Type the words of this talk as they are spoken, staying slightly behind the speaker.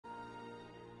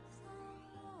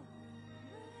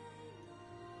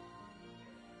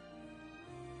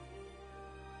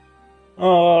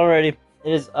Alrighty,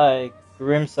 it is I,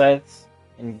 Grim Scythes,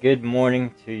 and good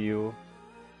morning to you.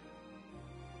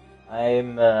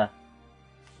 I'm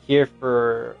here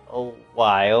for a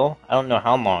while. I don't know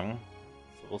how long,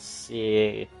 so we'll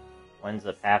see what ends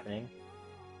up happening.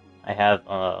 I have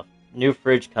a new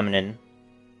fridge coming in.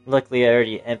 Luckily, I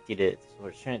already emptied it, so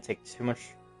it shouldn't take too much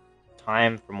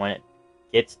time from when it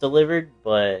gets delivered,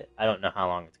 but I don't know how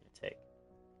long it's going to take.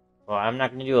 So I'm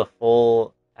not going to do a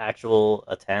full actual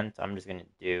attempt. I'm just going to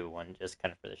do one just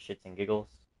kind of for the shits and giggles.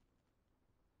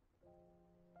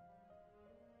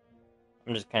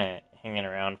 I'm just kind of hanging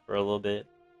around for a little bit.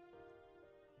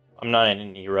 I'm not in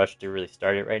any rush to really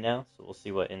start it right now, so we'll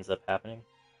see what ends up happening.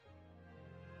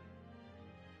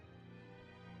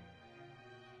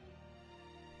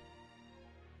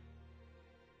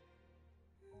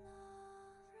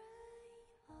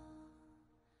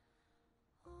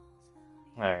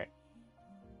 Alright.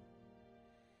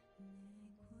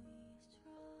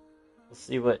 We'll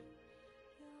see what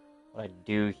I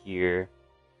do here.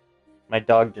 My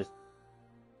dog just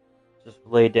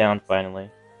laid down finally.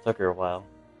 Took her a while.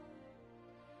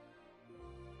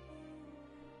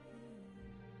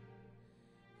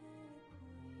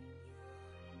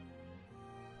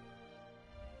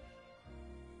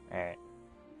 Alright.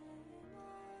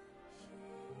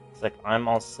 Looks like I'm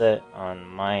all set on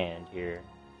my end here.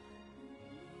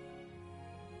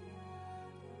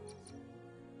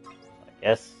 I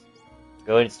guess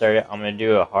go ahead and start it. I'm going to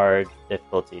do a hard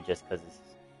difficulty just because it's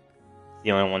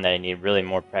the only one that I need really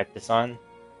more practice on.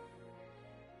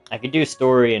 I could do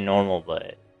story and normal,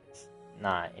 but it's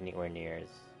not anywhere near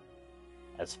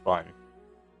as fun.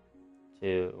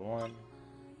 2, 1.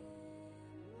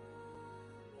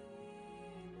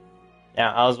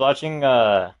 Now, I was watching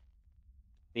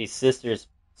these sisters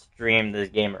stream this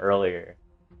game earlier.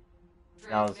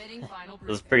 It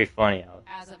was pretty funny,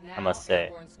 I must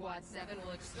say.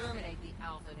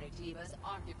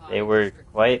 They were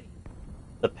quite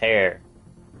the pair.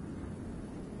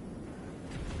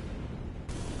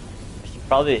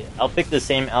 I'll pick the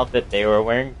same outfit they were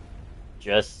wearing,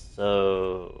 just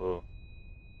cause.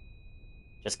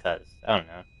 I don't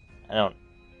know.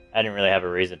 I didn't really have a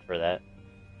reason for that.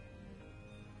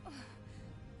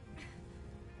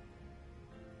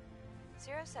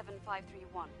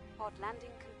 .07531, pod landing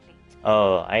complete.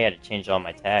 Oh, I had to change all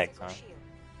my tags, huh?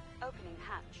 Opening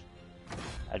hatch.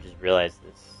 I just realized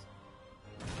this.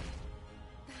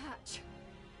 The hatch.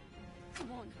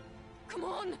 Come on. Come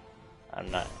on. I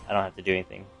don't have to do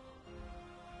anything.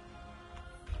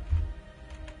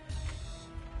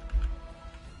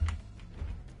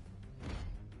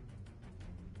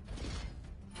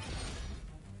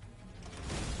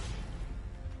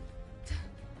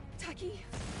 Taki.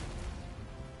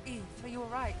 Eve, are you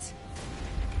alright?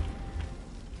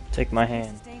 Take my hand.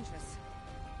 This is dangerous.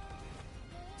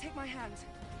 Take my hand.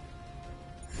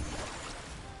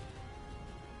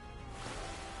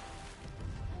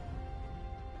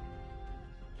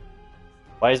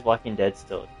 Why is Walking Dead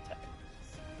still attacked?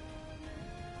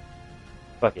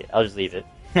 Fuck it, I'll just leave it.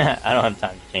 I don't have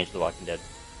time to change The Walking Dead.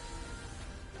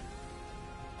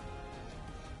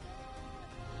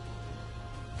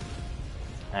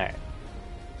 Alright.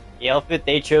 The outfit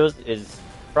they chose is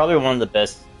probably one of the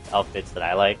best outfits that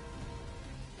I like.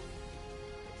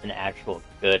 It's an actual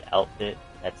good outfit.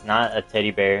 That's not a teddy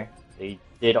bear. They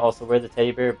did also wear the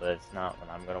teddy bear, but it's not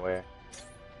what I'm gonna wear.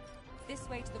 This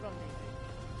way to the rendezvous.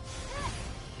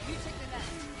 You take the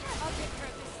left. I'll take care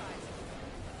of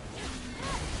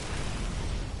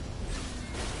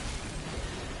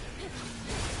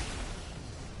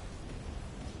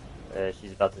Uh, this side.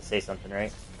 she's about to say something,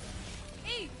 right?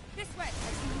 Eve, this way. I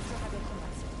see you still have your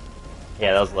comrades.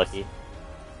 Yeah, that was lucky.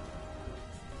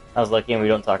 That was lucky and we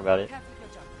don't talk about it. Careful with your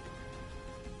jump.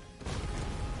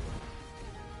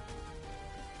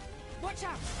 Watch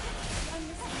out! I'm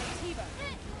missing Tiva.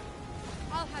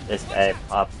 I'll handle This it. guy Watch out.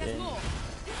 popped There's in. more.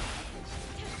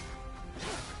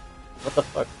 What the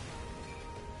fuck?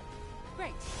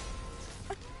 Great.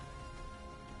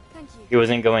 Thank you. He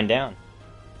wasn't going down.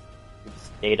 He just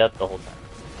stayed up the whole time.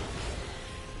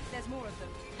 There's more of them.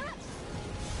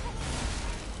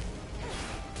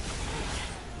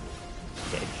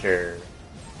 Okay, sure.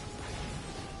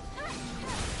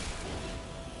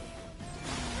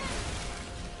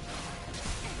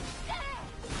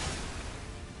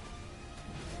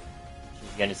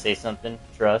 She's gonna say something.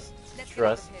 Trust.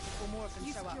 Trust.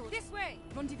 This way.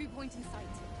 Rendezvous point in sight.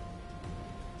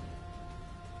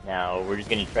 Now we're just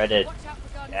gonna try to Watch out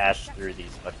for guardians dash of through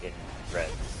these fucking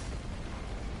threads.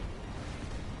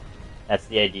 That's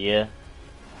the idea.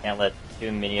 Can't let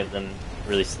too many of them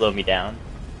really slow me down.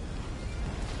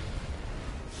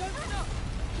 Don't stop.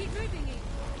 Keep moving, Eve.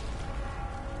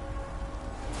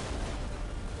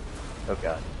 Oh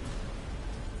god.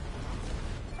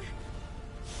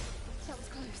 That was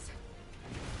close.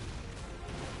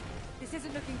 This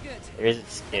isn't looking good. There is a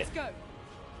skip. Let's go.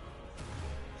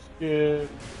 Skip.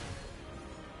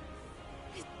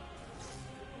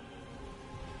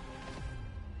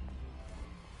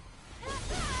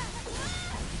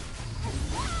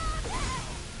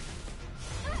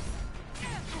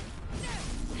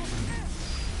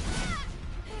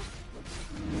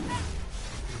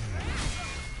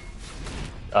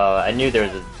 I knew there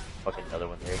was a fucking other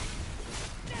one there.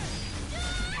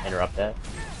 Interrupt that.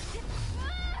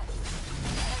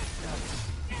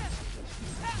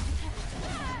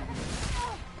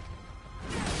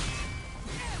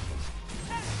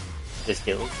 Just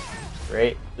kills.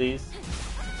 Great, please.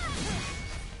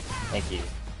 Thank you.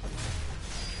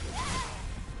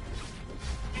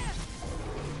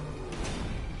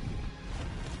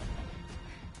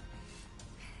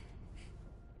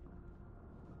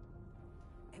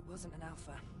 It wasn't an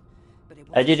alpha, but it was.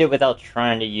 I did it without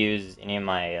trying to use any of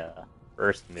my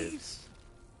burst moves,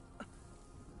 which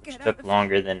Get out took of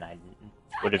longer than I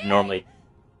would have normally.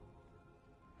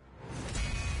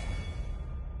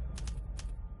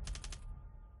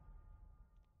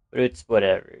 But it's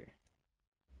whatever.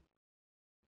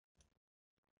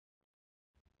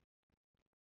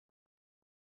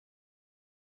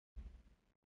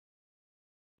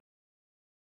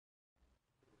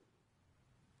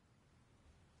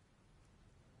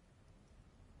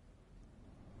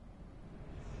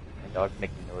 My dog's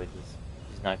making noises.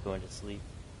 She's not going to sleep.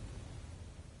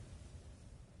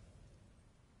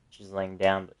 She's laying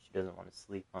down, but she doesn't want to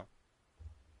sleep, huh?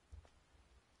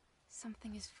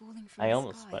 Something is falling from I the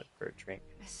almost sky. went for a drink.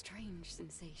 A strange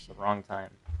sensation. The wrong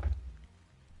time.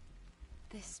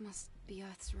 This must be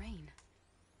Earth's rain.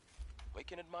 We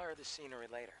can admire the scenery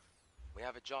later. We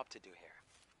have a job to do here.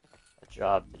 A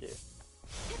job to do.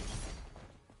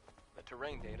 The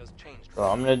terrain data's changed.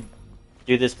 Well, I'm gonna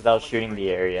do this without shooting the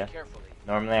area. Carefully.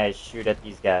 Normally I shoot at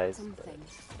these guys, but Something.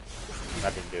 I'm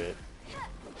not gonna do it.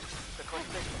 The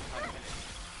conversation is 5 minutes.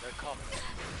 They're coming.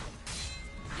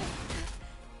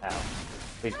 Ow.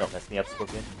 Please don't mess me up,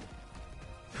 Scorpion.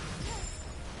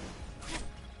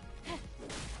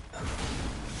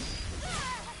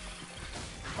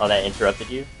 Oh, that interrupted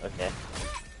you? Okay.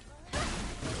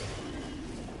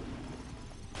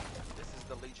 This is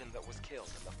the Legion that was killed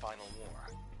in the final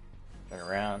war. Turn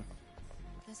around.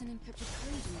 There's an encrypted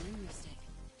code in the memory stick.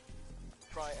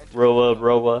 Try entering Roa, the-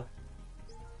 Roa.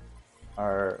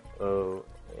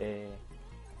 R-O-A.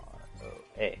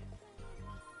 R-O-A.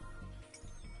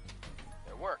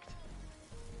 It worked.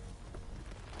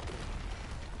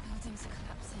 Buildings are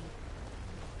collapsing.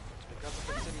 It's because of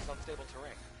the city's unstable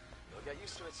terrain. You'll get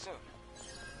used to it soon.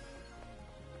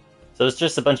 So it's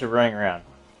just a bunch of running around.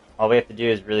 All we have to do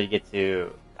is really get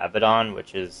to Abaddon,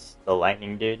 which is the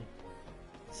lightning dude.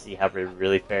 See how we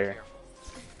really fare.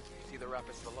 Careful. See the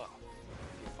rapids below.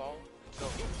 If you fall, it's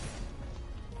over.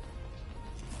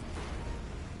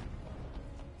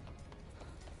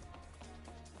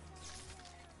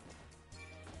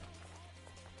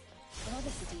 Are other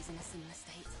cities in a similar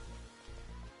state?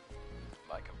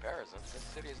 By comparison, this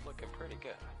city is looking pretty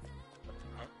good.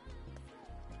 Huh?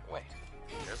 Wait,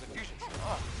 there's a fusion cell.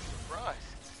 Oh, surprise.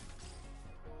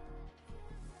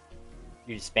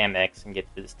 You just spam X and get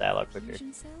through this dialogue quicker.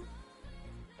 Fusion cell?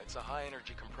 It's a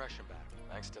high-energy compression battery.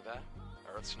 Thanks to that,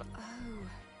 Earth's not... Oh.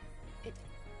 It.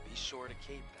 Be sure to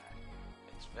keep that.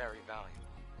 It's very valuable.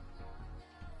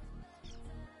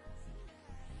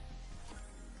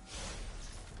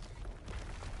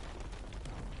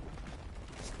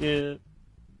 Skip.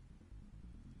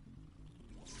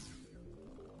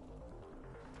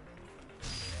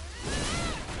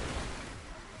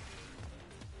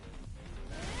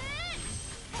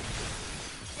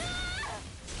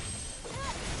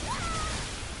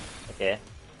 Okay.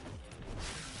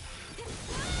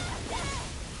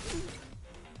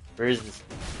 Where is this?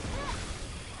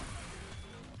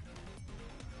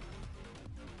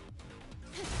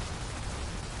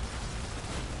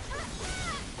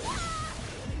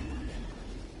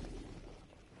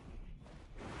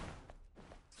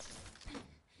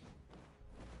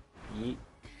 Yeet.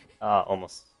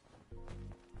 Almost.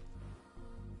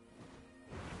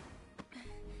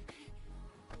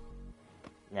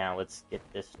 Now let's get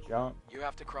this jump. You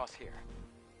have to cross here.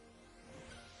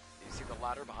 Do you see the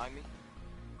ladder behind me?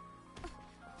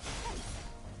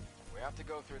 We have to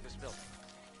go through this building.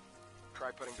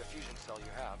 Try putting the fusion cell you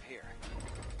have here.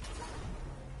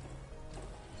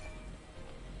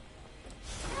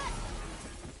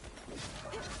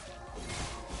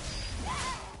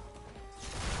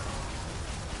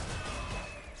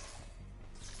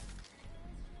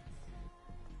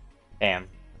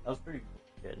 was pretty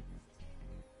good.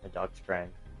 The dog's crying.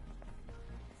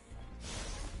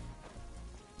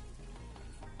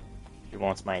 She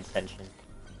wants my attention.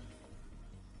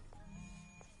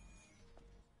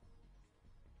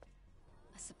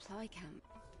 A supply camp.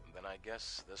 Then I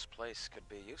guess this place could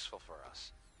be useful for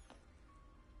us.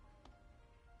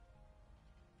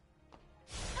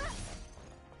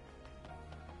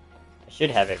 I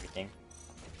should have everything.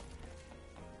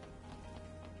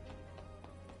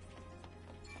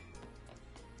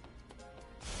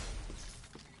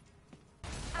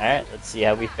 Alright, let's see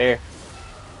how we fare.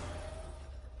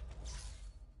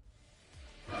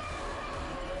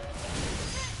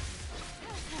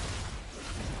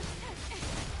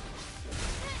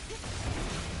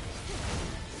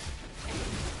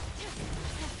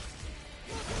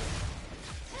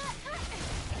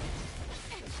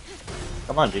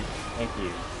 Come on, dude. Thank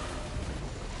you.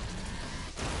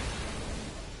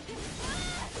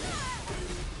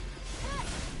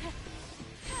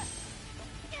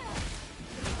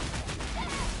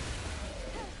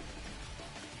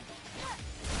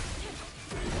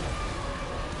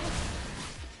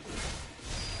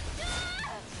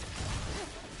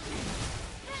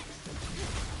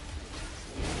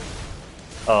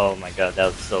 Oh my god, that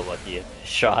was so lucky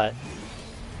shot.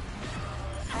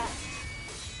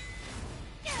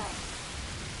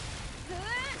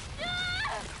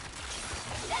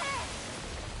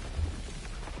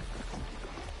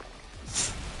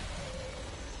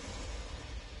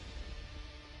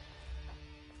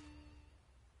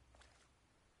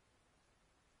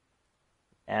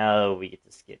 Now we get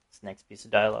to skip this next piece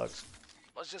of dialogue.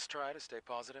 Let's just try to stay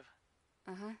positive.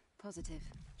 Uh-huh. Positive.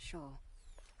 Sure.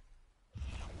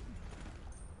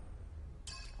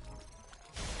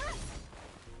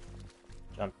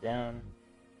 Jump down.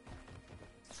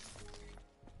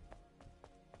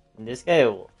 And this guy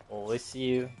will always see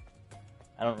you.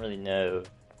 I don't really know.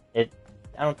 I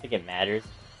don't think it matters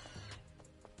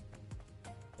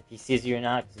if he sees you or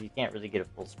not, because you can't really get a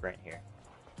full sprint here.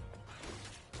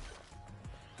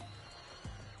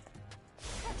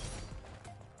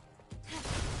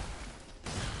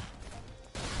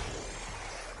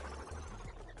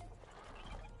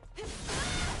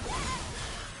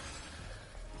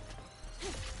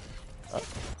 Oh.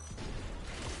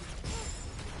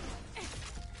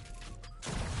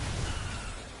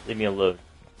 Leave me alone.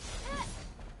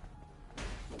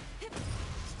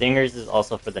 Stingers is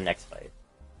also for the next fight.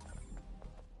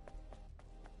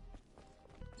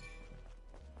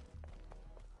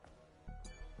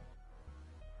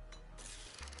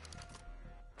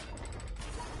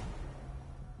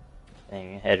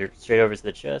 Dang, head straight over to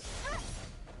the chest.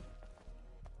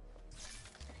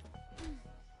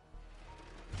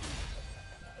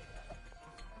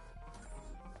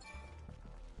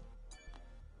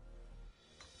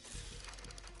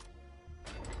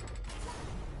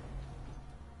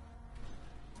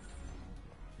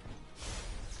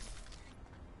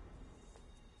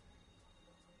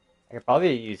 I could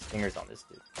probably use stingers on this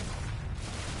dude.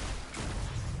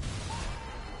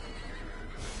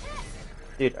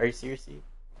 Dude, are you seriously?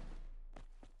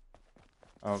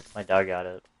 Oh, my dog got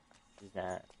up. She's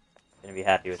not gonna be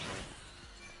happy with me.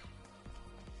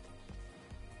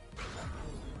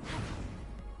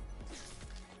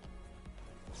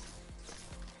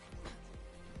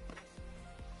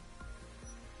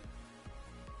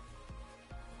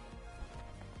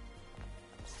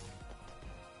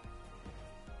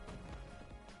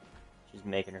 She's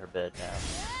making her bed now.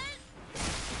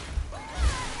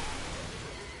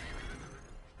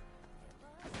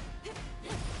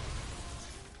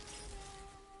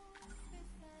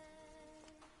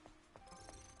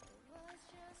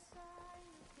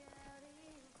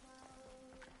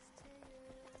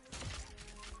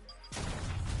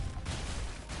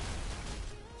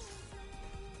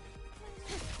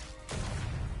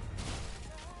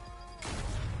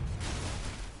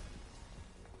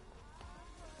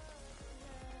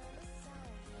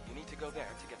 You need to go there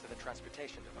to get to the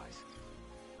transportation device.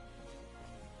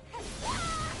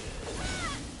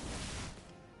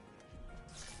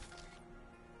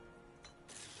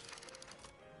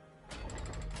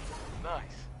 Nice.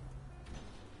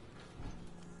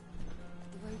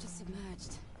 The road is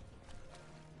submerged.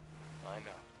 I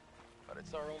know, but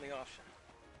it's our only option.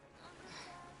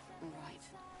 All right.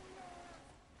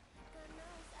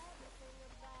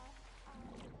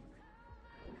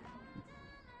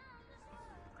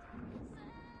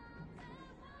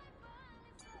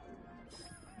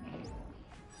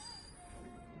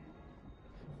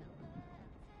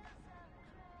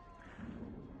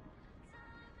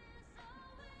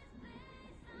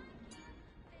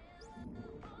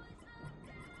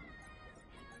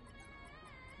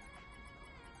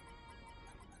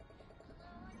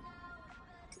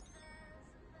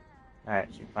 Alright,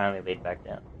 she finally laid back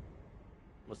down.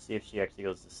 We'll see if she actually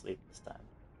goes to sleep this time.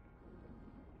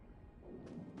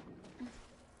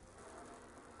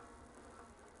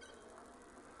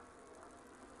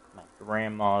 My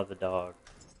grandma of a dog.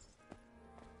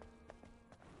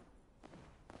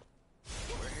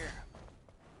 We're here.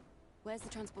 Where's the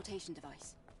transportation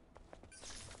device?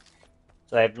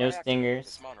 So I have no Try activating stingers,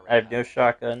 this monorail I have no panel.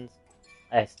 shotguns,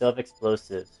 I still have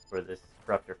explosives for this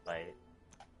corruptor fight.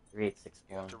 You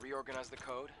 3861. have to reorganize the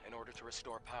code in order to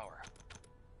restore power.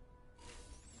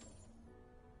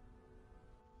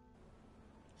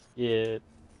 Skip.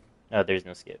 No, there's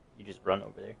no skip. You just run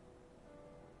over there.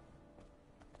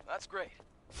 That's great.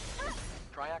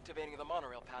 Try activating the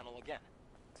monorail panel again.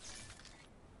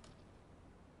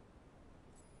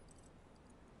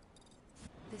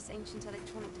 This ancient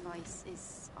electronic device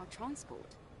is our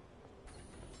transport.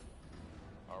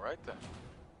 All right then.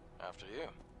 After you.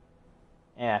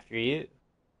 After you.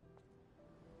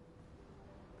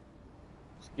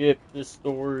 Skip the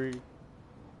story.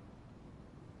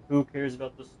 Who cares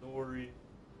about the story?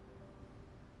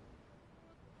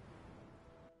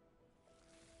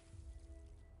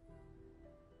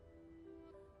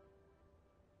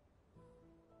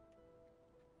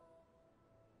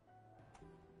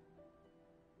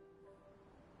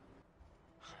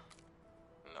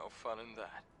 No fun in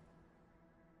that.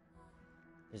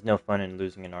 There's no fun in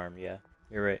losing an arm, yeah.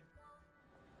 You're right.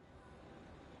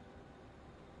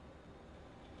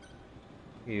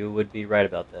 You would be right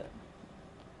about that.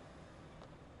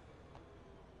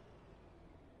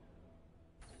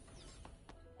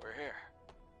 We're here.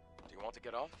 Do you want to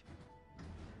get off?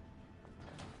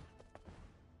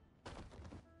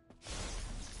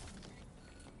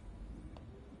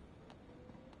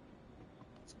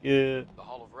 Skip. The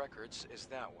Hall of Records is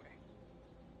that way.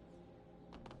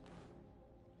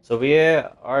 So we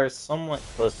are somewhat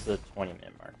close to the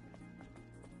 20-minute mark.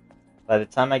 By the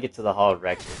time I get to the Hall of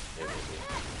Records, it will be.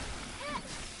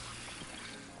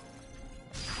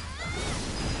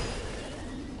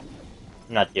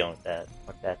 I'm not dealing with that.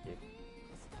 Fuck that, dude.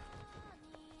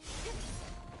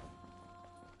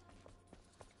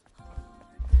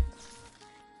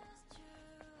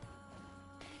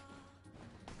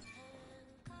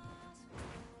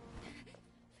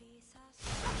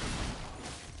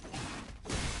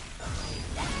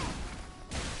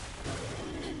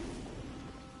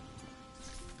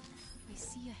 I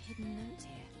see a hidden note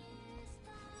here.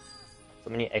 So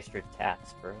many extra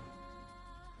taps, bro.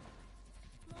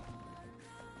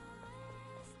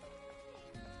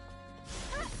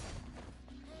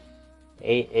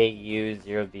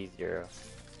 AAU0B0.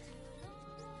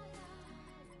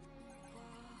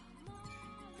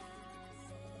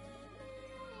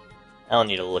 I don't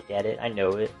need to look at it. I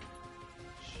know it.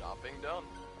 Shopping done.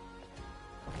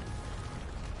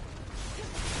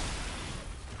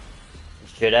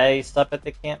 Should I stop at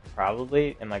the camp?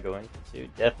 Probably. Am I going to?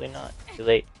 Definitely not. Too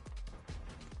late.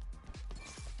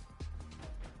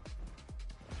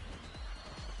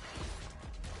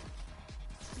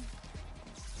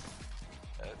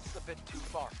 It's a bit too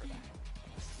far for that.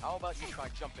 How about you try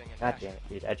jumping and God dashing? damn it,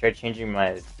 dude. I tried changing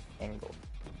my angle.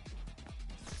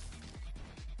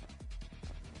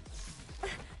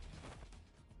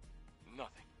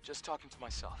 Nothing. Just talking to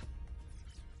myself.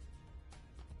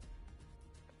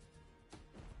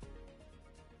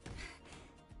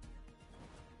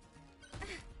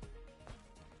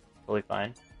 Totally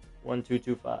fine.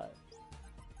 1225.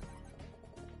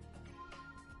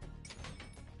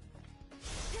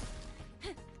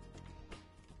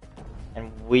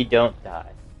 And we don't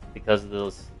die. Because of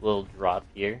this little drop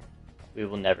here, we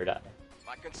will never die.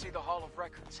 I can see the Hall of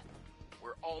Records.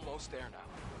 We're almost there now.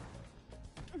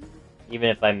 Even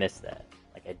if I miss that,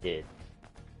 like I did.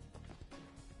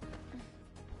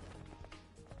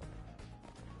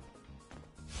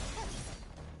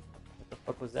 What the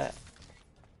fuck was that?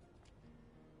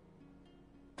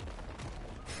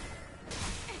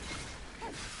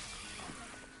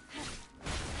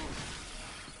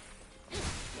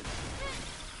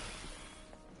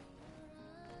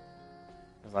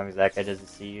 As long as that guy doesn't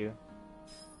see you.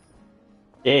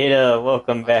 Data,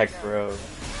 welcome back, bro.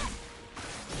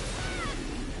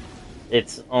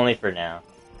 It's only for now.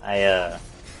 I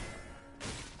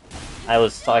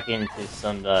was talking to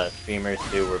some streamers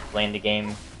who were playing the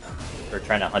game, or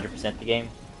trying to 100% the game.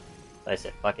 So I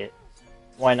said, fuck it.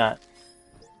 Why not?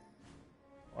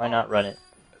 Why not run it?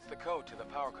 It's the code to the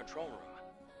power control room.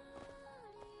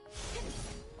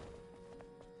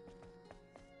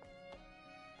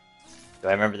 Do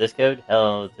I remember this code?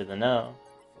 Hell to the no.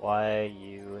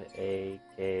 YUAK0K.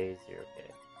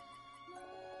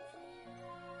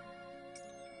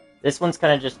 This one's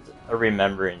kind of just a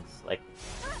remembrance, like,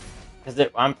 because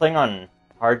I'm playing on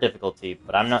hard difficulty,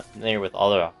 but I'm not familiar with all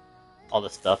the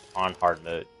stuff on hard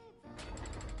mode,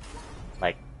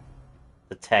 like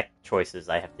the tech choices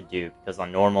I have to do. Because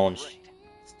on normal and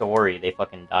story, they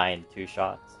fucking die in 2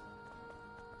 shots.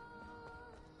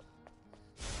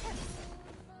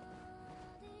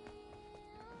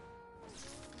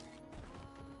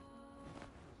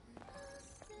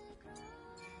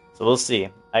 So we'll see.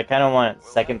 I kind of want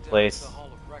second place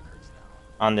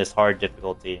on this hard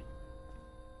difficulty,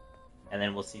 and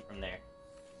then we'll see from there.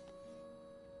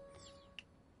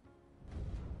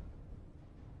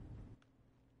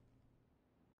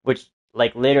 Which,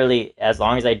 like, literally, as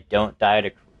long as I don't die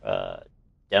to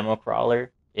demo crawler,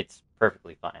 it's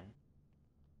perfectly fine.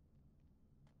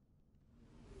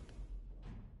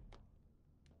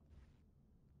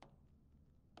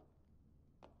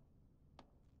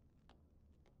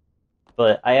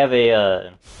 But I have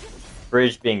a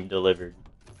bridge being delivered,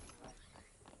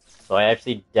 so I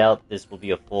actually doubt this will be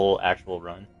a full actual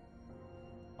run.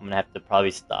 I'm gonna have to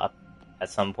probably stop at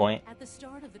some point. At the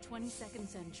start of the 22nd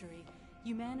century,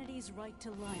 humanity's right to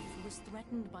life was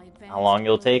threatened by advanced... How long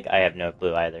it'll take, I have no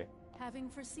clue either. Having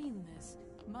foreseen this,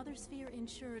 Mother Sphere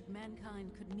ensured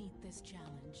mankind could meet this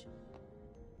challenge.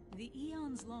 The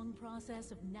eons-long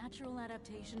process of natural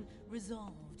adaptation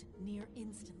resolved near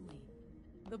instantly.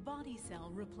 The body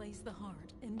cell replaced the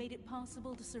heart and made it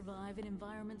possible to survive in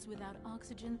environments without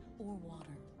oxygen or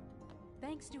water.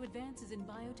 Thanks to advances in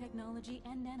biotechnology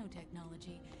and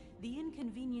nanotechnology, the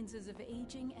inconveniences of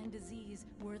aging and disease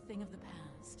were a thing of the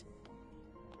past.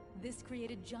 This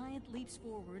created giant leaps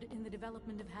forward in the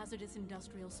development of hazardous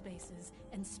industrial spaces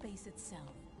and space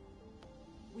itself.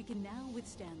 We can now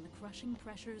withstand the crushing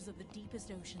pressures of the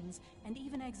deepest oceans and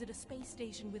even exit a space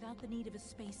station without the need of a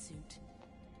spacesuit.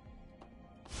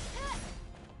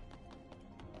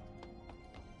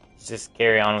 Let's just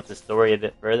carry on with the story a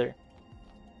bit further.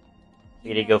 We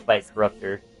need to go fight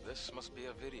Corruptor. This must be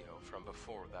a video from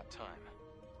before that time.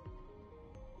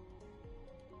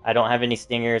 I don't have any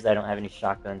stingers, I don't have any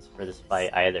shotguns for this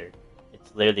fight either.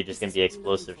 It's literally just gonna be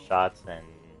explosive shots, and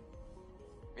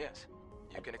Yes,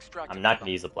 you can extract. I'm not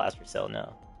gonna use a blaster cell,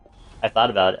 no. I thought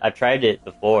about it. I've tried it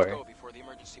before.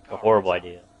 A horrible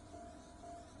idea.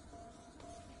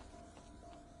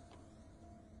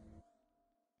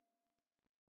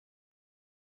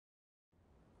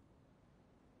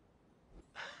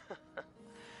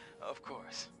 Of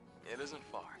course, it isn't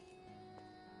far.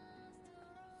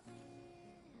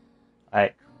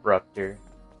 Alright, Corruptor.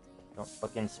 Don't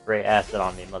fucking spray acid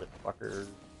on me, motherfucker.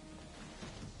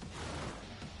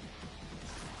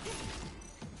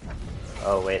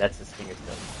 Oh wait, that's a stinger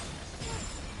still.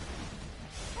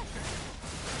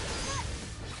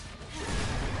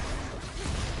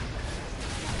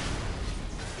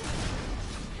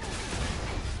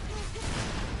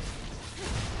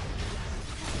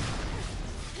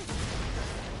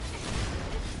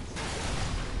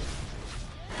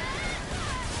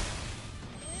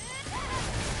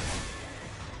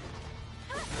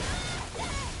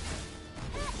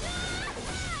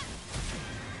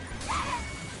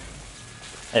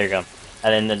 There you go.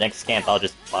 And then the next camp, I'll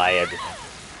just buy everything.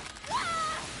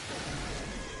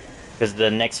 Because the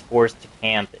next force to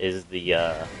camp is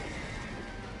the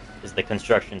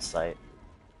construction site.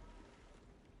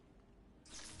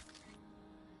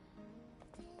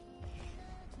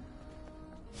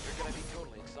 You're gonna be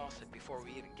totally exhausted before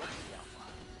we even get to the Alpha.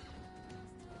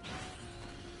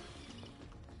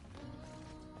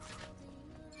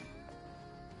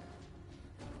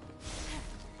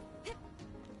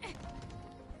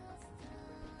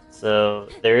 So,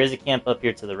 there is a camp up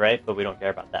here to the right, but we don't care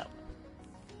about that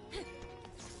one.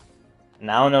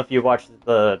 And I don't know if you watched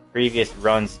the previous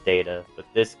runs data, but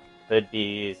this could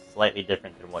be slightly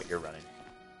different than what you're running.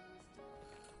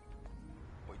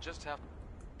 We just have...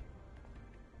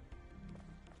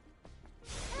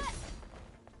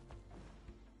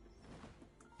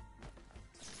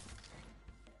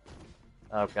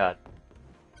 Oh god.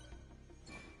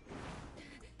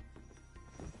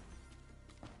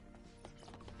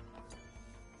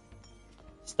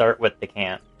 Start with the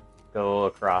camp. Go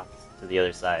across to the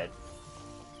other side.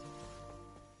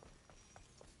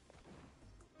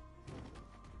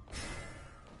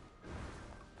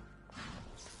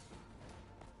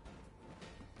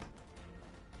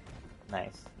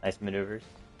 Nice. Nice maneuvers.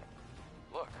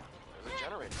 Look, there's a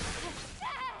generator.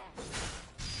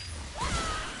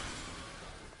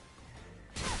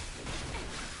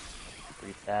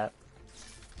 Free tap.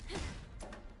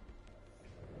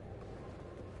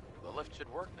 The lift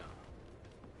should work now.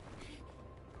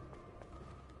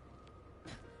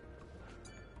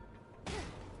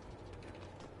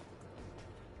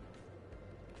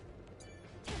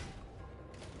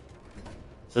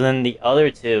 So then the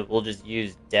other two will just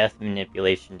use death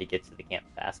manipulation to get to the camp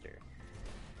faster.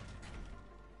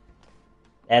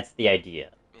 That's the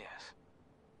idea. Yes.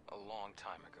 A long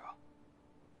time ago.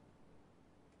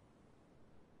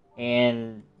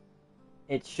 And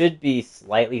it should be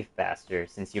slightly faster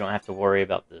since you don't have to worry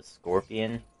about the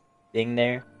scorpion thing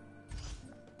there.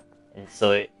 And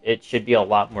so it should be a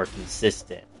lot more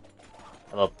consistent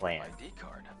of a plan. ID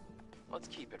card. Let's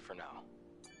keep it for now.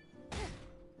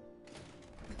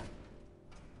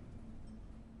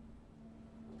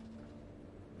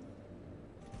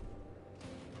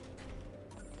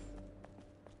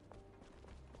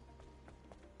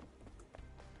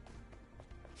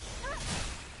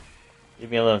 Leave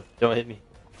me alone. Don't hit me.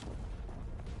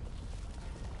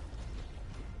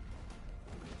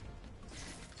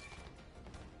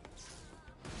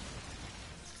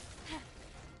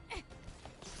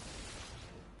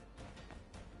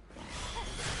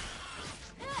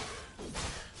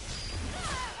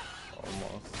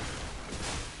 Almost.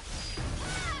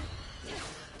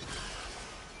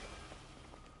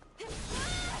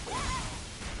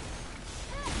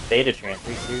 Beta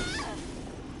transfer suits.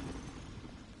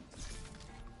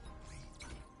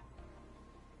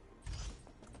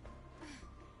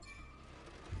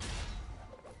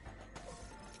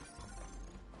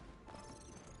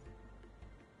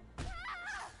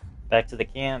 Back to the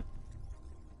camp.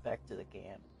 Back to the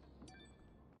camp.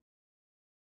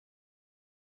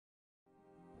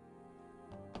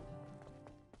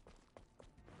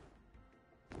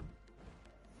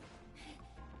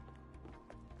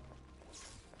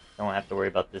 Don't have to worry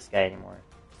about this guy anymore.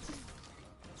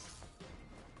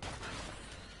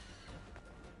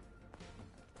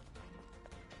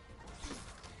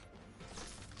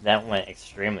 That went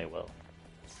extremely well.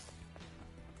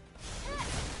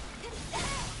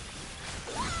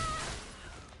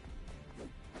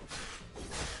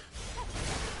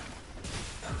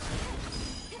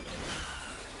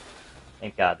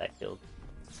 Thank God that killed.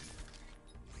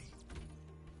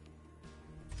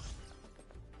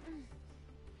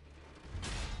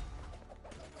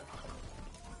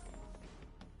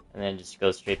 And then just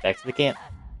go straight back to the camp.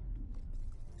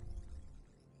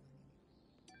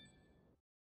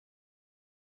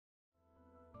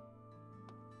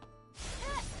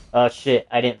 Oh shit,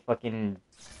 I didn't fucking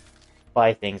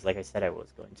buy things like I said I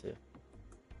was going to.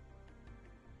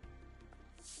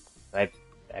 Right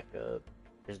back up.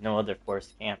 There's no other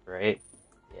forced camp, right?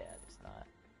 Yeah, there's not.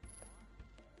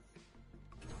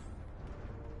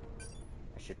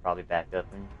 I should probably back up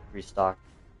and restock.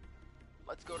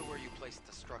 Let's go to where you placed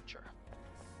the structure.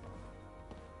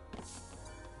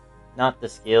 Not the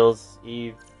skills,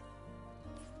 Eve.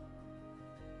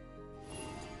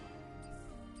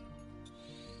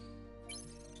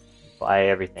 Buy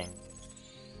everything.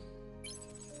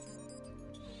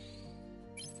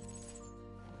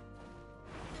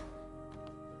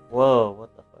 Whoa,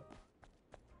 what the fuck?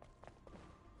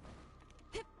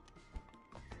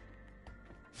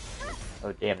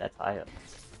 Oh damn, that's high up.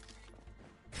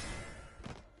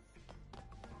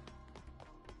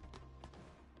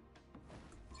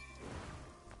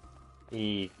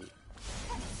 Easy.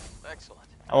 Excellent.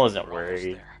 I wasn't We're almost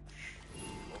worried. there.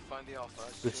 We'll find the alpha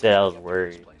as Who soon said as I we was get to this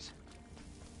worried? place.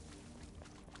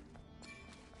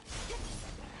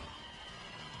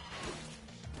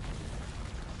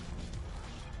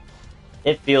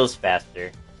 It feels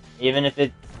faster. Even if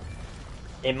it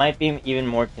might be even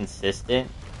more consistent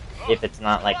if it's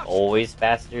not like always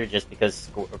faster, just because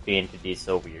Scorpion could be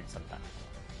so weird sometimes.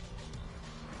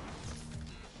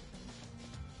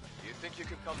 Do you think you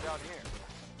could come down here?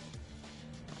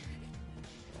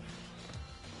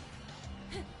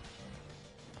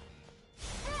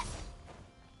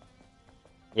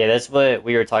 Yeah, that's what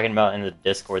we were talking about in the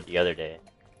Discord the other day.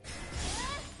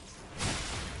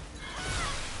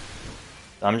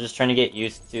 So I'm just trying to get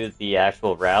used to the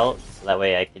actual route, so that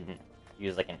way I can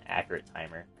use like an accurate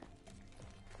timer.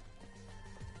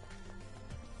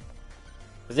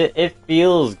 Cause it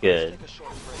feels good. Take a short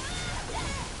break.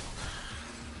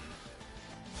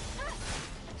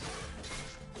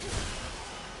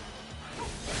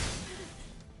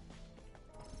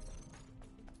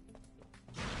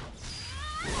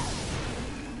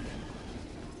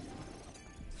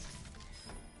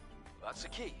 That's the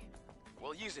key.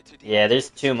 We'll use it to Yeah, there's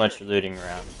deactivate the too much security. looting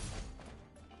around.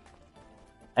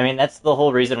 I mean, that's the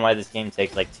whole reason why this game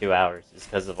takes like 2 hours, is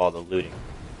because of all the looting.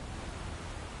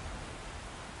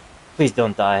 Please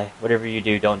don't die. Whatever you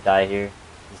do, don't die here.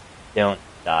 Just don't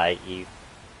die, Eve.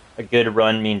 A good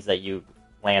run means that you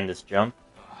land this jump.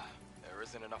 There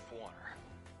isn't enough water.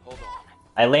 Hold on.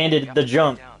 I We landed have the to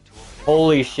drop jump. down to open it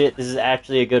Holy down. shit, this is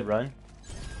actually a good run.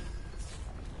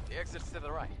 Yeah, exit's to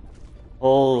the right.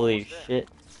 Holy Almost there. shit.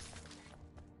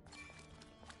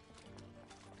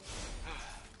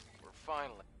 We're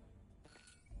finally.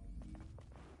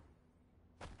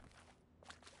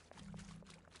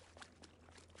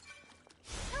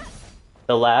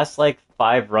 The last, like,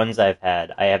 5 runs I've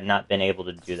had, I have not been able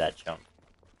to do that jump.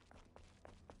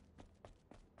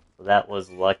 So that was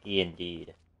lucky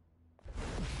indeed.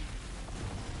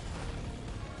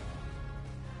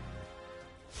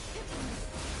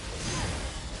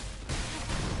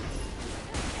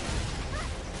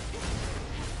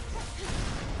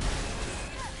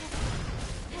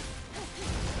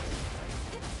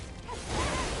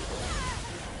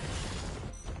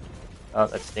 Oh,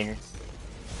 that's Stinger.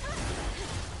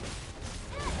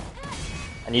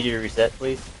 I need you to reset,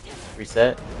 please.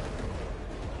 Reset.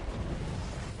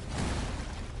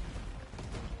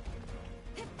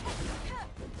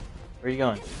 Where are you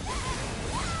going?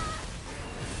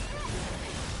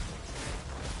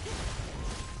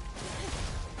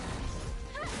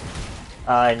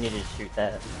 I needed to shoot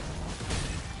that.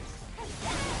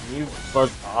 Can you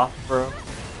buzz off, bro?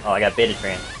 Oh, I got beta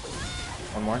train.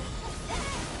 One more.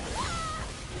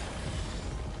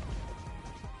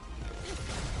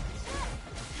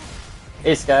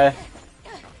 Hey, Sky.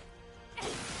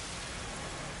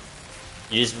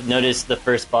 You just noticed the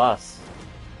first boss.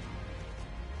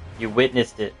 You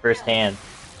witnessed it firsthand.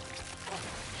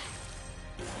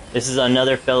 This is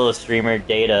another fellow streamer,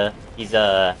 Data. He's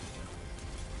gonna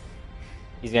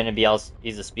be also,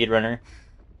 he's a speedrunner.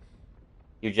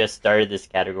 You just started this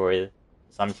category,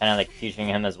 so I'm kind of like teaching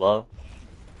him as well.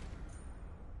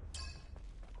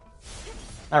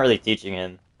 Not really teaching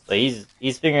him, but he's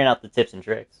figuring out the tips and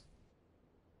tricks.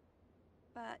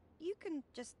 But you can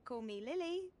just call me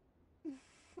Lily.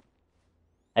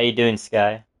 How you doing,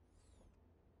 Sky?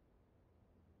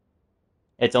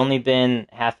 It's only been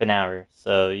half an hour,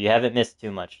 so you haven't missed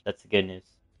too much. That's the good news.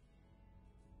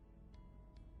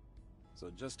 So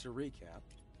just to recap.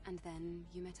 And then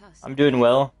you met us. I'm doing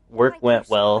well. Work Thank went you,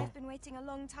 sir. well. I've been waiting a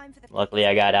long time for the Luckily,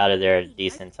 I got out of there at a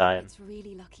decent time. It's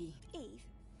really lucky. Eve,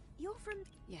 you're from.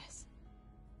 Yes.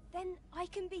 Then I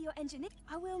can be your engineer.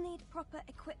 I will need proper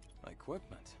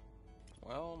Equipment.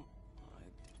 Well,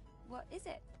 What is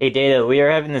it? Hey, Data, we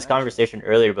were having this conversation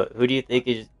earlier, but who do you think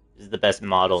is the best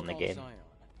model in the it's called game? Zion.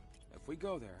 If we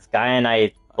go there, Sky and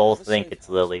I both have a think safe it's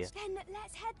house. Lily. Then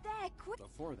let's head there quick.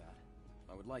 before that,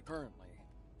 I would like currently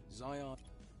Zion.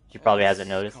 She probably has hasn't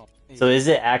noticed. come- So is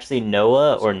it actually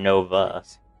Noah or So, Nova?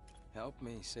 please, help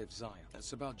me save Zion.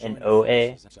 That's about An joining OA?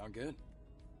 forces. Sound good?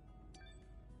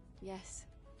 Yes.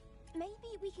 Maybe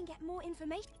we can get more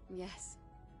information. Yes.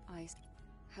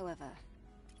 However,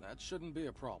 That shouldn't be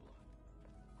a problem.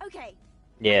 Okay.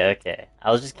 Yeah, okay.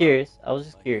 I was just curious. I was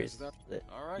just I curious. guess that-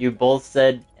 all right You then. both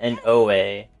said an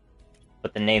OA,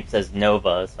 but the name says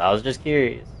Nova, so I was just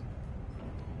curious.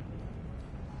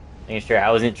 Making sure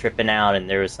I wasn't tripping out and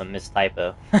there was some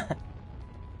mistypo.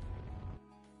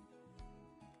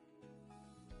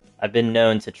 I've been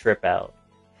known to trip out.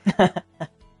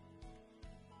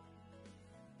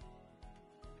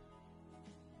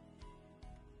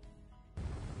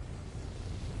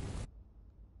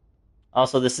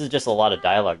 Also, this is just a lot of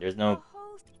dialogue. There's no The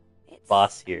whole- It's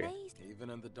boss here. amazing. Even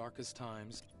in the darkest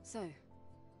times, so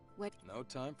no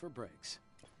time for breaks.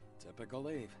 Typical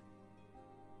Eve.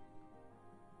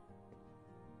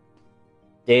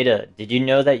 Data, did you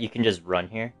know that you can just run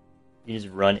here? You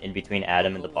just run in between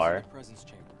Adam and the Goes in bar? presence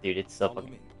chamber. Dude, it's so Follow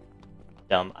fucking me.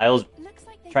 dumb. I was Looks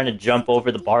like they trying to built jump city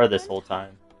over the deep bar this whole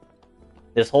underground. time.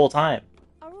 This whole time.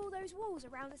 Are all those walls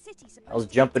around the city supposed I was to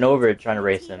be jumping over it protected trying to from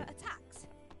race Tifa him. attacks?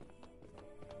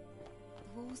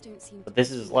 the walls don't seem. But to this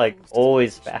be is like reinforced as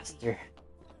always much as they should be. faster.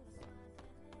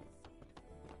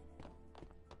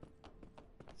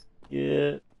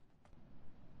 Yeah.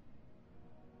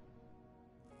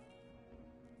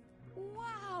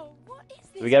 Wow, what is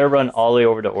this? So we gotta run place? all the way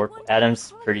over to I Orc. wonder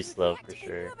Adam's if pretty Colin slow would for react if they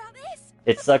sure. knew about this.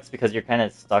 It sucks because you're kind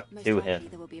of stuck Most to likely him.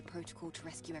 there will be a protocol to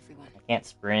rescue everyone. I can't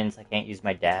sprint. I can't use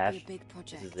my It'll dash. be a big This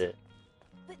project. is it.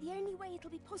 But the only way it'll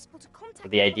be possible to contact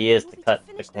But the idea is to Colin will be cut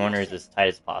the finish corners mission. as tight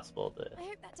as possible to I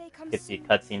hope that day comes get the soon.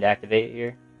 cutscene to activate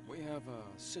here. We have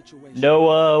a situation.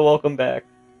 Noah, welcome back.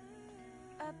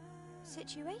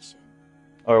 Situation.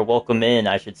 Or welcome in,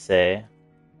 I should say.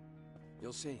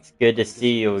 You'll see. It's good to When we get see the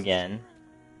you presence again. chamber.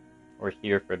 Or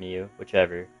hear from you,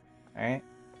 whichever. Alright?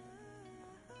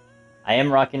 I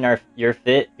am rocking your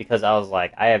fit because I was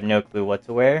like, I have no clue what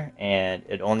to wear, and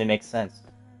it only makes sense.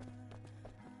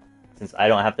 Since I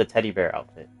don't have the teddy bear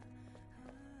outfit.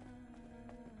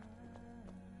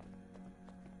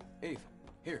 Eve,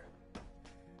 here.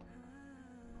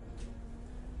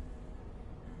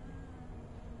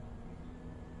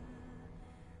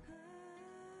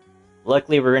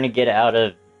 luckily we're gonna get out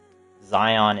of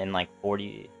Zion in like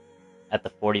 40, at the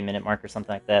 40-minute mark or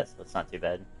something like that, so it's not too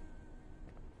bad.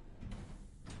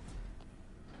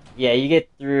 Yeah, you get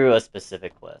through a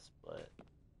specific quest, but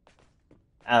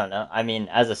I don't know. I mean,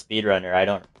 as a speedrunner, I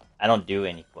don't do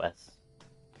any quests.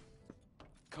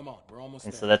 Come on, we're almost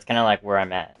And there. so that's kind of like where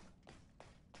I'm at.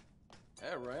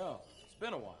 Hey, Rael, it's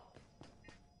been a while.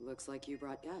 Looks like you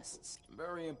brought guests.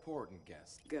 Very important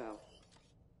guest. Go.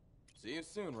 See you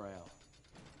soon, Rael.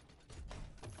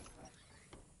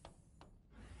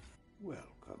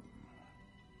 Welcome.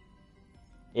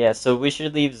 Yeah, so we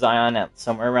should leave Zion at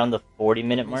somewhere around the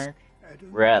 40-minute mark.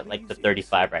 We're at like the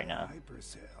 35 right now.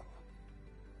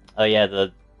 Oh yeah,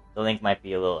 the link might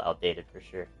be a little outdated for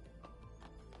sure.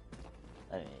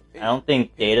 I mean, I don't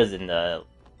think data's in the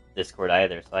Discord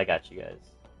either, so I got you guys.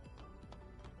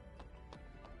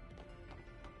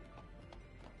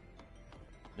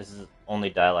 This is only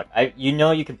dialogue. You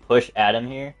know you can push Adam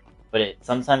here, but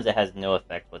sometimes it has no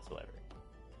effect whatsoever.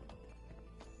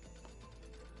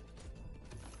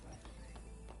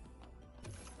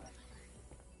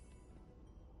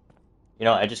 You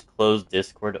know, I just closed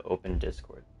Discord to open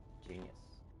Discord. Genius.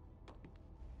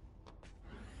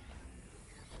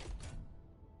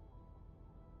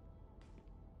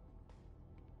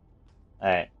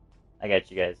 Alright, I got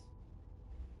you guys.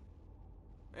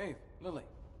 Hey, Lily,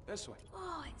 this way.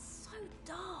 Oh, it's so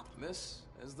dark. This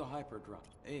is the hyperdrop.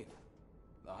 Eve.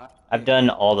 I've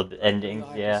done all the endings,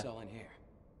 yeah. Cell in here.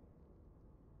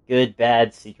 Good,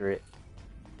 bad, secret.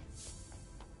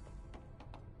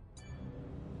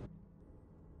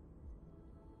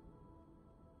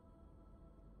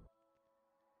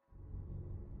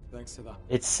 Thanks to the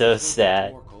It's so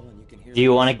sad. Do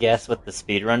you want to guess what the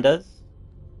speedrun does?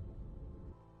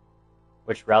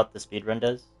 Which route the speedrun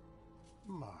does?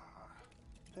 Ma,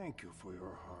 thank you for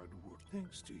your hard work.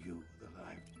 Thanks to you, the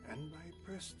life and my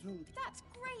personal. That's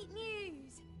great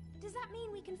news. Does that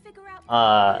mean we can figure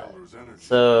out?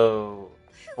 So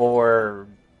for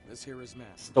This here is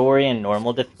math. story and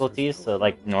normal difficulties, so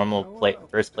like normal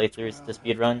first playthroughs to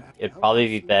speedrun, it'd probably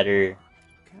be better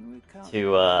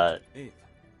to Eve,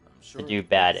 I'm sure do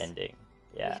bad ending.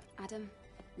 Yeah. Adam,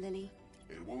 Lily.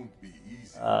 It won't be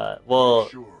easy. Well,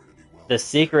 Sure to do well. the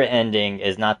secret ending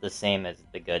is not the same as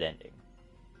the good ending.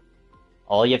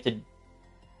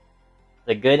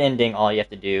 The good ending, all you have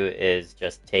to do is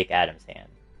just take Adam's hand.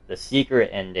 The secret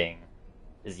ending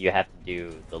is you have to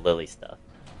do the Lily stuff.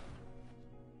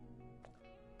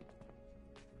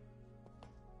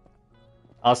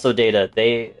 Also, Data,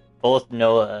 they both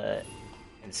Noah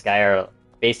and Sky are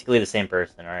basically the same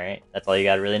person, alright? That's all you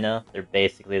gotta really know. They're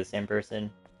basically the same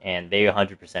person, and they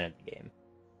 100% of the game.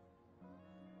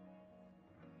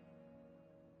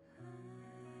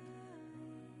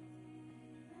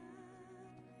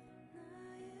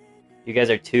 You guys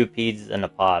are two peas in a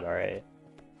pod, alright?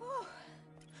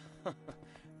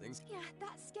 Things. Yeah,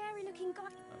 that scary looking guy.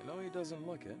 I know he doesn't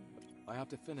look it, but I have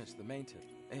to finish the main tip.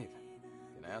 Eve,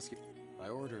 can I ask you? I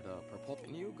ordered a purple.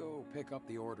 Can you go pick up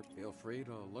the order? Feel free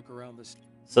to look around this.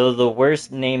 So the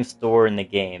worst named store in the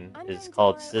game I'm is going to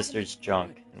called borrow Sister's Adam's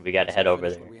Junk, and we gotta head Let's over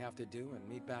finish there. what we have to do and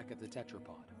meet back at the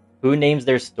tetrapod. Who names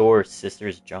their store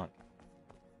Sister's Junk?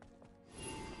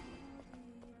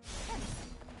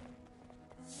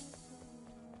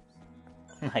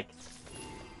 Like,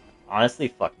 honestly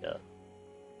fucked up.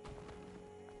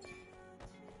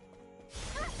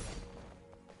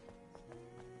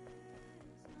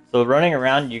 So running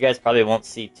around, you guys probably won't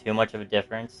see too much of a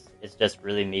difference. It's just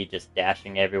really me just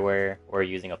dashing everywhere or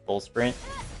using a full sprint.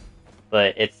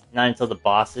 But it's not until the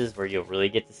bosses where you'll really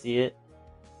get to see it.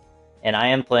 And I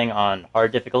am playing on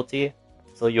hard difficulty,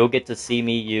 so you'll get to see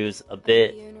me use a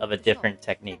bit of a different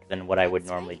technique than what I would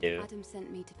normally do. Adam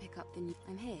sent me to pick up the new.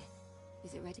 I'm here.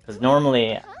 Is it ready? Because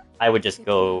normally I would just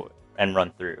go and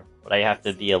run through, but I have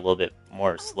to be a little bit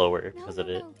more slower because of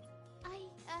it.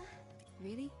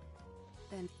 Really?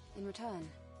 Then, in return.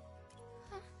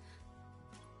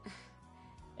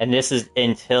 And this is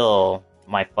until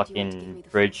my fucking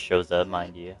bridge shows up,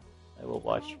 mind you. I will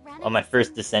watch. Oh, my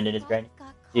first descendant is ready.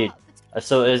 Dude,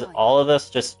 so is all of us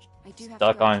just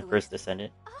stuck on first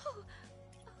descendant? Oh,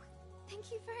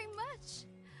 thank you very much.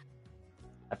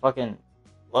 I fucking...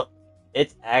 Look,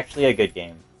 it's actually a good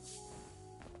game.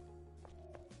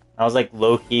 I was like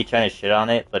low-key trying to shit on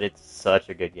it, but it's such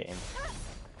a good game.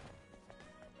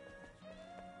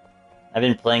 I've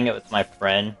been playing it with my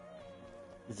friend,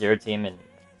 Zero Team, and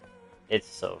it's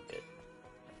so good.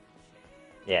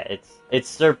 Yeah, it's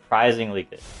surprisingly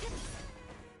good.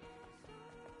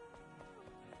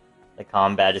 The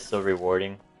combat is so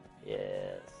rewarding.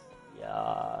 Yes.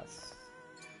 Yes.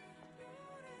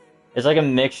 It's like a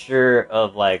mixture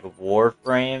of like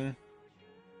Warframe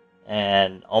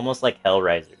and almost like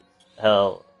Hellraisers.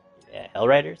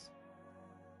 Hellriders?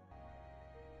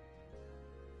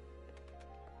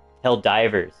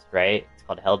 Helldivers, right? It's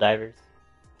called Helldivers.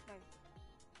 No.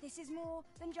 This is more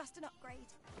than just an upgrade.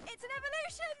 It's an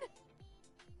evolution!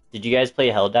 Did you guys play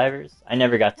Helldivers? I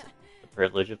never got the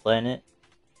privilege of playing it.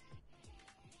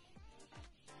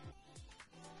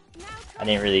 I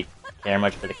didn't really care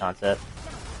much for the concept.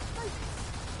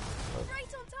 Right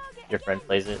on target Your friend again.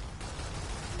 plays it.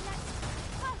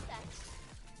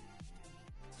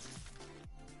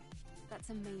 That's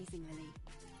amazing, Lily.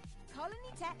 Colony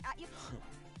tech at your...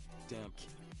 Damn.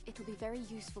 It'll be very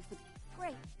useful for...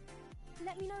 Great.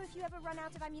 Let me know if you ever run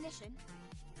out of ammunition.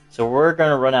 So we're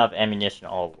gonna run out of ammunition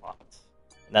a lot.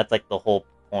 And that's like the whole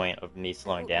point of me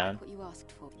slowing Look down. What you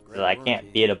asked for. Great So I work, can't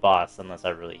Eve. beat a boss unless I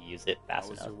really use it How fast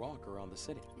was enough. your walk around the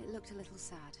city? It looked a little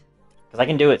sad. Because I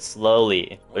can do it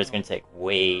slowly, but it's gonna take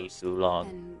way too long.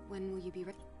 Then when will you be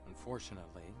ready?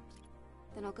 Unfortunately.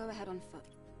 Then I'll go ahead on foot.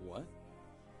 What?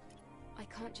 I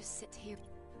can't just sit here.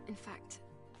 In fact,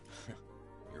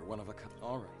 You're one of a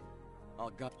Alright. I'll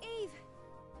go. Eve,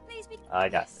 please be... I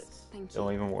got Yes, this. thank Don't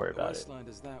you. even worry The about it. wasteland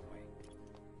is that way.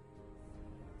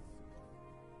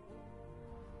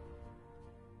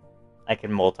 I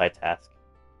can multitask.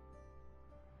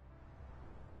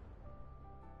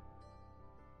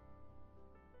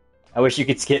 I wish you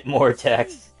could skip more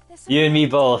text. There's You and me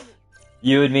something both.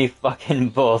 You and me fucking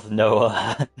both,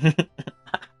 Noah.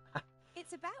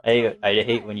 It's about I time.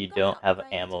 hate when you Got an don't have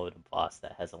upgrade. ammo with a boss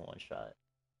that has a one shot.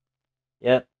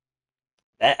 Yep.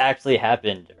 That actually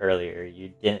happened earlier.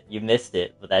 You missed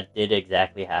it, but that did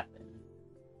exactly happen.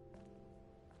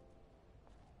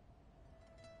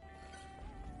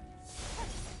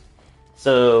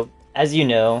 So, as you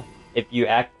know, if you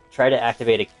try to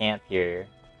activate a camp here,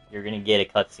 you're gonna get a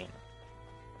cutscene.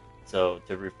 So,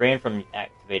 to refrain from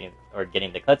activating or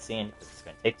getting the cutscene, because it's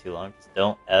gonna take too long, just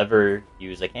don't ever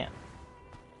use a camp.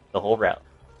 The whole route.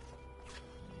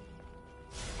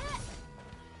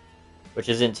 Which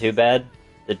isn't too bad.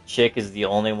 The chick is the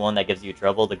only one that gives you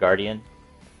trouble, the Guardian.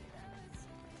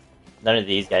 None of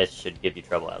these guys should give you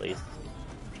trouble, at least.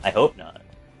 I hope not.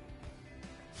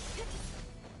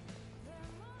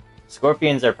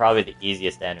 Scorpions are probably the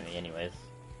easiest enemy, anyways.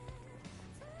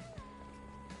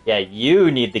 Yeah, you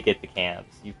need to get the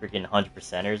camps, you freaking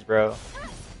 100%ers, bro.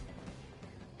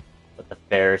 With the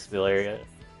Ferris wheel area.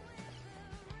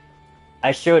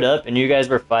 I showed up and you guys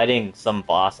were fighting some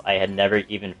boss I had never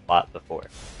even fought before.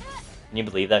 Can you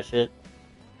believe that shit?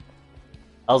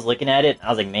 I was looking at it and I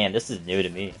was like, man, this is new to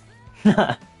me.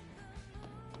 Wow,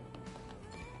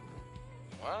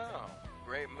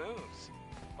 great moves.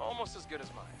 Almost as good as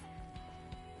mine.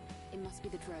 It must be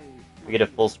the drone. We get a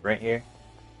full sprint here.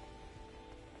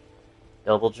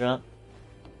 Double jump.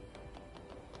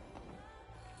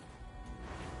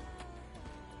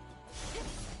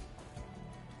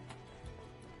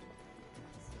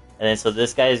 And then so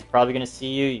this guy is probably going to see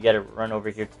you. You got to run over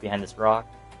here to behind this rock.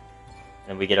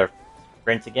 And we get our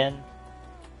sprint again.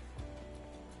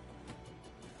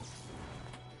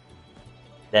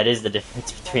 That is the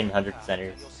difference between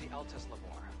 100%ers. You'll see Altus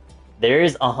Lavore. There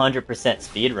is 100%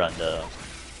 speedrun though.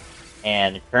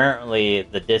 And currently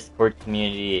the Discord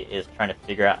community is trying to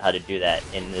figure out how to do that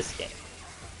in this game.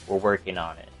 We're working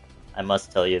on it. I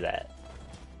must tell you that.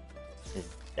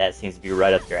 That seems to be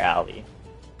right up your alley.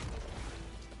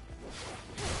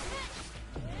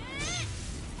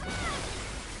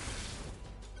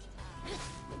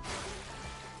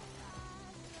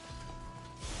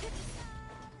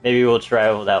 Maybe we'll try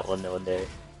that one day.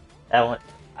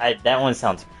 That one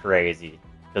sounds crazy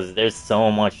because there's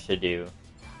so much to do.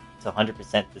 To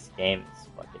 100% this game is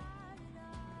fucking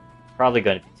probably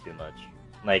going to be too much.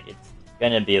 Like it's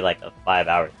going to be like a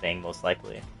 5-hour thing most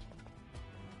likely.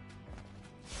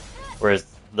 Whereas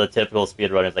the typical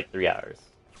speedrun is like 3 hours.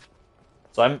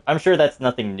 So I'm sure that's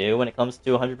nothing new when it comes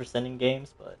to 100% in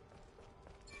games, but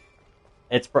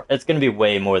it's going to be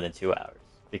way more than 2 hours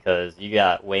because you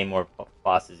got way more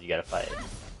bosses you got to fight.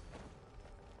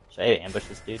 Should I ambush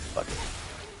this dude? Fuck it.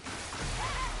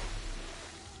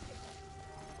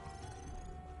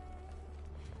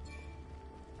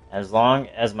 As long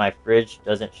as my fridge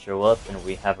doesn't show up, then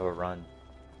we have a run.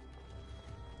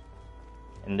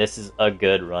 And this is a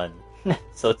good run.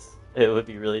 So it would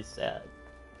be really sad.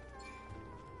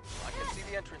 I can see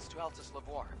the entrance to Altus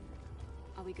Lavore.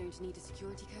 Are we going to need a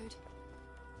security code?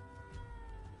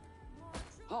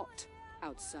 Halt,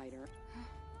 outsider.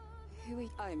 Who are you?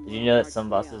 I'm Did you know that Lord some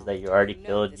bosses Real. that you already No,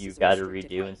 killed, this you is a gotta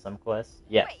restricted redo right. in some quests?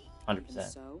 Yeah, Wait. 100%.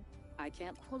 So, I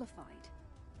can't qualified.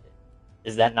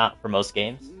 Is that not for most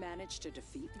games? You managed to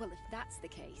defeat. Well, if that's the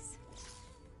case.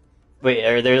 Wait,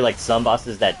 are there like some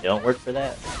bosses that don't work for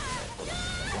that?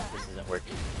 This isn't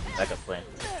working. Backup plan.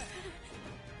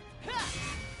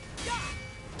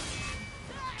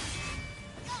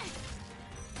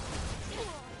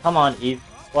 Come on, Eve.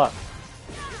 Swap.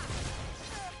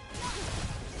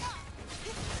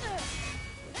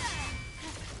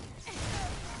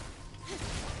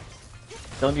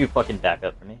 Don't you fucking back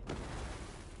up for me.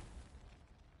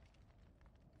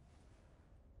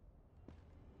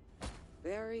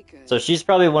 Very good. So she's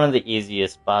probably one of the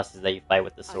easiest bosses that you fight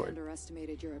with the I sword.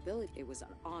 underestimated your ability. It was an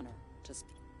honor. Just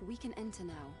We can enter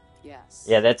now. yes.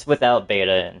 Yeah, that's without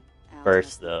beta and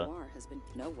burst, Alchemist though. Noir has been.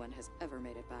 No one has ever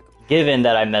made it back. Given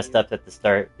that I messed up at the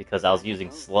start because I was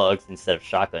using slugs instead of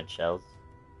shotgun shells.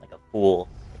 Like a fool.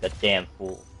 Like a damn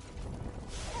fool.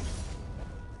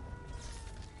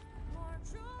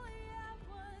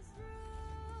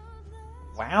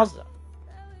 Wowza.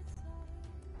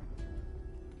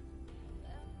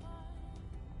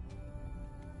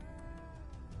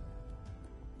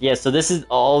 Yeah, so this is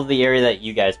all the area that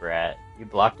you guys were at. You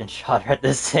blocked and shot her at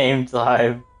the same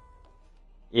time.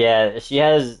 Yeah, she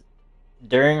has...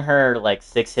 During her, like,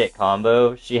 6-hit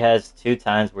combo, she has 2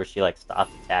 times where she, like,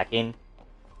 stops attacking.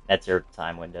 That's her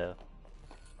time window.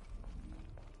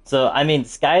 So, I mean,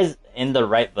 Sky's in the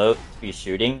right boat to be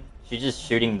shooting. She's just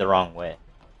shooting the wrong way.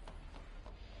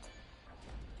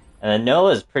 And then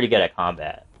Noah's pretty good at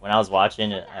combat. When I was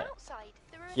watching it,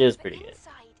 she is pretty good.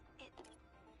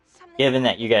 Given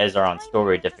that you guys are on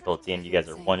story difficulty and you guys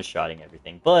are one-shotting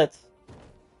everything, but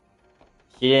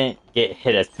she didn't get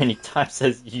hit as many times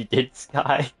as you did,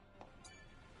 Sky.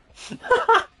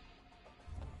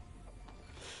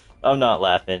 I'm not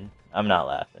laughing. I'm not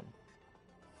laughing.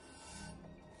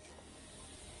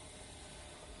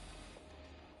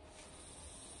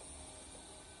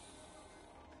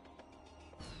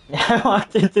 I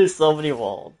walked into so many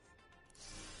walls.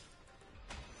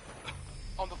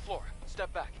 On the floor.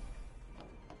 Step back.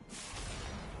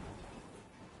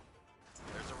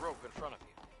 There's a rope in front of you.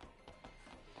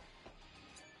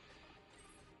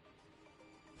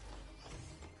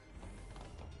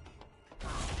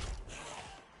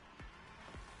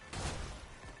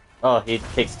 Oh, he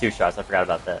takes 2 shots. I forgot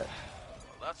about that. Well,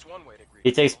 that's one way to greet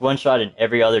He takes 1 shot in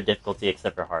every other difficulty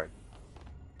except for hard.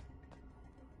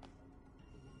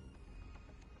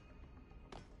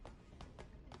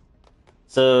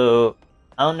 So,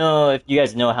 I don't know if you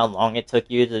guys know how long it took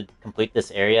you to complete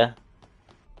this area,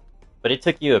 but it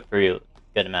took you a pretty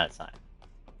good amount of time.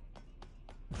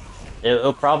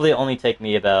 It'll probably only take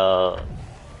me about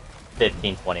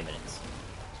 15-20 minutes.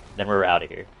 Then we're out of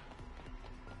here.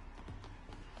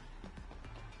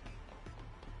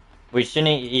 We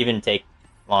shouldn't even take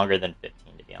longer than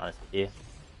 15, to be honest with you.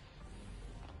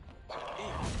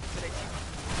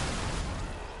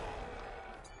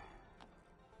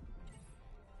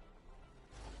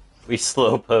 We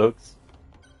slow pokes.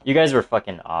 You guys were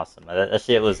fucking awesome. That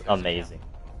shit was amazing.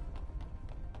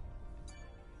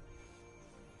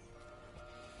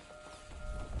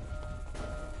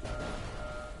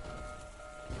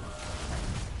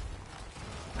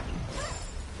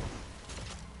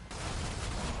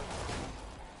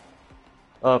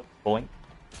 Boink.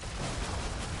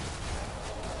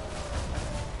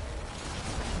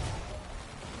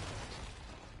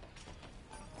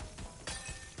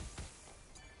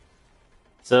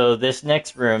 So this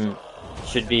next room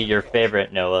should be your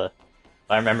favorite, Noah. If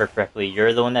I remember correctly,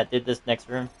 you're the one that did this next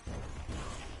room?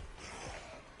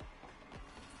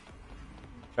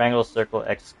 Triangle, circle,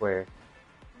 X square.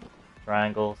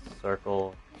 Triangle,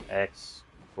 circle, X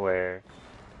square.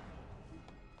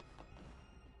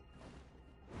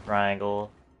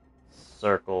 Triangle,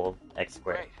 circle, X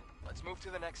square. Great. Let's move to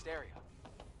the next area.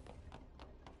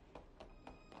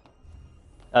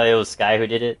 Oh, it was Sky who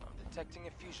did it? I'm detecting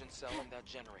a fusion cell in that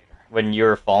generator. When you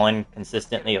were falling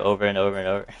consistently over and over and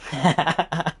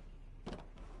over.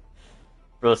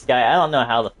 Bro, Sky, I don't know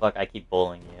how the fuck I keep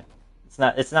bullying you.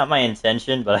 It's not my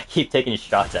intention, but I keep taking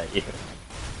shots at you.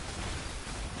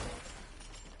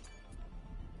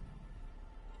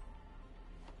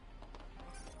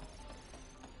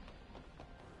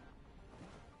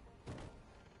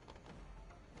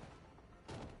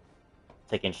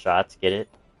 Taking shots, get it?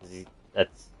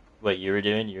 That's what you were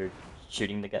doing? You're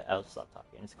shooting the guy. Oh, stop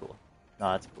talking. It's cool.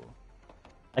 No, it's cool.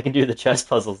 I can do the chess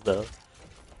puzzles, though.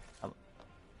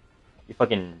 You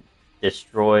fucking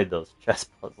destroyed those chess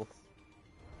puzzles.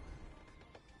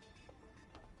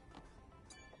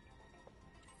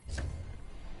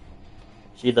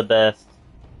 She the best.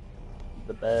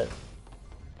 The best.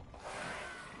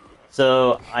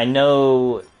 So, I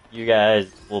know you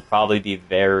guys will probably be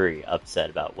very upset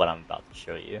about what I'm about to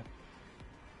show you.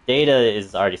 Data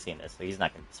is already seen this, so he's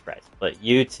not going to be surprised. But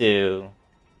you two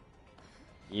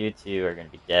are going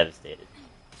to be devastated.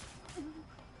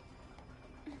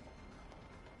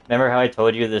 Remember how I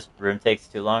told you this room takes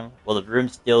too long? Well, the room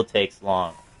still takes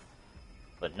long,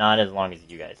 but not as long as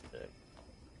you guys took.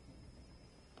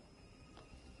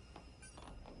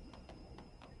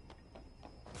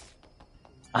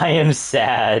 I am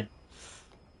sad.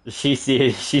 She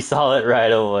saw it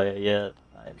right away. Yeah,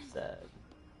 I'm sad.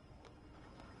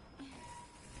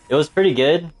 It was pretty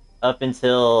good up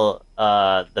until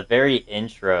the very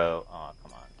intro. Oh,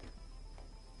 come on.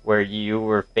 Where you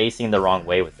were facing the wrong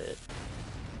way with it.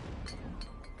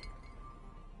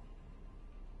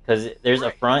 Because there's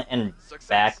a front and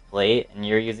back plate, and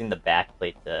you're using the back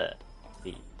plate to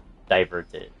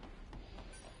divert it.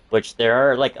 Which there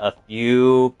are like a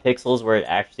few pixels where it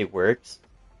actually works,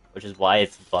 which is why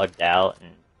it's bugged out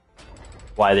and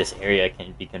why this area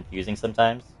can be confusing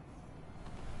sometimes.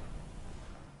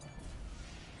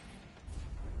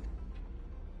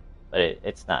 But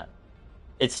it's not.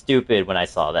 It's stupid when I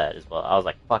saw that as well. I was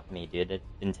like, fuck me, dude. It's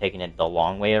been taking it the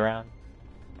long way around.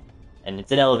 And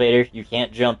it's an elevator. You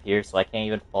can't jump here, so I can't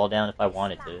even fall down if I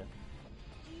wanted to. Do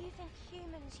you think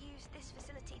humans use this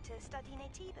facility to study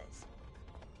Natives?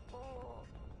 Or...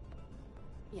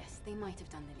 Yes, they might have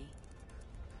done, Lily.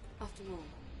 After all,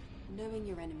 knowing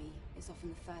your enemy is often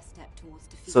the first step towards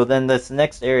defeat. So then this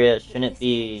next area shouldn't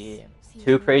be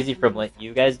too crazy from what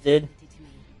you guys did.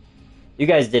 You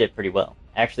guys did it pretty well.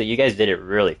 Actually, you guys did it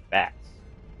really fast.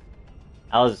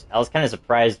 I was kind of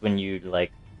surprised when you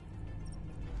like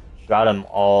shot them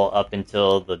all up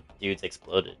until the dudes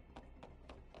exploded.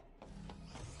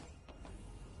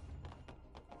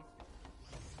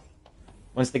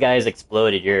 Once the guys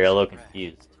exploded, you're a little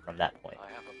confused from that point.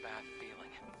 I have a bad feeling.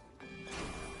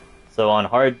 So on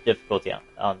hard difficulty,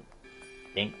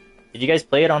 did you guys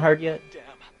play it on hard yet? Damn,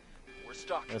 we're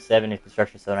stuck. It was 7 in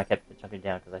construction zone. I kept jumping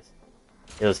down because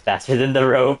it was faster than the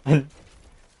rope.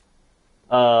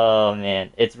 Oh man,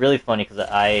 it's really funny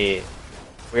because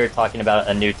we were talking about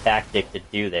a new tactic to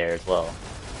do there as well.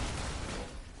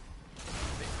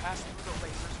 They passed through the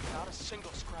lasers without a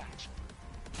single scratch.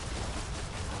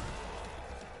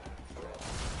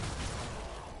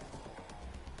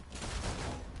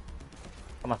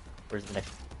 Come on, where's the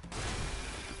next?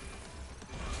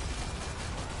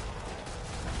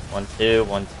 1, 2,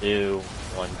 1, 2,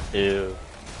 1, 2.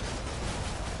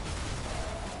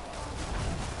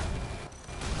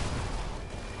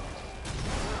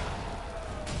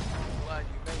 Glad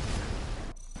you made it.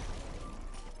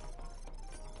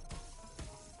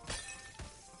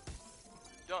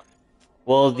 Done.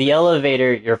 Well, the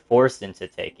elevator, you're forced into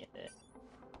taking it.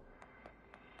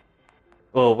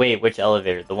 Well, wait, which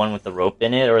elevator? The one with the rope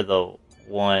in it, or the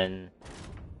one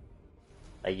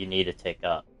that you need to take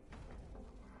up?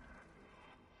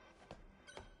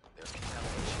 There's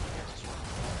contamination here as well.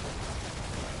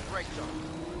 Great job.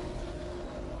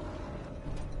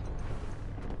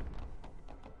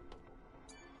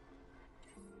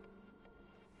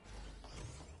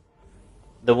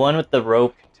 The one with the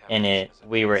rope in it,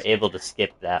 we were able to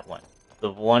skip that one.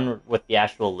 The one with the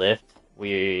actual lift,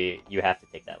 you have to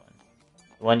take that one.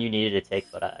 The one you needed to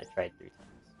take, but I tried 3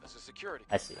 times. This is security.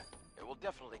 I see. It will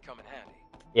definitely come in handy.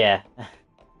 Yeah.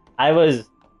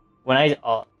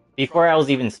 Before I was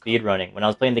even speedrunning, when I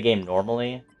was playing the game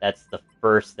normally, that's the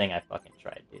first thing I fucking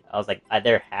tried, dude. I was like,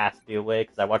 there has to be a way,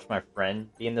 because I watched my friend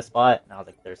be in the spot, and I was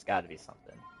like, there's gotta be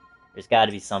something. There's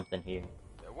gotta be something here.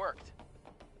 It worked.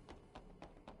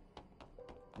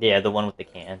 Yeah, the one with the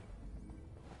can.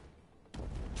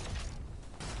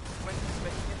 When it's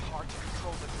making it hard to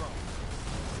control the drone.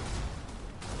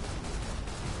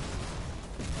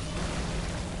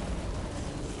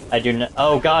 I do not.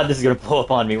 Oh god, this is gonna pull up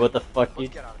on me. What the fuck, Let's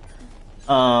dude? get out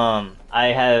of here. I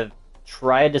have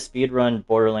tried to speedrun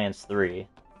Borderlands 3,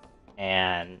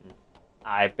 and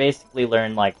I basically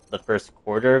learned like the first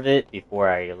quarter of it before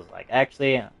I was like,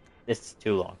 actually, this is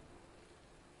too long.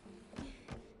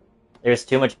 There's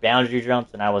too much boundary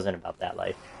jumps, and I wasn't about that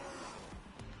life.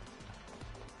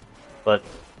 But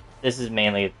this is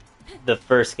mainly the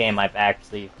first game I've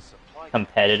actually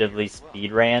competitively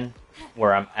speedran,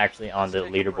 where I'm actually on the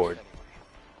leaderboard.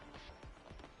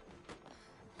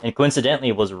 And coincidentally,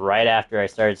 it was right after I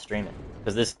started streaming.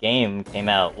 Because this game came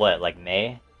out, what, like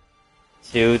May?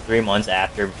 2-3 months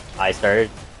after I started.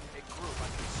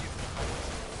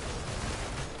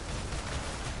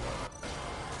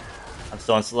 I'm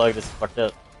still on slug, this is fucked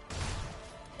up.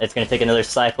 It's gonna take another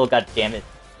cycle, god damn it.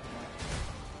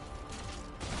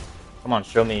 Come on,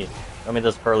 show me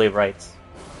those pearly rights.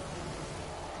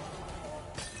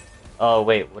 Oh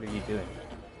wait, what are you doing?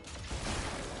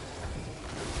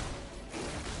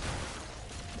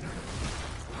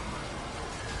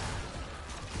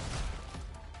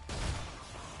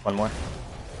 One more.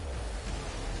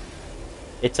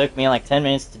 It took me like 10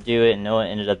 minutes to do it, and Noah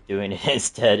ended up doing it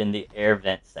instead in the air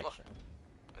vent section.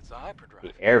 It's a hyperdrive.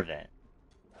 The air vent.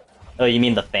 Oh, you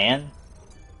mean the fan?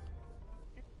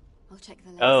 I'll check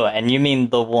the Oh, laser. and you mean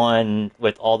the one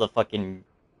with all the fucking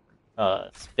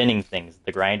spinning things,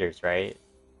 the grinders, right?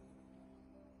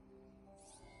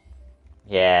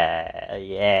 Yeah.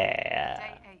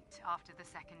 Day 8 after the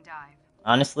second dive.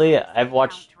 Honestly, I've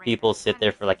watched people sit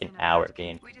there for like an hour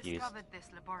being We confused. discovered this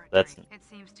laboratory. That's It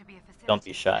seems to be a facility. don't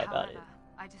be shy about it. However,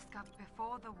 I discovered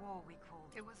before the war we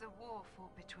called. It was a war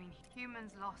fought between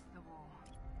humans lost the war.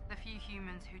 The few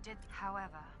humans who did,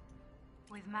 however,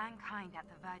 with mankind at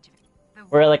the verge of it. The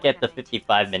We're war like with at the native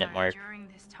 55-minute so mark during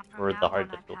this time, from for the now hard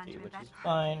on, I plan difficulty, to which is invest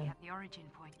heavily fine. at the origin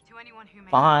point. To anyone who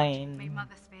may Fine. may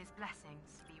Mother Sphere's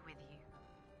blessings be with you.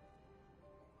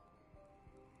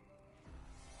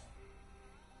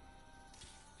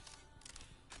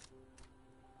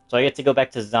 So I get to go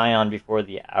back to Zion before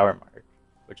the hour mark,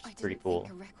 which is pretty cool.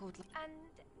 And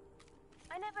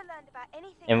I never learned about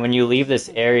anything. And when you leave this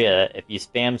area, if you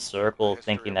spam circle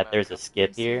thinking that there's a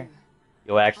skip here,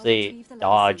 you'll actually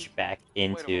dodge back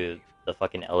into the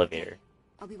fucking elevator.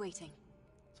 I'll be waiting.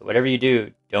 So whatever you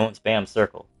do, don't spam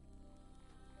circle.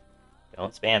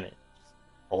 Don't spam it. Just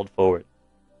hold forward.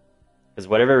 Because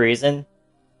whatever reason,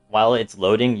 while it's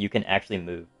loading, you can actually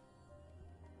move.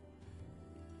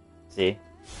 See?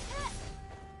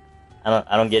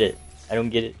 I don't get it. I don't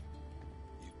get it.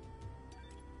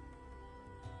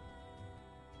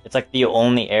 It's like the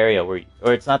only area where,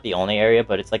 or it's not the only area,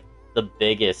 but it's like the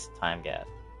biggest time gap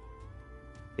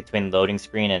between loading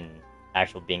screen and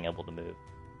actual being able to move.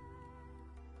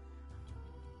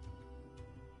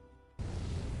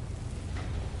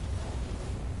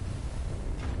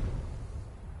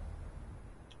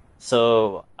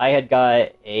 So I had got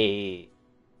a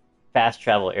fast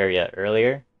travel area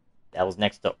earlier that was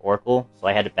next to Oracle, so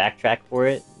I had to backtrack for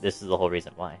it. This is the whole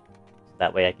reason why. So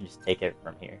that way I can just take it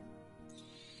from here.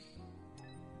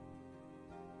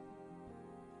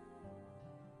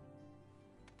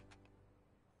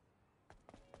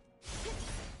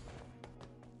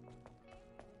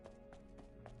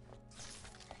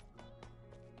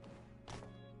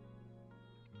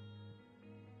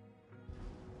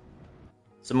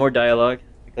 Some more dialogue,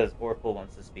 because Oracle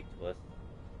wants to speak to us.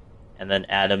 And then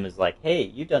Adam is like, hey,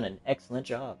 you've done an excellent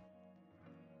job.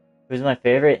 Who's my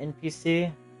favorite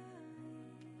NPC?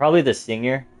 Probably the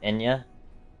singer, Enya.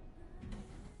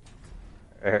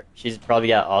 She's probably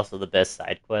got also the best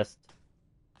side quest.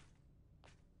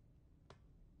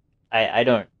 I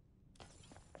don't...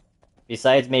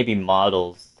 Besides maybe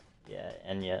models. Yeah,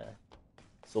 Enya.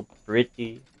 So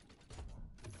pretty.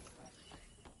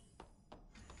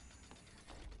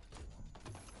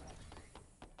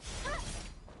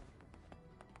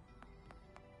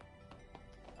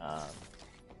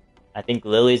 I think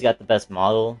Lily's got the best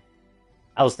model.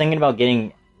 I was thinking about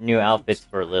getting new outfits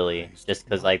for Lily, just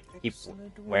because I keep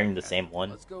wearing the same one.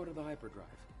 Let's go to the hyperdrive.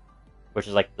 Which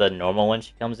is like the normal one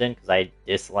she comes in, because I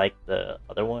dislike the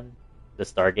other one, the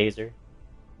Stargazer.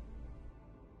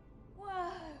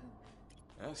 Whoa!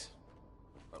 Yes,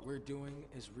 what we're doing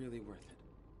is really worth it.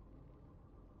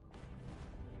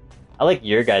 I like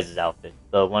your guys' outfit,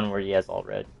 the one where he has all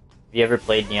red. Have you ever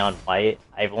played Neon White?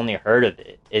 I've only heard of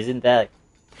it. Isn't that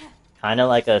kind of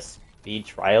like a speed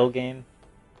trial game?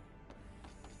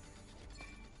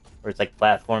 Where it's like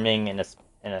platforming in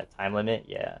a time limit?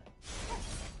 Yeah.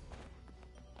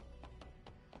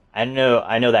 I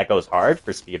know that goes hard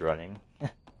for speedrunning.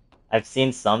 I've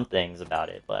seen some things about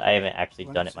it, but I haven't actually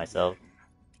done it myself.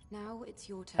 Now it's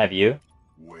your turn. Have you?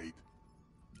 Wait.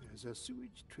 There's a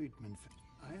sewage treatment.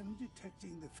 I am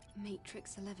detecting the.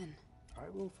 Matrix 11.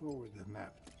 I will forward the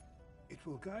map. It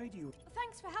will guide you.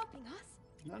 Thanks for helping us.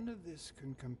 None of this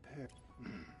can compare.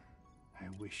 I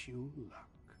wish you luck.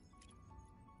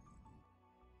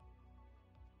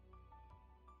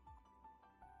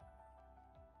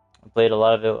 I played a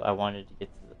lot of it. I wanted to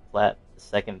get to the plat. The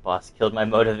second boss killed my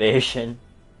motivation.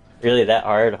 Really that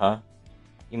hard, huh?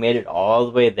 You made it all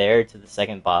the way there to the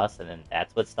second boss, and then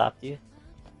that's what stopped you?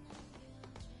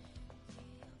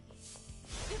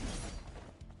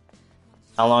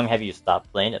 How long have you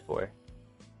stopped playing it for?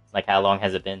 Like, how long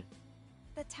has it been?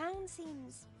 The town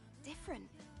seems different.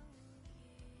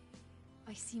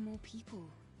 I see more people,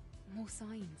 more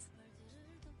signs.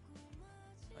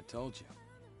 I told you,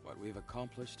 what we've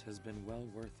accomplished has been well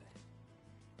worth it.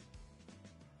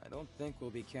 don't think we'll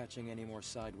be catching any more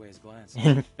sideways glances.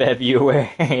 In February.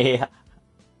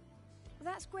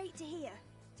 Well, that's great to hear.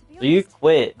 To be So you honest,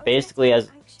 quit I was basically getting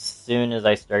as anxious. soon as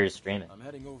I started streaming. I'm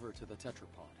heading over to the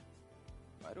tetrapod.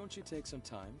 Why don't you take some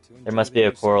time to enjoy There must the be a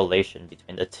new scenery? correlation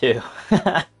between the two.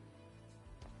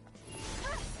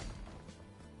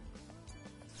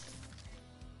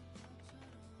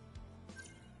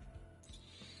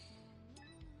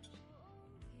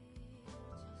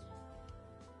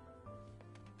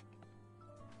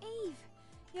 Eve,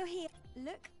 you're here.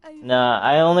 Look over. Nah,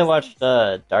 I only watched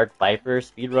this. Dark Viper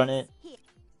speedrun it, Here.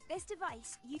 This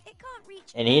device, it can't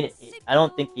reach. and he, Super I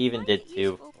don't think he even find did it too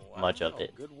useful. much of Wow,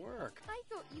 it. good work. I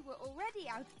thought you were already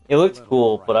out. It looked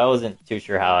cool, but I wasn't too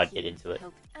sure how I'd get into it.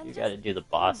 And You just gotta do the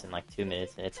boss in like 2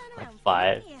 minutes, and it's turn like around for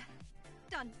 5. me. Here.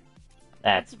 Done.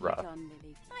 That's What have you rough. done,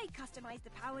 Lily? I customized the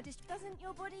power dist. Doesn't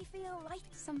your body feel light?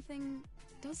 Something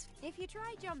does. If you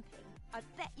try jumping, I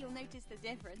bet you'll notice the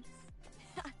difference.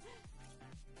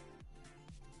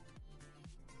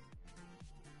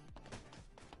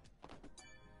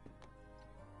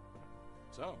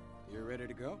 So, you ready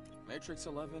to go? Matrix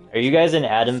 11. Are you guys an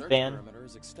Adam Search fan? perimeter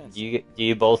is extensive. Do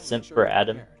you both Make simp sure for you're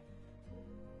Adam? prepared.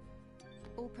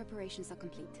 All preparations are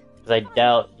complete. Because I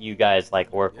doubt you guys like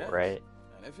Oracle, Yes. right?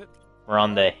 And if it We're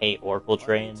on the hate Oracle let me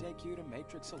train. take you to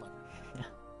Matrix 11.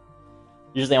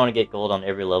 Usually I want to get gold on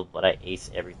every level, but I ace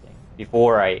everything.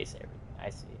 Before I ace everything, I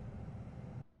see.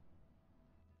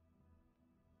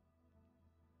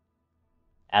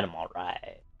 Adam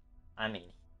alright. I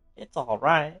mean, it's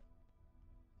alright.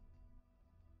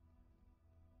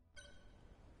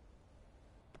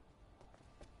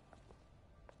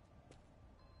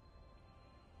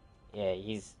 Yeah,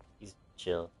 he's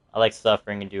chill. I like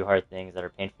suffering and do hard things that are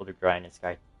painful to grind, and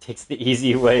Sky takes the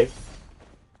easy way.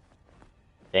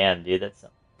 Damn, dude, that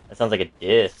sounds like a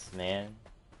diss, man.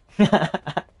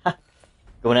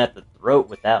 Going at the throat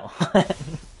with that one.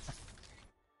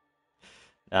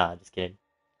 Nah, just kidding.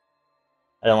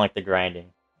 I don't like the grinding.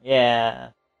 Yeah,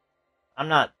 I'm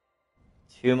not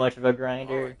too much of a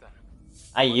grinder. Alright then.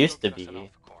 I Let's used go to get us an be,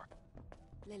 alpha core.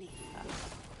 Lily.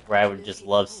 where I would just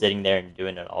love sitting there and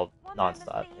doing it all One moment,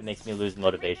 nonstop. It please. makes me lose I'm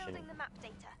motivation. rebuilding the map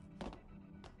data.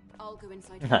 I'll go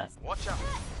inside first. Watch out.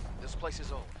 This place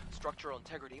is old. Structural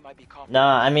integrity might be compromised.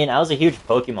 Nah, I mean, I was a huge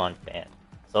Pokemon fan.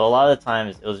 So a lot of the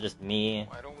times, it was just me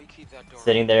Why don't we keep that door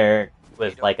sitting there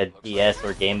with Hey, like a looks DS like-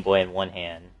 or Game Boy in one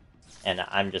hand, and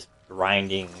I'm just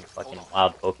grinding fucking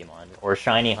wild Pokemon. Or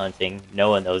shiny hunting. No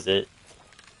one knows it.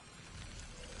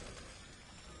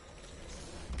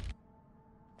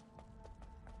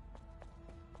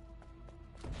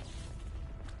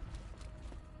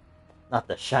 Not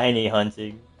the shiny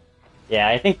hunting. Yeah,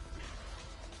 I think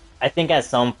at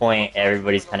some point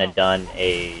everybody's kind of done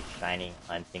a shiny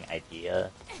hunting idea.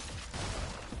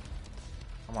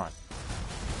 Come on.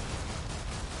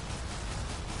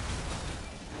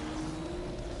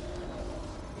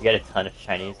 You got a ton of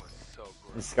shinies. That was so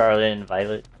gross. Scarlet and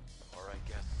Violet. Or I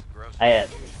guess gross.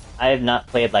 I have not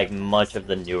played like much of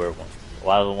the newer ones. A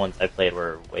lot of the ones I played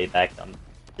were way back on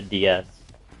the DS.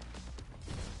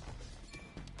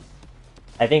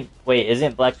 I think, wait,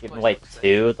 isn't Black and White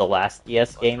 2 the last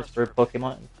DS games for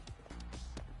Pokemon?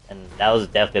 And that was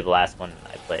definitely the last one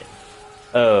I played.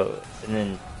 Oh, and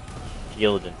then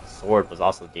Shield and Sword was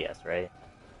also DS, right?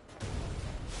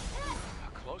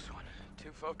 A close one.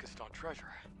 Too focused on treasure.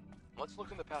 Let's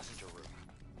look in the passenger room.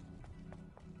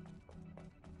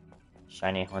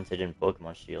 Shiny hunted in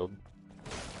Pokemon Shield.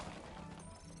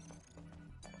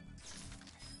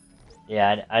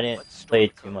 Yeah, I didn't Let's store play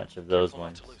the too code. much of those Careful not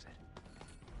ones. to lose it.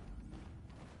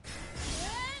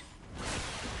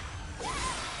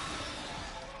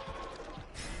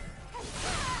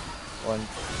 One,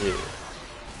 two.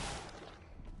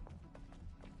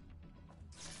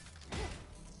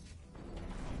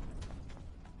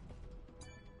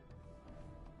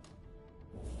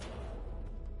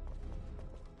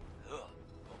 Ugh,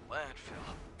 the landfill.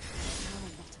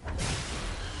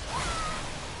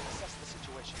 Assess the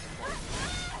situation before.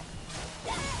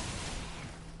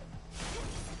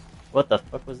 What the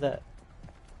fuck was that?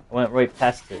 I went right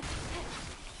past it.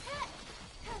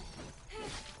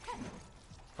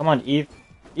 Come on, Eve.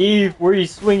 Eve, where are you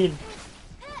swinging?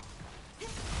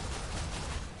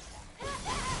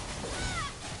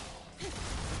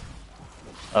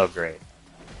 Oh, great.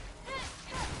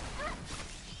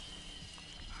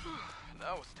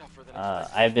 That was tougher than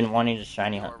expected. I've been wanting to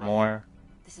shiny hunt more.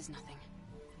 This is nothing.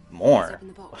 Let's More? open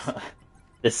the box.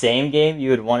 The same game?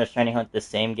 You would want to shiny hunt the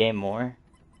same game more?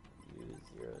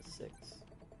 U06.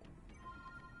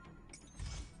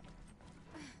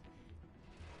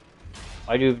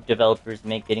 Why do developers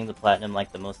make getting the platinum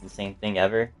like the most insane thing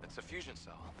ever? It's a fusion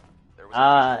cell. There was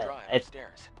a fusion drive I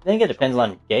upstairs. think it depends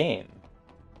on game.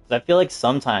 Cause I feel like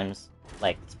sometimes,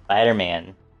 like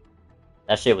Spider-Man,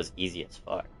 that shit was easy as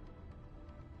fuck.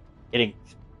 Getting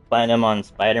platinum on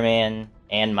Spider-Man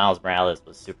and Miles Morales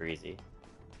was super easy.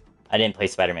 I didn't play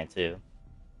Spider-Man 2.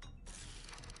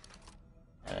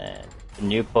 And then the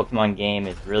new Pokemon game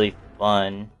is really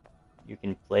fun. You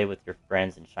can play with your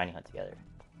friends and shiny hunt together.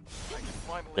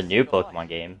 The new Pokemon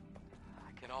game?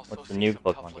 What's the new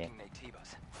Pokemon game?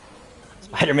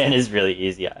 Spider-Man is really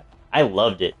easy. I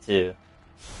loved it too.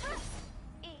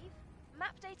 Eve,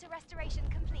 map data restoration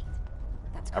complete.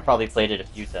 That's I probably played it a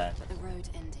few times. but the road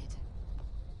ended.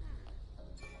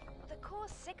 The core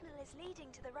signal is leading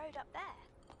to the road up there.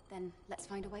 Then let's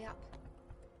find a way up.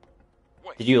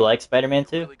 Wait, Did you like Spider-Man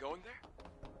 2? really going there?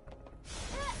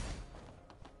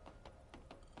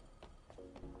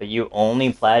 But you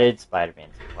only platted Spider-Man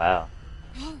 2. Wow.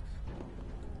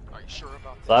 Are you sure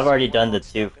about this? So I've already done the One 2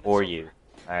 step and for it's you. over.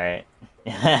 Alright.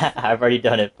 I've already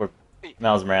done it for Hey,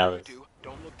 Miles whatever Morales. you do,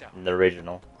 don't look down. The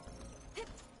original. It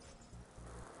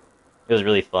was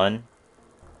really fun.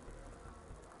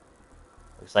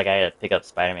 Looks like I gotta pick up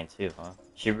Spider-Man 2, huh?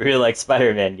 She really likes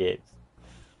Spider-Man games.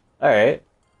 Alright.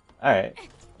 Alright.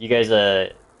 You guys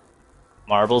a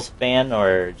Marvel's fan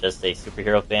or just a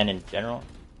superhero fan in general?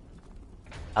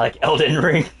 I like Elden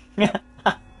Ring.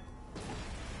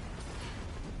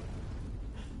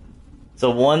 So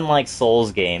one likes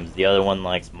Souls games, the other one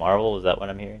likes Marvel, is that what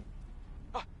I'm hearing?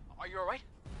 Are you alright?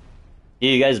 Do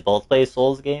you guys both play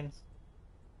Souls games?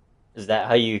 Is that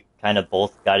how you kind of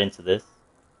both got into this?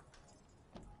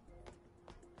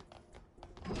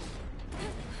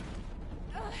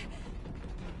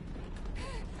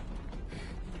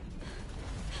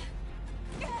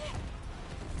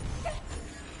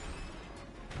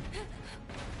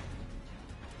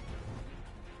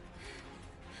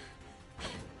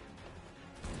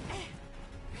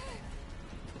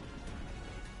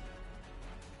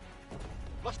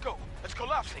 Let's go. It's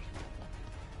collapsing.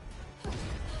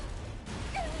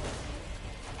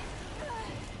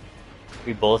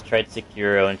 We both tried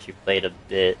Sekiro and she played a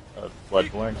bit of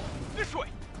Bloodborne. This way.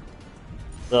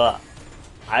 So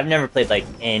I've never played like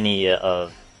any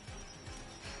of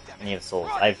Souls.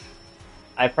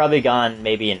 I've probably gone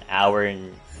maybe an hour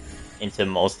into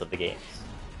most of the games.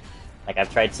 Like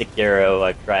I've tried Sekiro,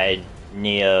 I've tried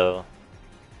Nioh,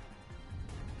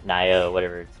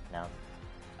 whatever it's pronounced.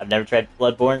 I've never tried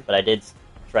Bloodborne, but I did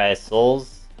try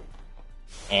Souls,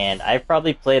 and I've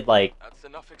probably played like That's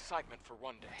enough excitement for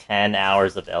one day. 10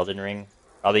 hours of Elden Ring,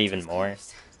 probably even more.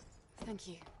 Thank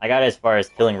you. I got as far as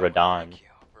killing Radon. Thank you.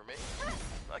 For me,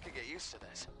 I could get used to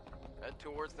this. Head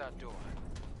towards that door.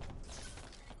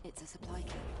 It's a supply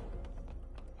key.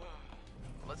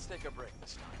 Let's take a break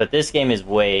this time. But this game is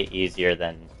way easier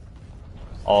than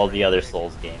all the other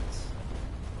Souls games.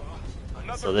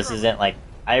 So this isn't like,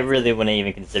 I really wouldn't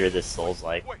even consider this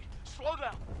Souls-like. Wait, slow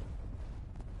down.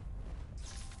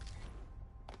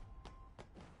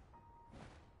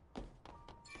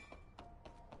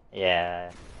 Yeah,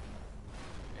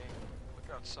 Hey,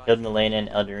 look outside. killed Milena in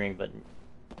Elden Ring, but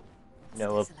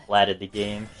Noah platted the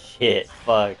game. Shit,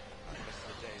 fuck. This is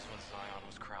the days when Zion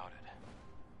was crowded.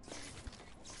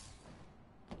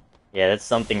 Yeah, that's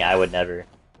something I would never.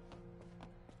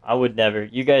 I would never.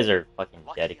 You guys are fucking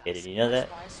Lucky dedicated, us. you know that?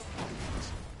 That's why I support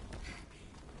this.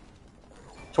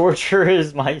 Torture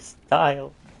is my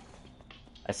style.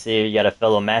 I see you got a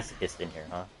fellow masochist in here,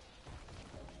 huh?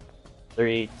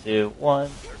 3, 2, 1.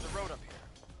 There's a road up here.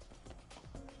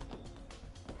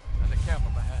 And a camp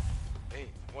up ahead. Hey,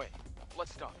 wait.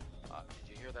 Let's stop.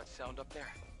 Did you hear that sound up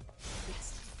there?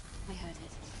 Yes, I heard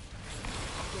it.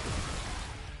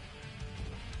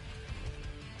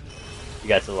 You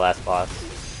got to the last boss.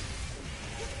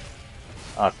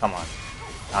 Oh, come on.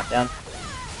 Knockdown?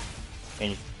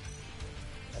 Change.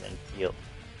 And then heal.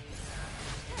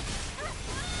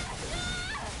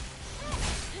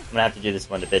 I'm gonna have to do this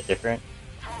one a bit different.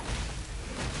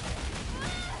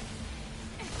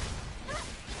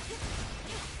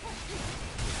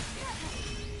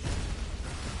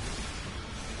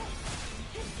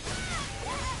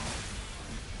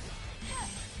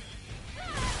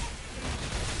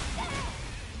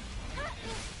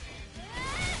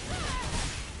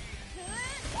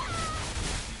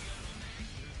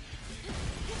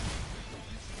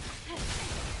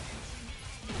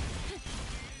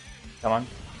 Come on.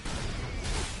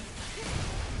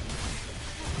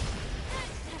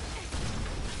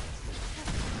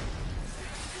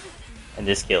 And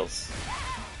this kills.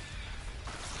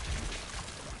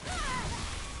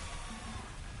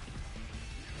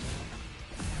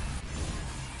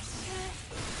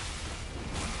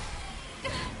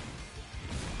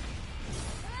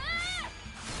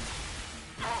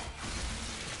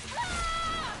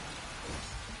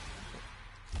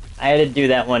 I had to do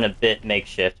that one a bit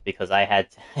makeshift because I had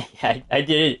to. I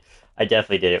did it. I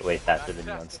definitely did it way faster than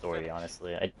you on story,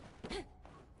 honestly.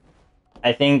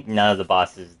 I think none of the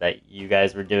bosses that you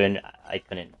guys were doing, I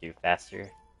couldn't do faster.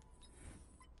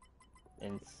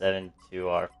 In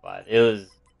 7-2R5. It was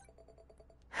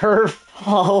her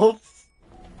fault.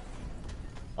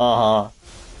 Uh-huh.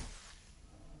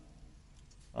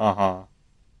 Uh-huh.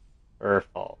 Her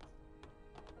fault.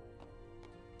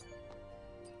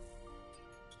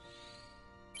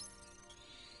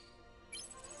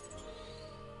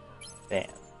 Bam.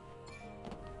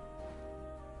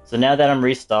 So now that I'm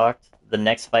restocked, the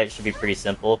next fight should be pretty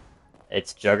simple.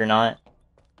 It's Juggernaut.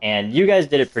 And you guys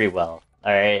did it pretty well.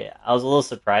 Alright, I was a little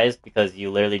surprised because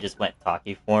you literally just went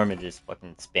Taki form and just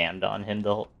fucking spammed on him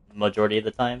the whole majority of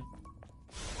the time.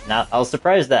 Now, I was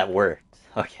surprised that worked,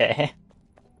 okay?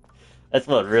 That's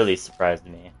what really surprised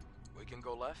me. We can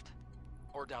go left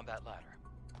or down that ladder.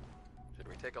 Should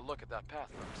we take a look at that path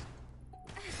first?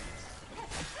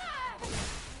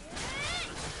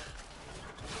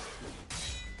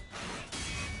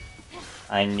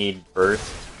 I need burst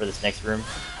for this next room.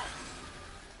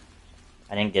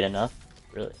 I didn't get enough,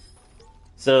 really.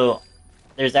 So,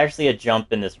 there's actually a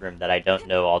jump in this room that I don't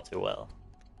know all too well.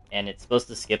 And it's supposed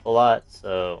to skip a lot,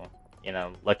 so, you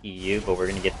know, lucky you, but we're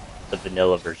gonna get the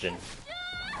vanilla version.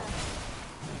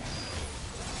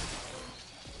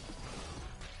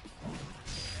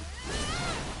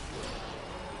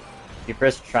 If you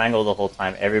press triangle the whole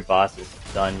time, every boss is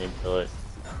stunned until it's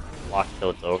locked till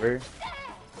it's over.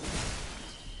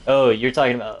 Oh, you're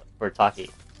talking about for Taki.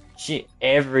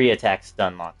 Every attack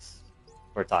stun locks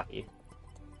for Taki.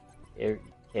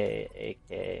 AK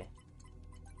 6-3.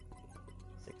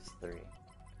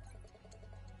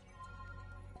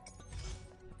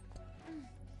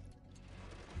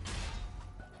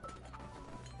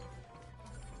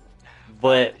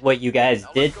 But what you guys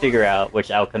did figure out, which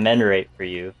I'll commemorate for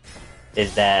you,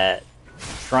 is that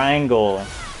triangle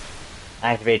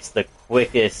activates the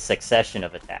quickest succession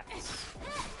of attacks.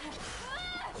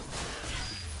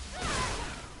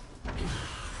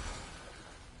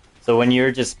 So when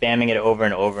you're just spamming it over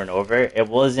and over and over, it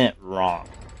wasn't wrong.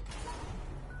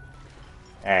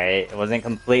 Alright, it wasn't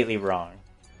completely wrong.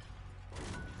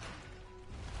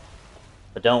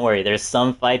 But don't worry, there's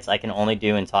some fights I can only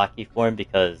do in Taki form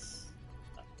because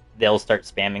they'll start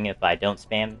spamming if I don't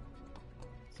spam.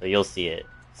 So you'll see it.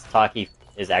 Taki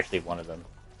is actually one of them.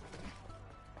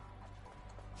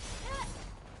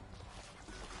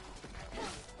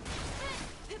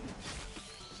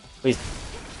 Please.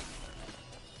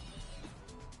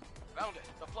 Found it,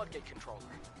 the floodgate controller.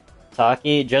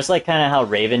 Taki, just like kind of how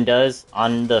Raven does,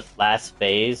 on the last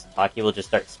phase, Taki will just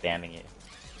start spamming you.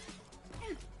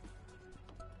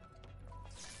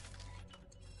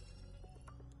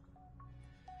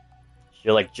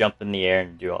 She'll like jump in the air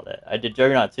and do all that. I did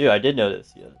Juggernaut too, I did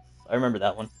notice, yes. I remember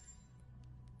that one.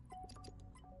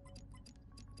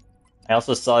 I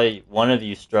also saw one of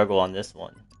you struggle on this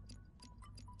one.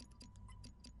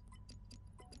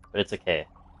 But it's okay.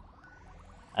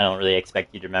 I don't really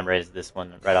expect you to memorize this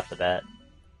one right off the bat.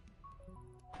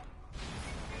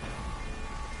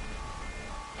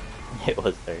 It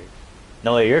was her.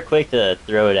 No, you're quick to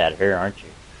throw it at her, aren't you?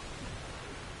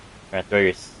 Trying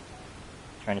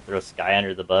to throw Sky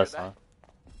under the bus, huh?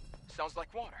 Sounds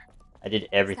like water. I did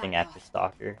everything after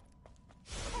Stalker.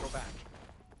 Let's go back.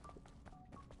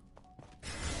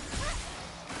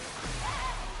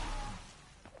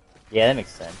 Yeah, that makes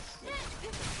sense.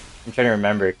 I'm trying to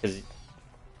remember, because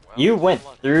you went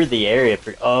through the area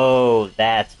for... Oh,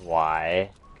 that's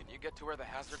why. Can you get to where the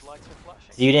hazard lights are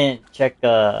flashing? So you didn't check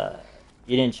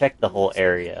the whole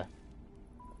area.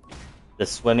 The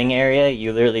swimming area,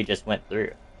 you literally just went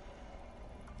through.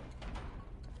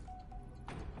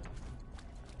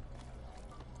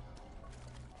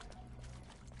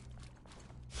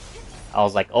 I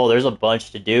was like, oh, there's a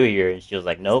bunch to do here, and she was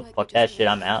like, nope, fuck that shit,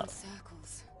 I'm out.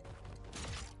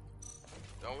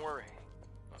 Don't worry,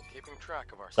 I'm keeping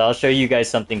track of our... So I'll show you guys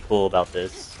something cool about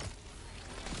this.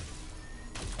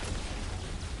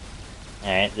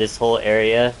 Alright, this whole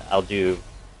area, I'll do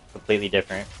completely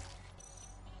different.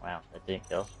 Wow, that didn't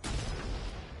kill.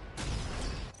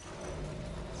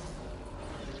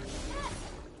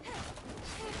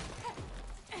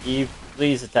 You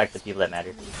please attack the people that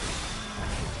matter.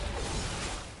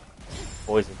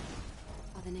 Poison.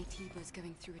 Are the Nativo's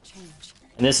going through a change?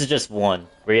 And this is just one.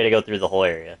 We gotta go through the whole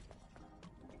area.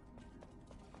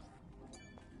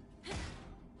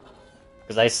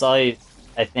 Because I saw you,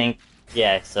 I think,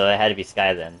 yeah, so it had to be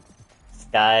Sky then.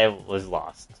 Sky was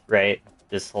lost, right?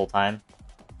 This whole time.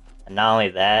 And not only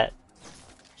that,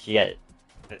 she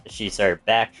started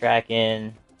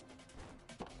backtracking,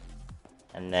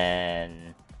 And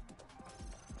then...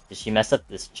 Did she mess up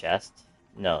this chest?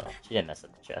 No, she didn't mess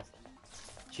up the chest.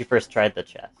 She first tried the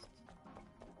chest.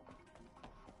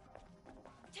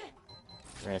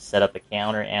 We're gonna set up a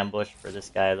counter ambush for this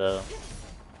guy, though.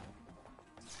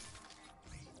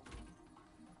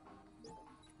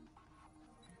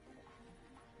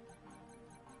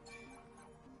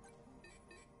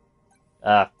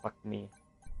 Ah, fuck me.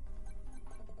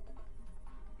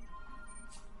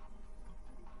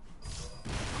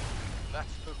 That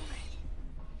spooked me.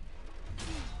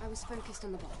 I was focused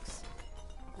on the box.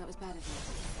 That was bad of me.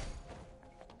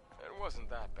 It wasn't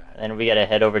that bad. And then we gotta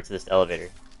head over to this elevator.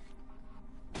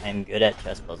 I'm good at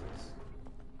chest puzzles.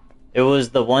 It was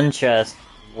the one chest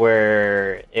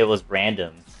where it was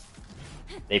random.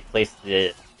 They placed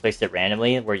it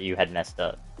randomly where you had messed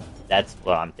up. That's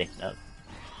what I'm thinking of.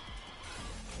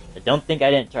 I don't think I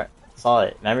didn't saw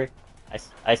it. Remember?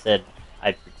 I said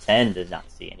I pretend to not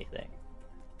see anything.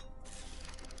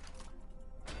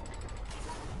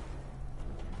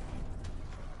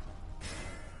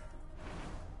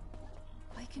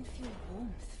 I can feel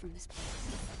warmth from this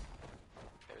place.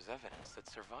 There's evidence that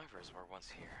survivors were once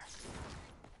here.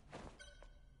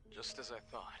 Just as I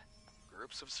thought.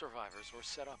 Groups of survivors were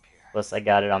set up here. Plus I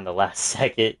got it on the last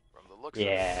second. From the looks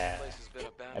Yeah, of it, this place has been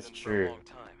abandoned that's for true. a long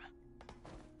time.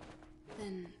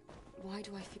 Then why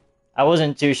do I feel I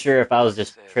wasn't too sure if I was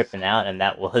just tripping out and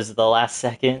that was the last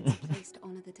second. place to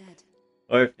honor the dead?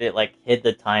 Or if it like hit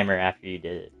the timer after you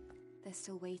did it. They're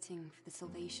still waiting for the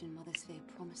salvation Mother Sphere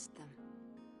promised them.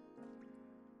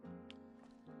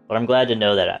 But I'm glad to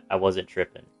know that I wasn't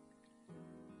tripping.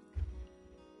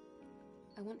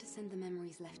 I want to send the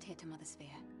memories left here to Mother Sphere.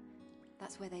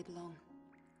 That's where they belong.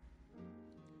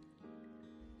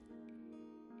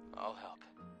 I'll help.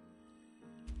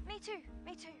 Me too,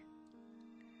 me too.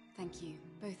 Thank you,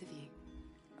 both of you.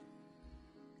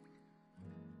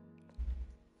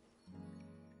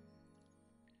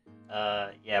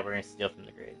 Yeah, we're gonna steal from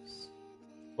the graves.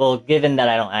 Well, given that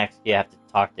I don't actually have to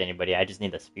talk to anybody, I just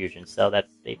need this fusion cell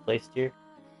that's they placed here.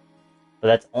 But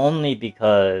that's only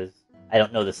because I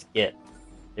don't know the skip.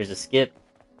 There's a skip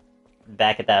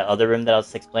back at that other room that I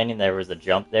was explaining. There was a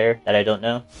jump there that I don't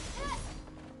know.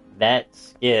 That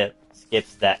skip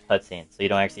skips that cutscene, so you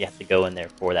don't actually have to go in there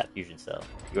for that fusion cell.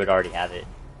 You would already have it.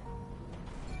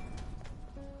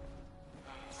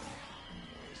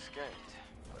 We escaped,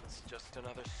 but it's just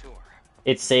another sewer.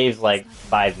 It saves like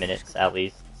 5 minutes at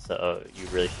least, so you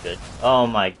really should. Oh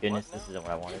my goodness, this isn't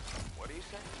what I wanted. What do you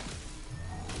say?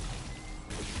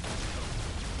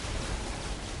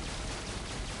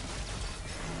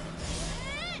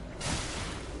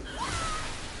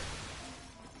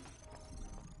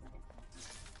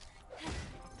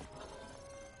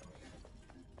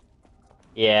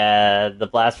 Yeah, the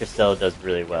blaster cell does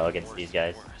really well against these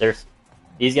guys.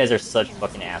 These guys are such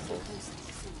fucking assholes.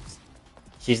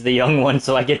 She's the young one,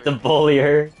 so I get to bully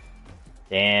her.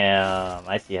 Damn,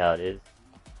 I see how it is.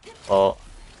 Well,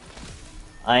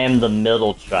 I am the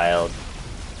middle child,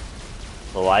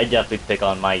 so I definitely pick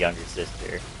on my younger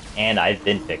sister. And I've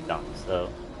been picked on, so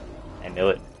I know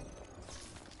it.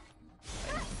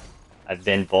 I've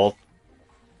been both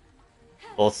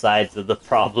sides of the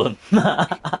problem.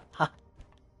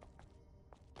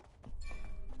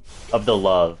 Of the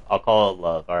love. I'll call it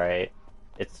love, alright?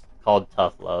 It's called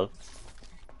tough love.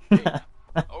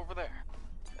 Over there.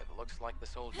 It looks like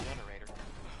this old generator.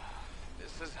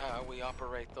 This is how we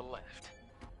operate the lift.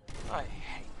 I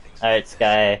hate things Alright, like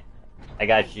Sky. I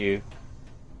got you.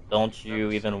 Don't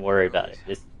you even worry about it.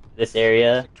 This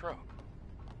area,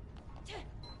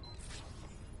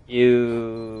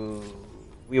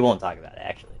 we won't talk about it,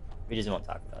 actually. We just won't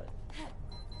talk about it.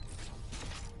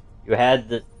 You had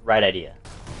the right idea.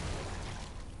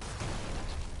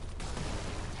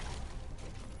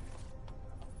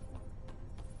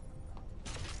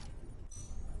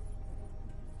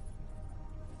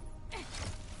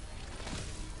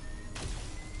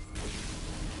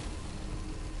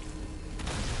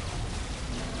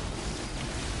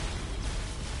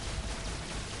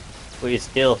 Please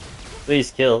kill.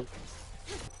 Please kill.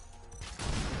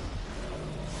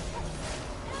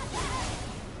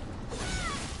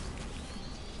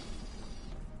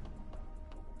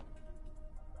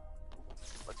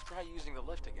 Let's try using the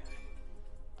lift again.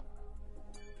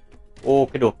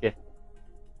 Okie dokie.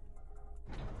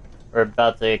 We're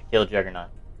about to kill Juggernaut.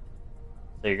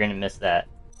 So you're gonna miss that.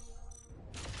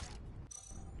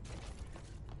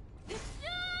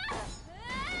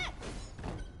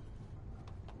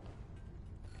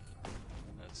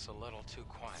 It's a little too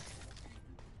quiet.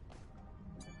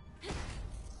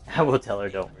 I will tell her,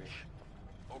 don't worry.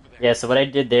 Yeah, so what I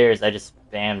did there is I just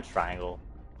spammed triangle.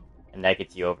 and that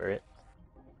gets you over it.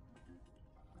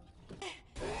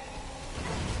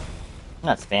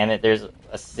 Not spam it. There's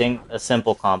a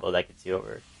simple combo that gets you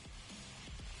over it.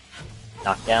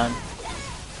 Knockdown.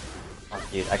 Oh,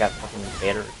 dude, I got fucking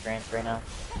beta restraints right now.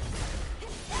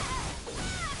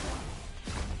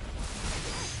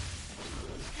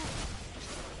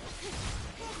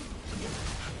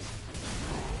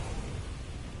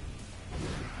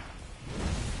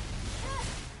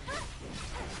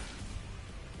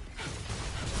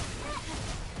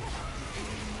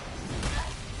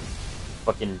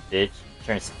 Fucking bitch,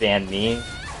 trying to spam me.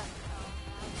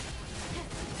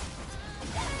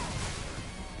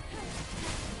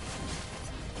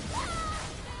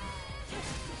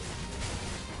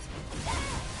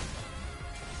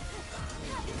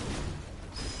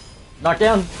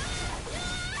 Knockdown.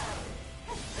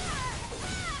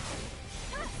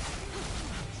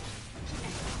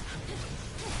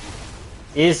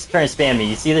 He's trying to spam me.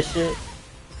 You see this shit?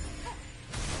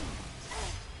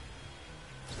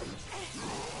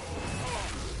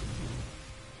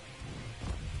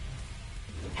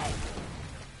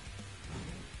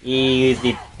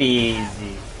 Easy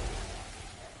peasy.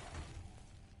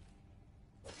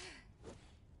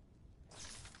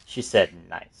 She said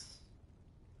nice.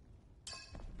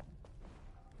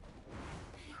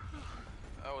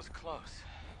 That was close.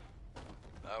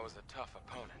 That was a tough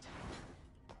opponent.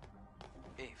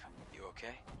 Eve, you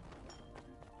okay?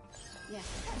 Yes.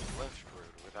 Lift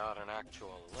route without an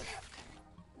actual lift.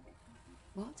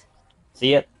 What?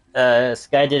 See it?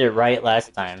 Sky did it right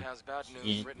last time.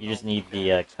 You just need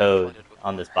the code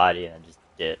on this body and just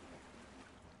dip.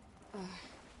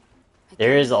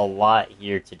 There is a lot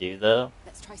here to do though.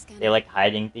 Let's try scanning. They like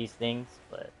hiding these things,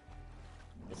 but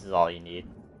this is all you need.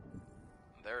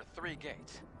 There are 3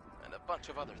 gates, and a bunch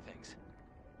of other things.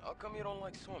 How come you don't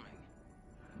like swimming?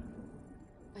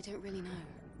 I don't really know.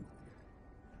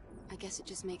 I guess it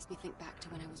just makes me think back to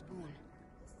when I was born.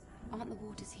 Aren't the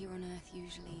waters here on Earth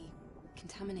usually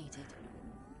contaminated?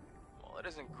 Well, it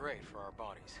isn't great for our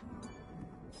bodies.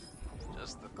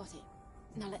 Just the... Got it.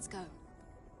 Now let's go.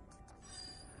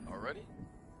 Already?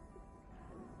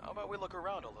 How about we look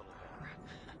around a little more?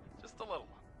 Just a little.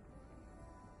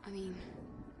 I mean,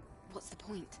 what's the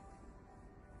point?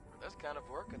 For this kind of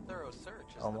work, a thorough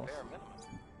search is Almost. the bare minimum.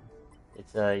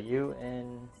 It's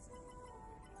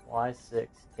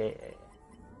UNY6KA.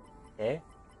 K?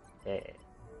 KA.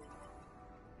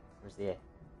 Where's the A?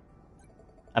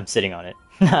 I'm sitting on it.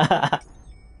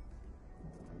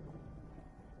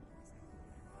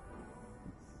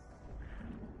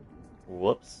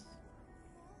 Whoops.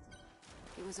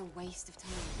 It was a waste of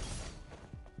time.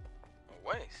 A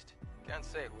waste? Can't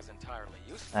say it was entirely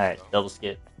useless. Alright, though. double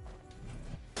skip.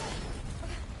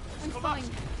 I'm fine.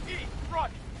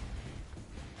 Run!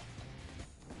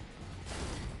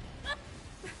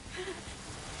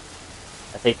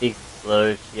 I think these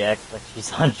slow, she acts like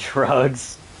she's on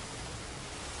drugs.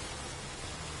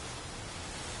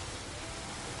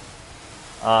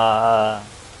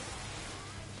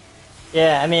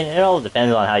 Yeah, I mean, it all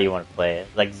depends on how you want to play it.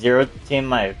 Like, Zero Team,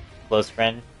 my close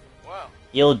friend, Wow.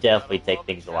 he'll definitely take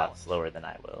things a lot slower than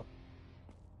I will.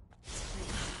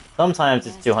 Sometimes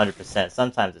it's 200%,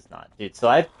 sometimes it's not. Dude, so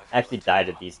I've actually died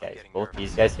at these guys. Both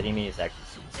these guys hitting me is actually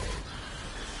super scary.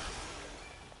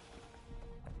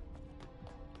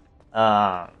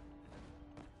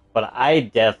 But I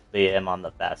definitely am on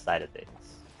the fast side of things.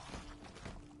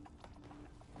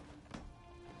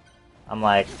 I'm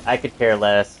like, I could care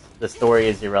less. The story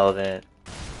is irrelevant.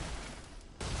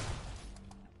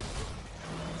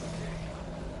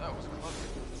 That was close.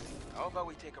 How about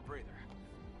we take a breather?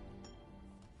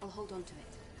 I'll hold on to it.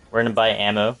 We're gonna buy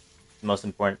ammo. The most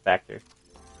important factor.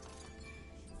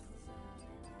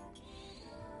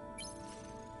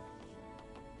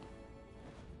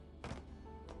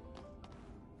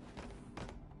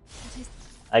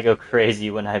 I go crazy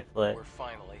when I play. We're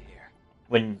finally here.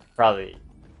 When probably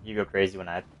you go crazy when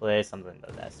I play something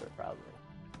of that sort, probably.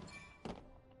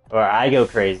 Or I go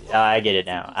crazy. Oh, I get it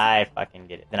now. I fucking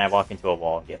get it. Then I walk into a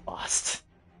wall and get lost.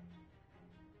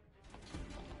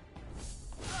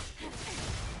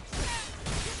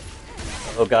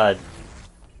 Oh god.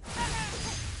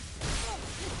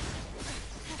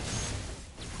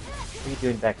 What are you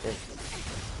doing back there?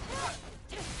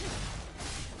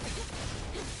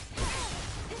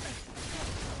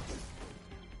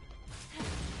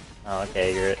 Oh,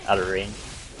 okay, you're out of range.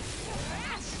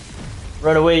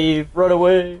 Run away, Eve! Run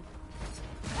away!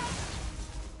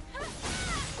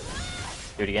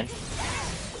 Do it again.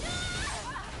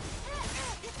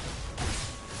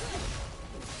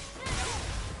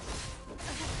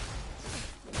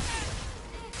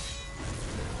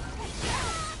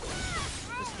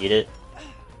 beat it.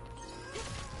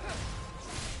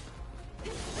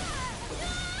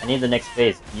 I need the next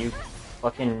phase. Can you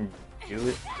fucking do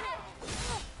it?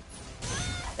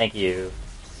 Thank you.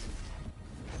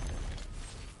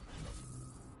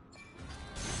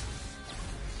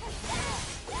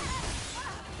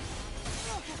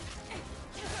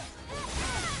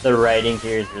 The writing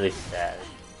here is really sad.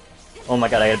 Oh my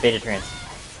god, I got a beta trance.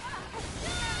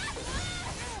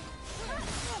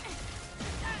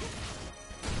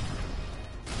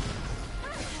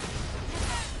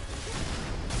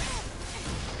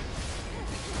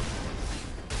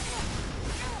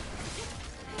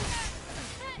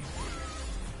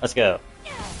 Let's go.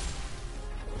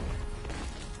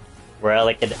 We're at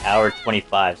like an hour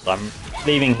 25, so I'm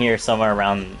leaving here somewhere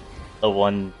around the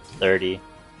 1:30.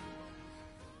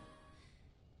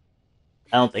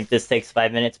 I don't think this takes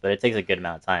 5 minutes, but it takes a good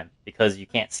amount of time because you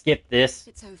can't skip this.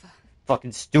 It's over.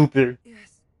 Fucking stupid.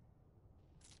 Yes.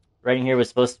 Writing here was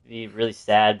supposed to be really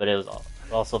sad, but it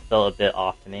also felt a bit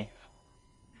off to me.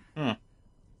 The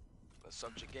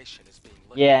subjugation is being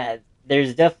looked Yeah,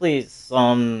 there's definitely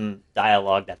some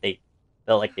dialogue that they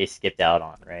felt like they skipped out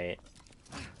on, right?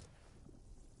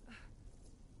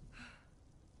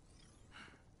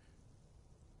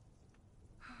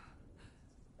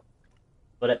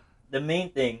 But the main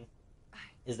thing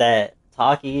is that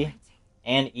Taki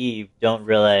and Eve don't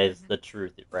realize the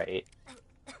truth, right?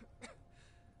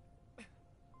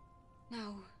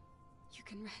 Now, you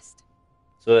can rest.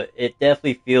 So it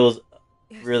definitely feels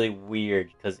really weird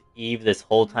because Eve this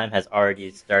whole time has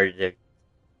already started to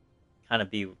kind of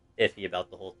be iffy about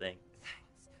the whole thing.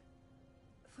 Thanks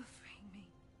for freeing me.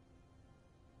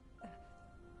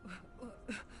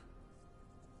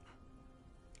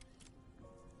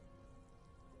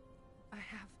 I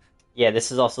have. Yeah,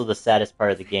 this is also the saddest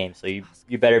part of the game, so you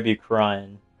better be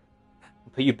crying.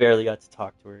 But you barely got to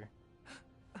talk to her.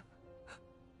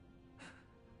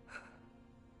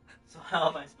 So how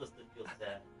am I supposed to feel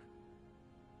sad?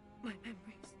 My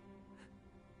memories.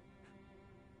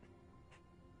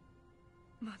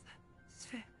 Mother,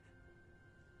 Sphere.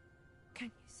 Can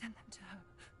you send them to her?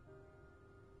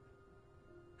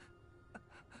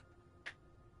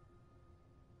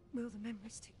 Will the memory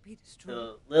stick be destroyed?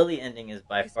 The Lily ending is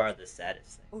by far the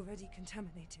saddest thing. Already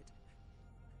contaminated.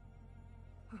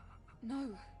 No,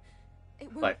 it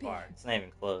won't By be. far. It's not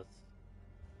even close.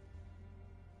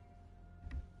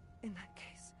 In that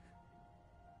case.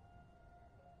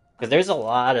 Because there's a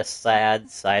lot of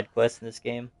sad side quests in this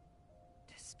game.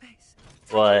 To space.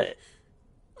 But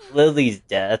Lily's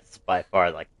death's by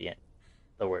far like the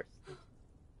worst.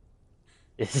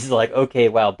 This is like, okay,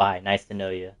 wow, bye, nice to know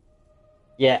you.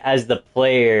 Yeah, as the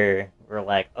player, we're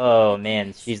like, oh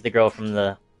man, she's the girl from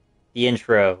the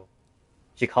intro.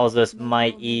 She calls us May my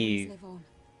your memories Eve. live on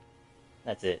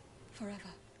That's it. forever.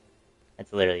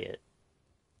 That's literally it.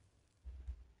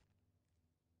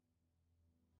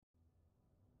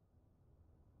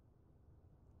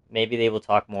 Maybe they will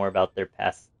talk more about their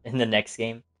past in the next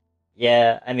game.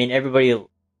 Yeah, I mean, everybody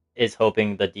is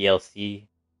hoping the DLC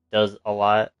does a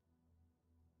lot.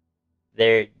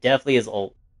 There definitely is a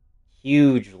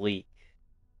huge leak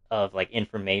of like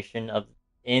information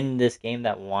in this game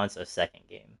that wants a second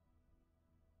game.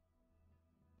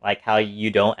 Like how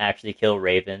you don't actually kill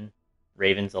Raven.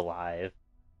 Raven's alive.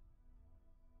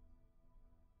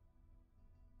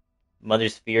 Mother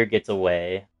Sphere gets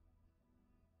away.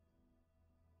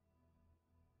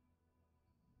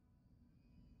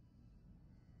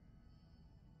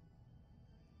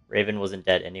 Raven wasn't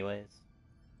dead anyways.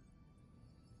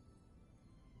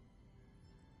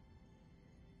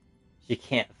 She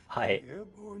can't fight.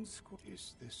 Airborne squad.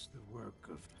 Is this the work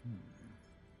of...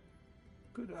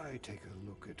 Could I take a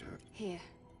look at her? Here.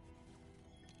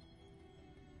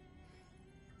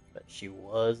 But she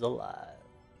was alive.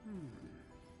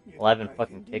 Yet Alive and I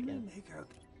fucking can dimly kicking. make out-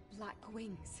 Black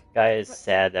wings. Guy is But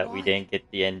sad that we why? didn't get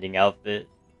the ending outfit.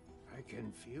 I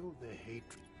can feel the hatred.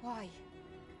 Why?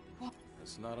 What?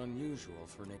 It's not unusual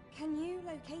for Nick. Can you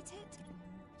locate it?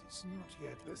 It's not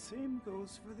yet. The same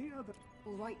goes for the other.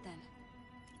 All right then.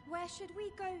 Where should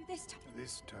we go this time?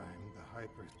 This time,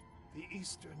 the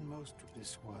easternmost of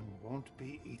this one won't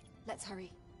be eaten. Let's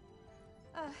hurry.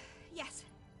 Yes.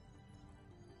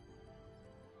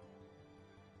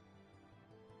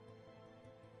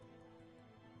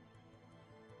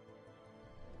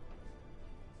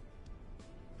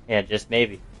 Yeah, just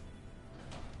maybe.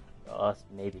 Just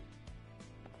maybe.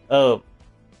 Oh,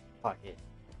 fuck it.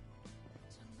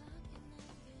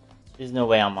 There's no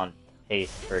way I'm on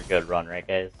pace for a good run, right,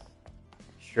 guys?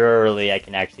 Surely I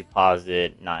can actually pause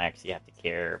it, not actually have to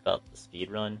care about the speed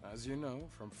run. As you know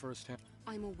from first hand.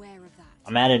 I'm aware of that.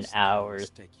 I'm at an hour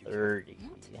Mistake you 30.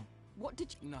 What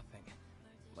did you... Nothing.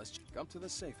 Let's come to the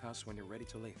safe house when you're ready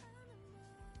to leave.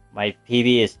 My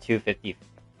PB is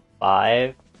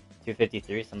 255,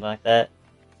 253, something like that.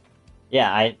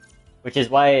 Yeah, which is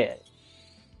why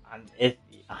I'm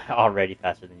already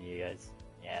faster than you guys.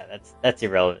 Yeah, that's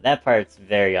irrelevant. That part's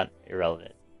very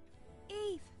irrelevant.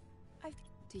 Eve,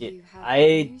 Do you have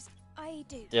I news? I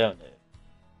do. don't know.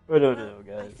 I don't Well, know,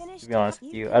 I guys. finished To be honest up-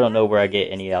 with you you, can I don't know where I have get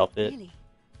these. any outfit. Really?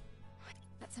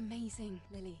 That's amazing,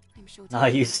 Lily. I'm sure... Nah,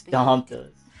 you David's big. stomped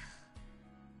us.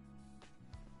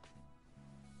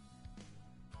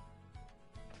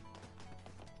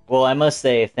 Well, I must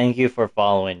say, thank you for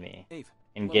following me Eve,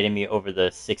 and look, getting me over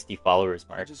the 60 followers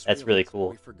I mark. just That's really realized cool.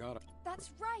 We forgot. That's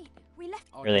right. We left.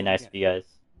 I'll Really go nice get of you guys.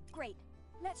 Great.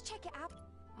 Let's check it out.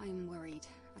 I'm worried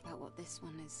about what this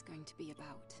one is going to be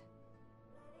about.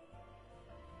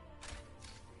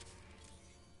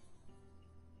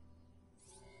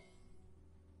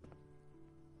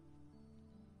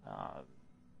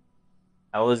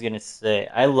 I was gonna say,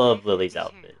 I love Lily's 52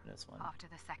 outfit in this one. After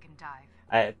the second dive.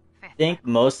 I Fifth think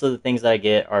record. most of the things I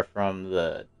get are from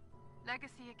the,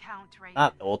 Legacy account rated.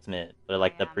 not the ultimate, but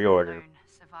like the I am pre-order. lone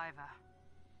survivor.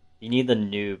 You need the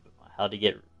noob, how to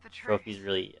get The trophies truth.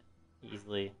 really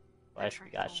easily. The Flash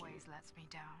truth got you. always lets me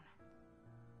down.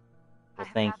 Well, I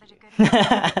have thank gathered you. a good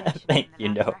amount of information Thank from the you,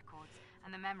 lab's no. records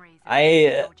and the memories of I,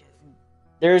 the soldiers.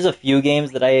 There's a few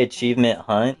games that I achievement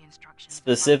hunt. The instructions of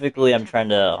Specifically, I'm Mother's trying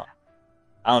to,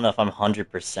 I don't know if I'm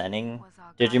 100%ing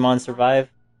Digimon Survive,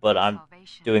 but I'm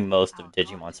doing most of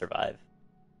Digimon Survive.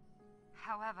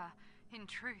 However, in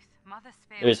truth, Mother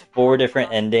Sphere There's was a 4 powerful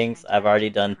different endings. I've already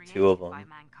done intelligence 2 of created them.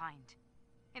 by mankind.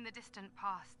 In the distant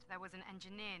past, there was an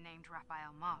engineer named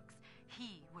Raphael Marx.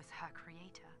 He was her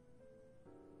creator.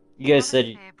 You guys Mother said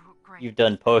Sphere brought great you've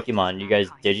done prosperity to Pokemon. You guys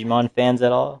mankind. Digimon fans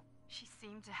at all? She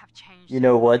seemed to have changed You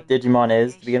know what everything Digimon with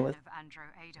is the to begin with? creation of Andro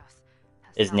Eidos,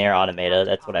 Is herself Nair and Automata.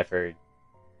 That's what counterpart. I've heard.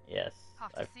 Yes.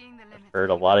 After I've seeing the limits heard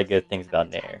a of lot of good humanity things and the about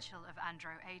Nair. potential of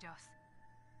Andro Eidos,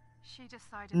 she decided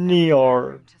there was no Nair.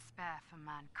 room to spare for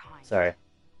mankind. Sorry.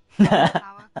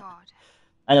 Our God.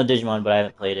 I know Digimon, but I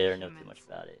haven't played it or know too much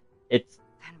about it. It's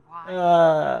Then why?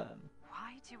 uh,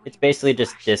 Why do we it's basically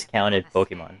just worship discounted Mother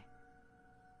Pokemon. Sphere?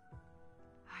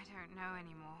 I don't know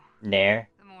anymore. Nair.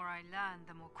 The more I learn,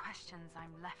 the more questions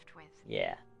I'm left with.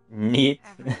 Yeah. Neat.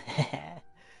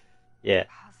 Yeah.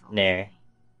 Puzzles Nair.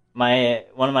 me.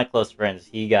 One of my close friends,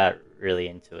 he got really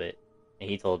into it, and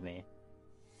he told me.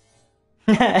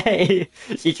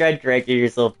 She tried correcting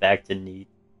herself back to neat.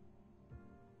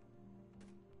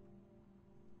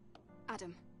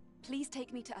 Adam, please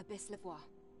take me to Abyss Levois.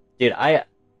 Dude, I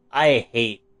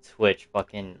hate Twitch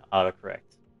fucking autocorrect.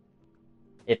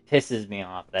 It pisses me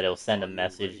off that it'll send a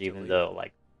message even though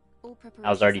like All I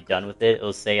was already preparations are done with it.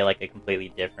 It'll say like a completely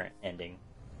different ending.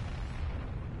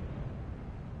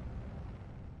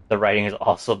 The writing is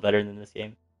also better than this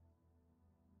game.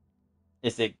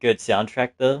 Is it good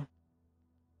soundtrack though?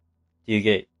 Do you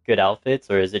get good outfits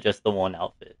or is it just the one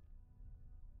outfit?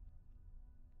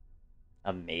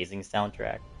 Amazing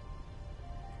soundtrack.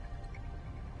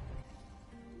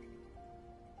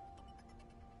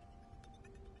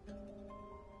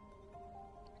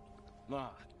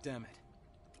 Ah, damn it.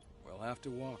 We'll have to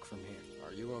walk from here.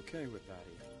 Are you okay with that,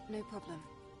 Eve? No problem.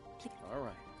 All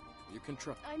right. You can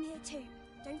trust. I'm here too.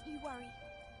 Don't you worry.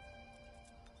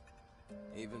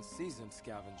 Even seasoned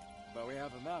scavenger. But we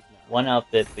have a map now. One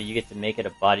outfit, but you get to make it a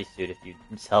bodysuit if you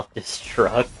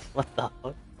self-destruct. What the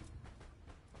fuck?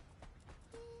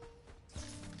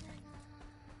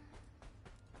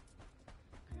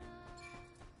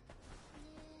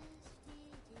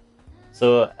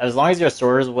 So, as long as your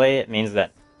sword is away, it means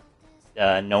that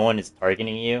no one is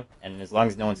targeting you, and as long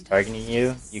as no one's targeting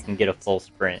you, you can get a full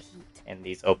sprint in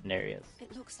these open areas.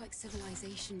 It looks like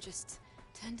civilization just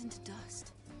turned into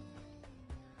dust.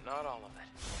 Not all of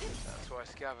it. That's why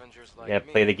scavengers like You gotta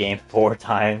me play the game 4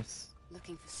 times.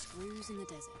 Looking for screws in the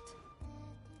desert.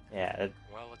 Yeah, that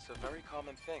Well, it's a very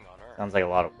common thing on Earth. sounds like a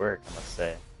lot of work, I must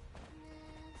say.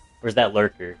 Where's that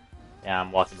lurker? Yeah,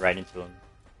 I'm walking right into him.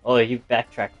 Oh, he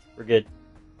backtracked. We're good.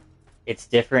 It's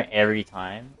different every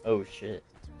time? Oh, shit.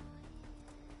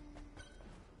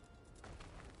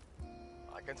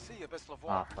 I can see Abyss Levois.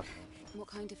 Ah, fuck. What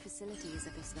kind of facility is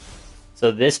Abyss Levois?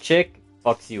 So this chick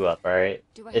fucks you up, alright?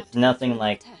 Do I have It's to go nothing through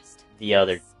like another test? the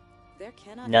other. There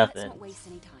cannot. Nothing. Let's not waste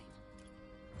any time.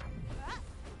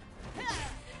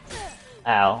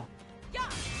 Ow.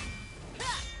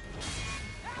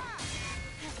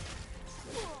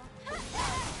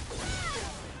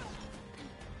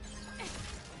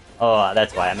 Oh,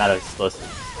 that's why I'm out of explosives.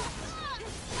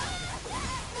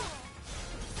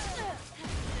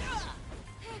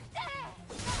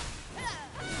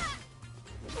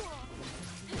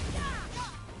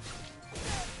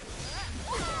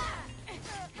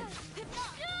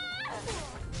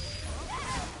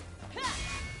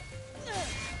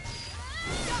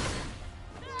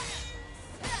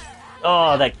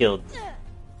 Oh, that killed.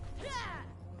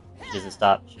 She doesn't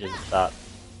stop. She doesn't stop.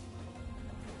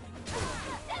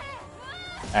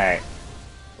 Alright.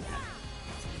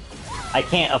 I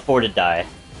can't afford to die.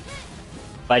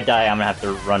 If I die, I'm gonna have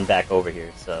to run back over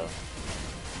here, so...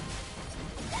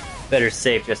 Better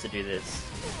safe just to do this.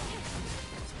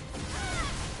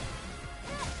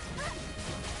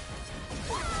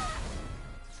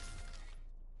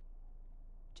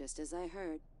 Just as I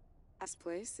heard. This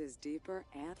place is deeper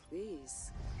and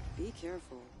please, be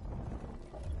careful.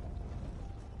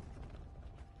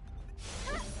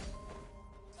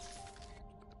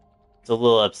 It's a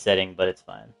little upsetting, but it's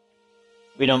fine.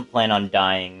 We don't plan on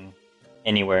dying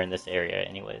anywhere in this area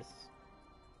anyways.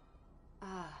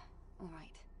 Ah,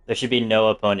 alright. There should be no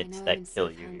opponents that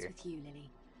kill you here.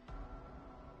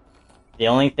 The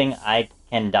only thing I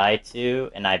can die to,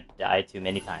 and I've died to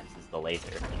many times, is the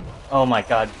laser. Oh my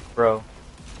god, bro.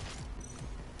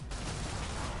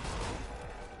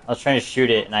 I was trying to shoot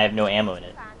it and I have no ammo in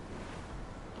it.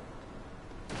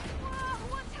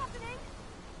 What's happening?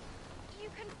 You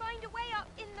can find a way up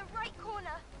in the right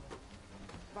corner.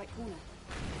 Right corner?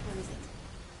 Where is it?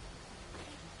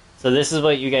 So this is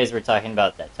what you guys were talking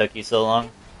about that took you so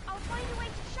long? I'll find a way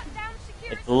to shut down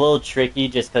security. It's a little tricky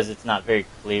just because it's not very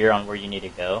clear on where you need to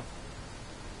go.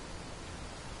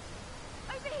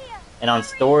 Over here. And on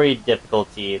story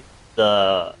difficulty,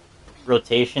 the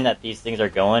rotation that these things are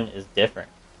going is different.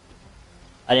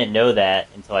 I didn't know that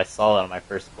until I saw it on my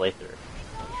first playthrough.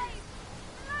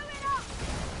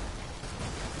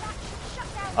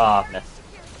 Oh, mess.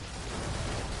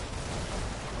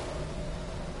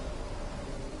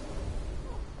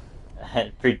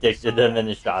 I predicted them in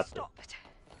the shot.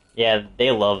 Yeah,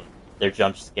 they love their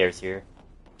jump scares here.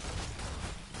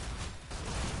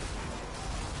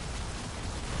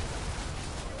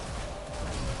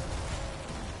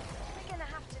 We're gonna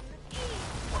have to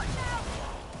watch out.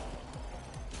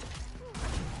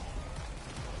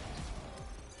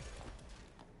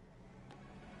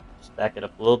 Just back it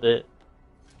up a little bit.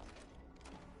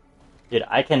 Dude,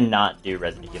 I cannot do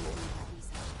Resident Evil.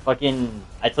 Fucking,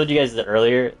 I told you guys that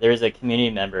earlier, there's a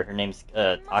community member, her name's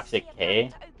Toxic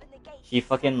K. She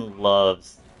fucking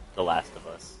loves The Last of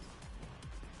Us.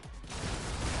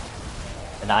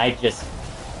 And I just,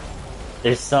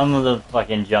 there's some of the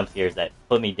fucking jump scares that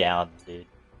put me down, dude.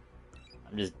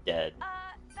 I'm just dead.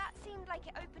 That seemed like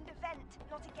it opened a vent,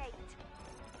 not a gate.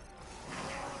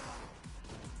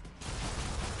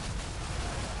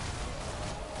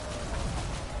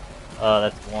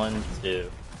 That's 1,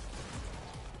 2.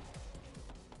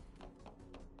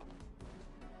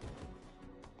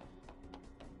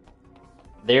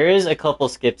 There is a couple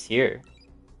skips here,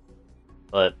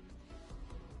 but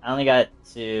I only got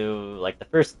to like the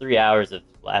first 3 hours of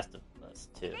Last of Us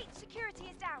 2. Gate security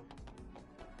is down.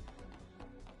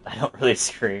 I don't really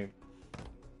scream.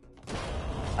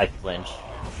 I flinch.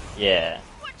 Yeah.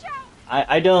 Watch out.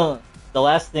 I don't. The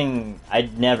last thing,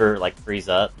 I'd never like freeze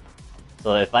up.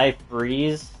 So if I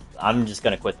freeze, I'm just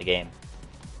gonna quit the game.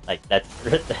 Like that's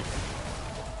that's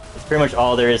pretty much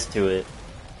all there is to it.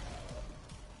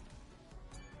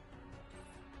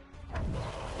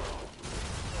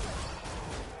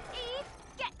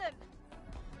 Get them.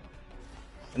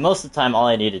 And most of the time, all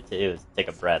I needed to do is take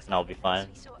a breath, and I'll be fine.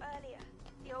 We saw earlier,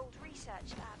 the old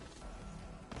research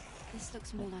lab. This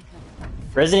looks more like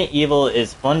Resident Evil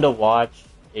is fun to watch.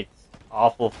 It's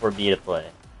awful for me to play.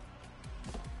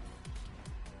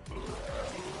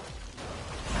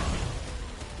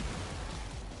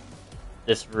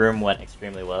 This room went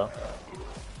extremely well.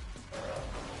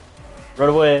 Run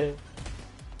away!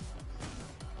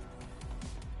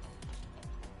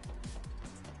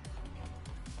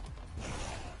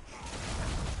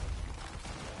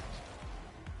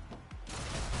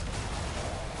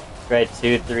 Tried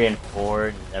 2, 3, and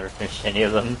 4, never finished any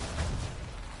of them.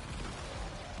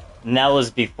 And that was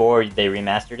before they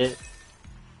remastered it.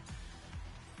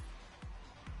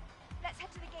 Let's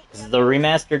head to the gate. 'Cause the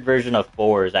remastered version of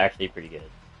 4 is actually pretty good.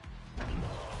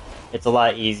 It's a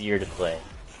lot easier to play.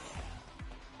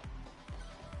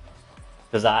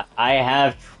 Because I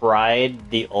have tried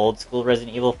the old school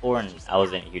Resident Evil 4 and I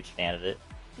wasn't a huge fan of it.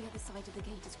 the other side of the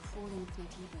gate is crawling with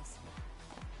natives.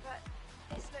 But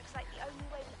this looks like the only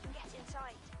way we can get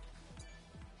inside.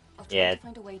 I'll try Yeah. to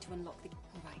find a way to unlock the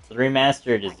right. The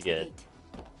remastered is Right good. gate.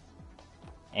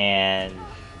 And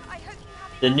I hope you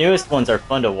have the enough newest ammo. ones are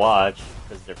fun to watch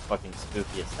because they're fucking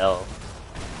spooky as hell.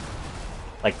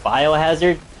 Like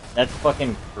Biohazard, that's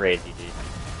fucking crazy, dude.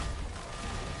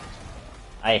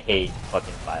 I hate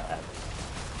fucking Biohazard.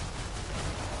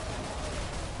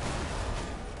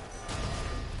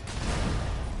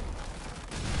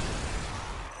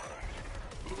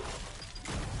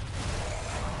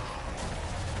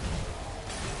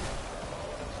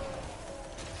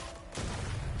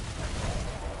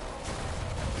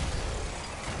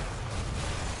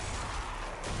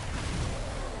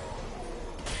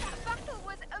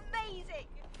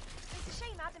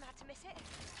 Adam had to miss it.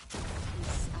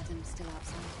 Is Adam still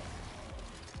outside?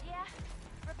 Yeah,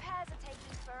 repairs are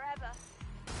taking forever.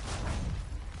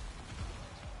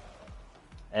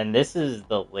 And this is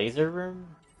the laser room?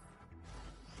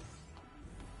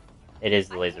 It is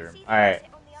the laser room. Alright,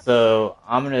 so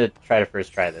I'm gonna try to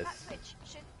first try this. That switch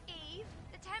should... Eve,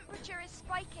 the temperature is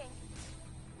spiking.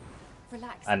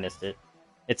 Relax. I missed it.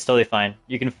 It's totally fine.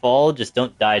 You can fall, just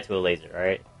don't die to a laser,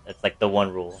 alright? That's like the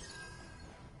one rule.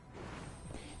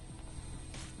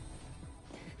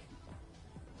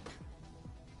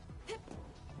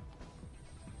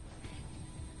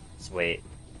 Just wait.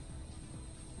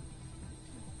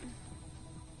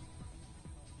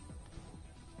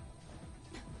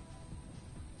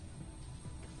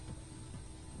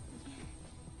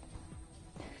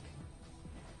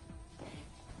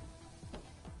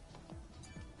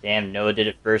 Damn, Noah did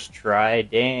it first try.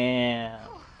 Damn.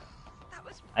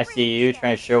 I see you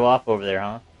trying to show off over there,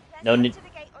 huh?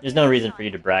 There's no reason for you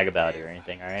to brag about it or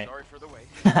anything, alright? Sorry for the wait.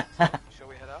 Shall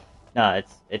we head out? No,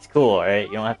 it's cool, alright?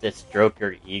 You don't have to stroke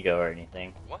your ego or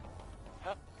anything. What?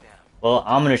 Huh? Damn. Well,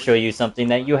 I'm gonna show you something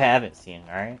that you haven't seen,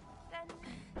 alright? Then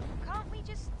can't we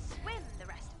just swim the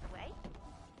rest of the way?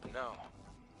 No.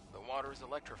 The water is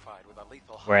electrified with a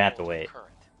lethal We're gonna have to high-voltage wait. current.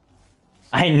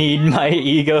 I need my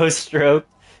ego stroked.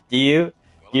 Do you?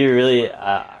 Do you really?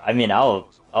 I mean, I'll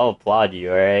applaud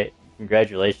you, alright?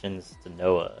 Congratulations to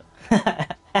Noah.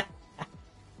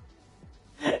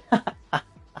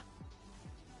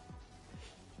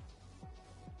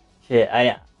 Shit,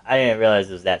 I didn't realize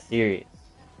it was that serious.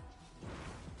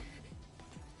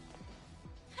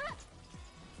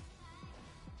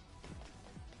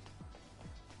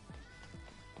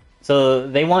 So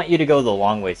they want you to go the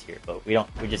long ways here, but we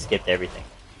just skipped everything.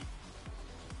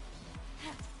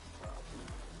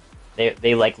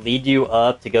 They like lead you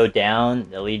up to go down,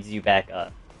 that leads you back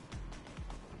up.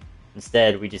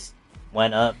 Instead, we just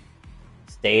went up,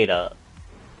 stayed up,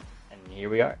 and here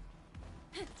we are.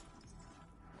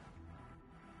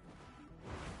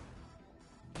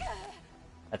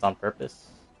 That's on purpose.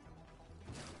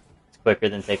 It's quicker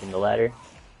than taking the ladder.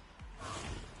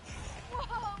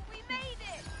 Whoa, we made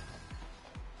it!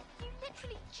 You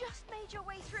literally just made your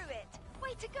way through it.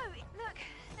 Way to go! Look,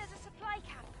 there's a supply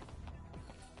camp.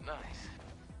 Nice.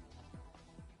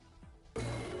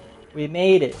 We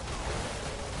made it!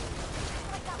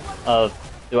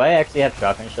 Do I actually have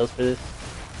shotgun shells for this?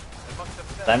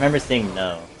 I remember saying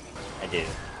no. I do.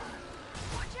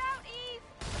 Watch out, Eve!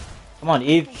 Come on,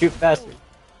 Eve, shoot faster.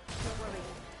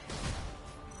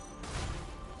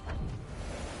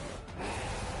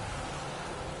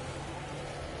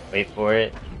 Wait for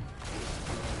it.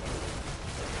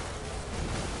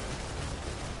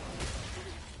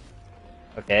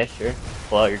 Okay, sure.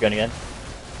 Pull out your gun again.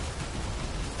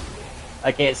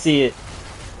 I can't see it.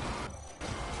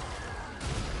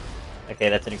 Okay,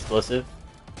 that's an explosive.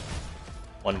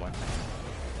 One more.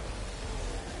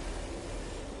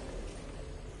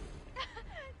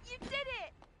 You did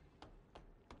it!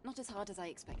 Not as hard as I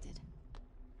expected.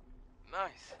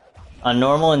 Nice. On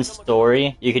normal and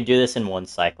story, you can do this in one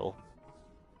cycle.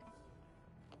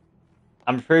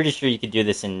 I'm pretty sure you could do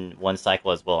this in one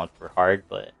cycle as well for hard,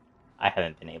 but I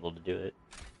haven't been able to do it.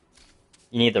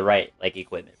 You need the right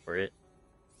equipment for it.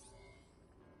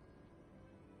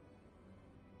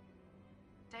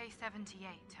 Day 78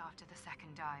 after the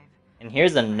second dive. And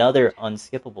here's another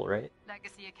unskippable, right?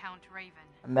 Legacy account Raven.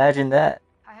 Imagine that.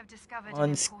 I have discovered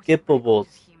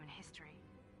Unskippables. human history.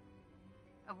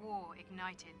 A war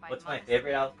ignited by What's my Mother's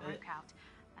favorite Fear outfit? broke out,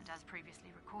 and as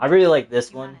previously recorded, I really like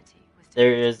this one. humanity was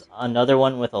There defeated. is another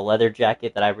one with a leather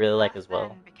jacket that I really like as well.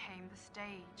 That then became the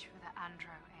stage for the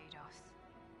Andro Eidos.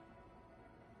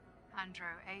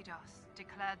 Andro Eidos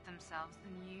declared themselves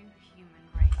the new human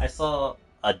race. I saw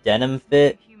a denim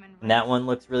fit, The human and that race, one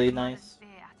looks really with Mother's nice. Fear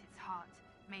at its heart,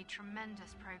 made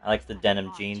tremendous progress I like the that denim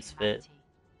advanced jeans fit. humanity.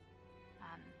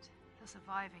 And the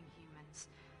surviving humans,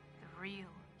 the real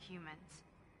humans,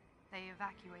 they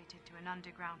evacuated to an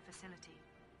underground facility.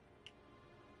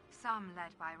 Some,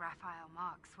 led by Raphael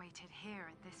Marx, waited here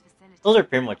at this facility. Those are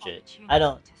pretty for much it. opportunity I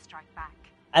don't to strike back.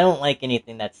 like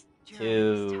anything that's During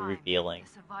this too time, revealing. the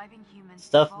surviving humans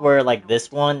Stuff evolved where in like order this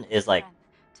to one use is like strength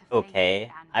to face okay.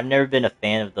 and I've never been a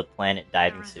fan of the planet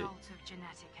diving the suit. result of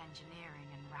genetic engineering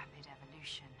and rapid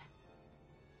evolution.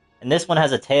 And this one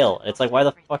has a tail. It's like, why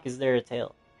the fuck is there a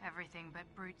tail? Everything but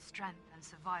brute strength and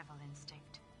survival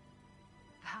instinct.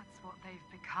 That's what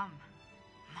they've become.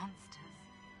 Monsters.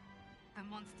 The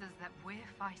monsters that we're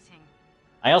fighting.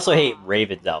 I also hate are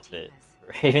Raven's the outfit.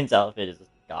 Tibers. Raven's outfit is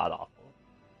god awful.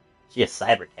 She a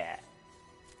cyber cat.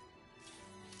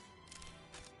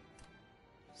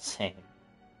 Same.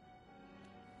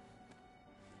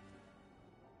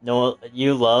 No,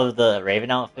 you love the Raven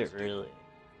outfit, really?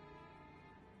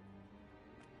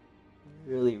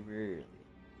 Really.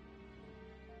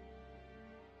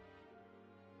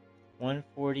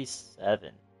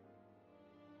 147.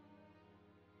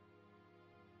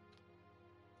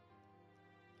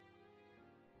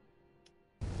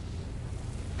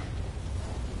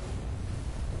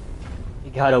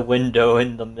 You got a window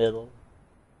in the middle.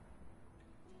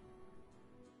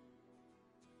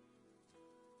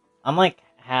 I'm like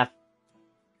half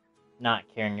not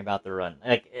caring about the run.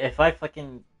 Like, if I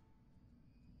fucking...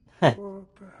 I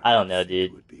don't know,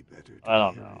 dude. I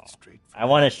don't know. I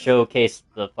want to showcase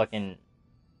the fucking...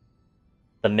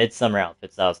 the midsummer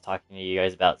outfits that I was talking to you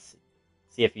guys about.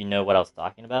 See if you know what I was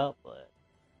talking about, but...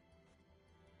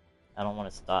 I don't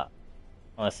want to stop.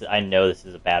 Unless I know this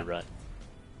is a bad run.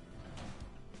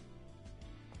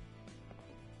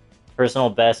 Personal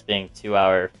best being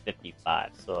 2:55,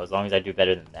 so as long as I do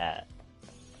better than that,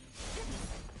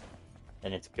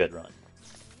 then it's a good run.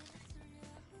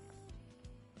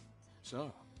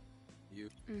 So, you...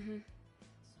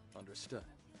 Understood.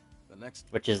 The next...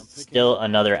 Which is still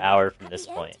another hour from At this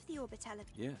the point. end of the orbit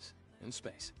Yes, in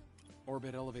space.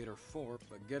 Orbit elevator 4,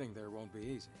 but getting there won't be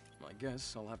easy. I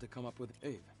guess I'll have to come up with...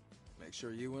 Eve, make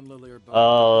sure you and Lily are both...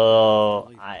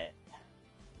 Oh,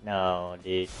 no,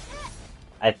 dude.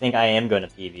 I think I am going to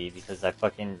PV because I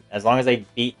fucking... As long as I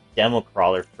beat Demo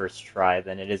Crawler first try,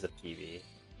 then it is a PV.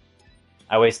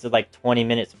 I wasted like 20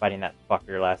 minutes fighting that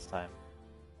fucker last time.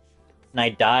 And I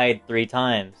died 3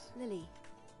 times. Lily,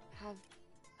 have...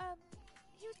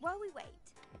 while we wait.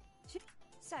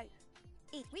 So,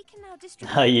 Eve, we can now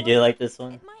distribute... Oh, you do like this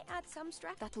one? It might add some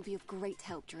stress. That'll be of great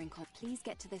help during comp. Please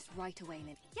get to this right away,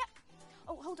 Lily. Yep.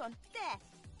 Oh, hold on. There.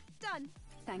 Done.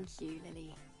 Thank you,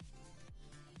 Lily.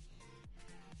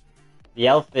 The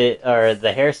outfit, or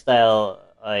the hairstyle,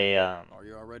 Are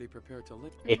you already prepared to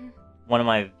lick? One of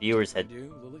my viewers had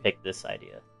picked this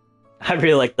idea. I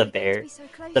really like the bear.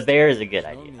 The bear is a good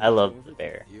idea. I love the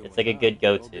bear. It's like a good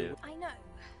go-to. I know,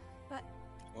 but...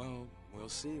 Well, we'll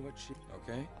see what she...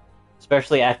 Okay?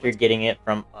 Especially after getting it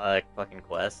from a fucking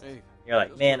quest. You're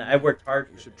like, man, I worked hard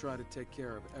for You should try to take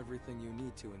care of everything you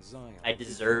need to in Zion. I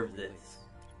deserve this.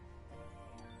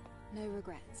 No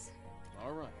regrets.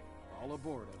 Alright, all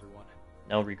aboard, everyone.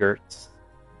 No regrets.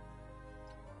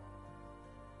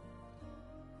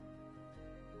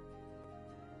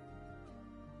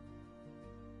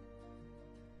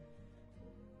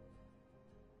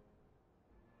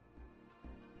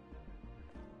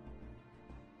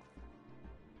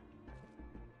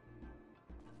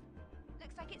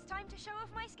 Looks like it's time to show off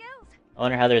my skills. I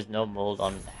wonder how there's no mold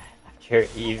on after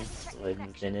Eve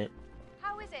slims in it.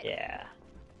 How is it? Yeah.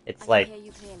 It's I like can hear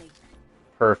you clearly.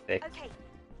 perfect. Okay.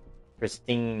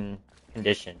 Pristine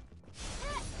condition.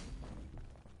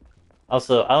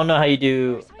 Also, I don't know how you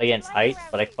do against heights,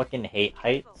 but I fucking hate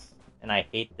heights, and I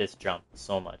hate this jump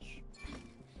so much.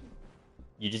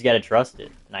 You just gotta trust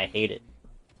it, and I hate it.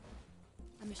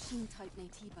 A machine-type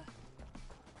Natiba.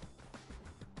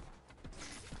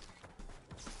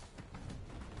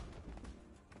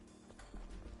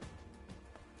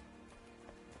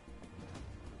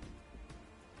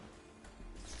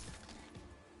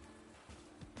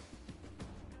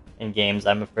 In games,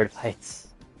 I'm afraid of heights.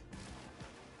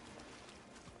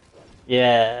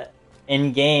 Yeah,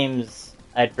 in games,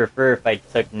 I'd prefer if I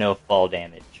took no fall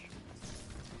damage.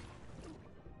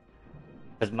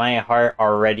 Because my heart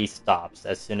already stops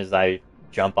as soon as I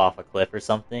jump off a cliff or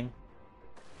something.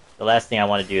 The last thing I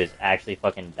want to do is actually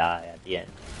fucking die at the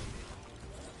end.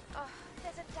 Oh,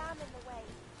 there's a dam in the way.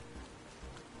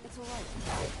 It's alright.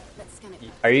 Let's scan it.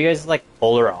 Are you guys like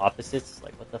polar opposites?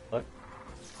 Like, what the fuck?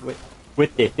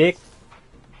 With the dick?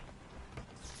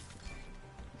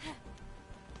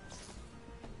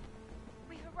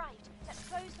 We've arrived. Let's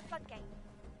close the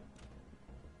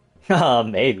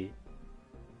floodgate. Maybe.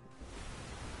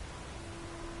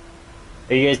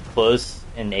 Are you guys close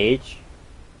in age?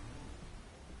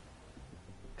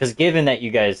 Because given that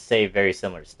you guys say very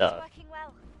similar stuff. Working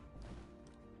well.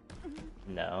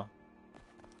 No.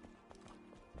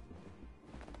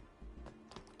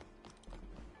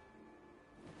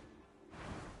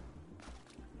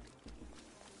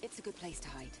 It's a good place to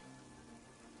hide.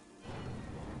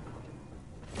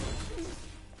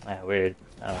 Ah, weird.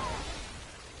 I don't know.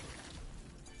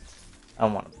 I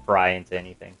don't want to pry into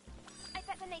anything. I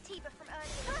bet the Natiba from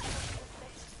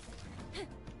earlier.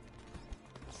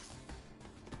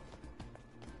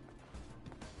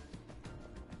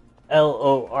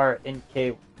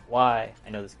 L-O-R-N-K-Y. I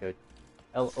know this code.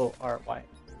 L-O-R-Y.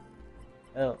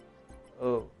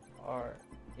 L-O-R-N-K-Y.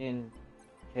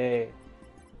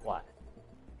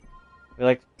 We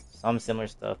like some similar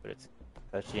stuff, but it's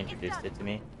because she introduced it to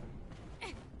me.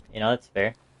 You know, that's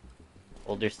fair.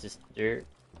 Older sister,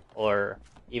 or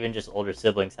even just older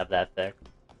siblings have that effect.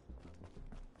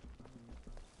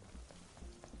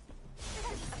 This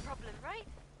isn't a problem, right?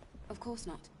 Of course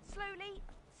not. Slowly,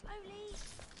 slowly.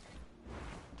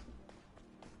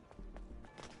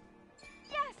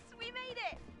 Yes, we made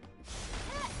it!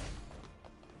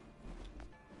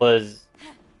 Was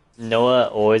Noah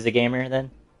always a gamer then?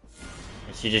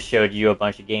 And she just showed you a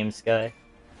bunch of games, Sky?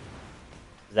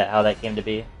 Is that how that came to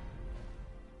be?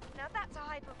 Now that's a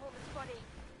high-performance body.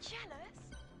 Jealous?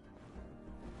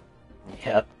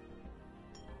 Yep.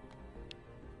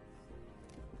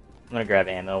 I'm gonna grab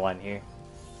ammo while I'm here.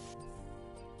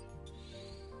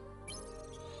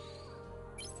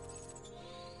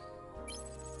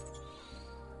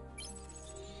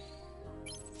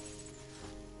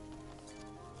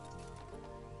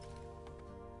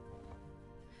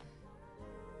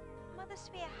 Mother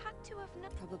Sphere had to have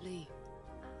known. Probably.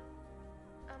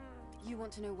 You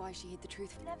want to know why she hid the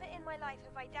truth? Never in my life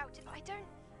have I doubted. I don't.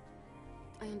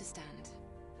 I understand.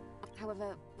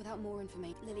 However, without more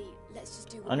information, Lily, let's just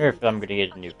do what I wonder we if need. I'm gonna get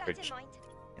a I'll new keep that fridge in mind.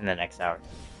 in the next hour.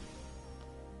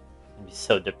 It'd be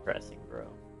so depressing, bro.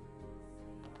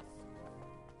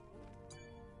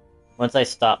 Once I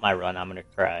stop my run, I'm gonna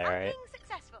cry, I'm alright? being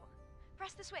successful.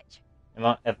 Press the switch.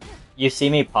 If you see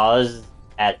me pause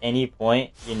at any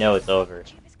point, you know it's over. The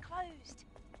tube is closed.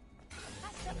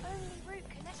 That's the only route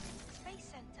connected to the space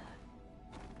center.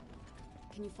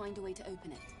 Can you find a way to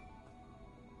open it?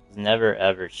 Never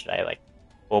ever should I, like,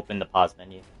 open the pause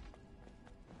menu.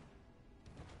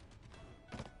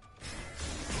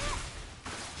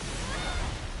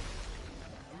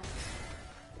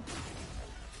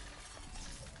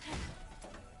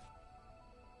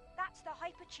 That's the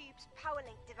hypertube's power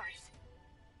link device.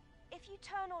 If you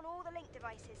turn on all the link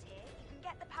devices here, you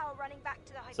can get the power running back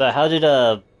to the hypertube. So how did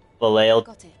Belial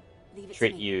Got it. Leave it to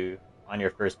treat me. you on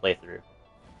your first playthrough?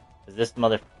 Cause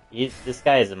this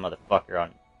guy is a motherfucker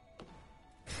on.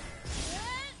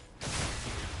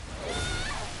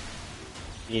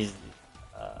 He's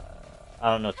I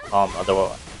don't know what to call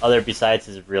him other besides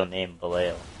his real name,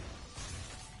 Belial.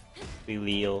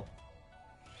 Belial.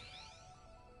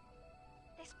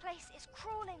 This place is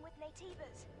crawling with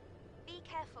nativas. Be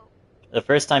careful. The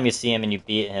first time you see him and you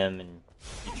beat him and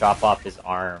you chop off his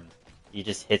arm, he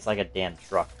just hits like a damn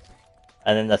truck.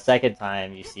 And then the second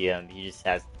time you see him, he just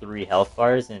has 3 health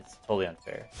bars and it's totally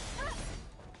unfair.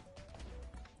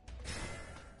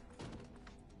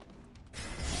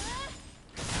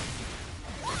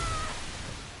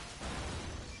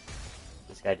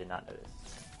 This guy did not notice.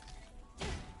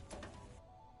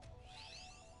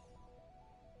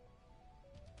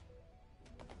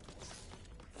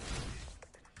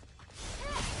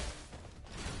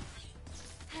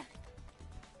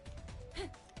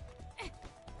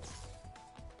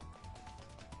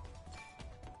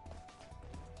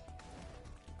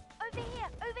 Over here,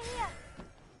 over here.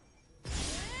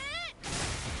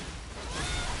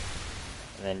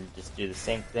 And then just do the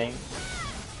same thing.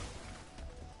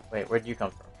 Wait, where'd you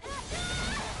come from?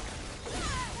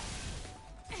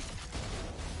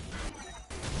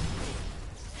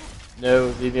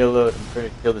 No, leave me alone. I'm trying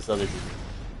to kill this other dude.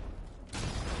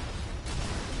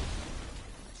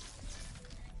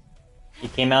 He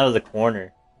came out of the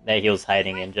corner that he was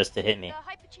hiding in just to hit me. The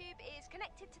hypertube is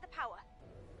connected to the power.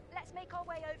 Let's make our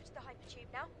way over to the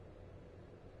hypertube now.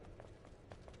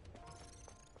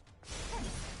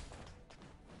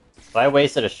 So I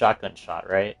wasted a shotgun shot,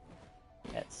 right?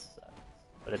 Yes,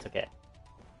 but it's okay.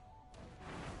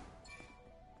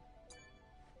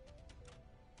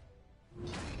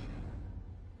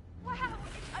 Wow,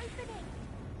 it's opening.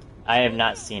 I have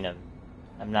not seen him.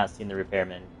 I've not seen the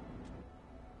repairman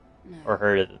No. or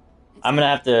heard of him. I'm gonna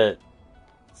have to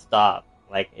stop.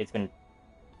 Like, it's gonna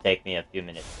take me a few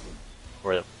minutes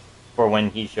for when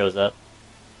he shows up.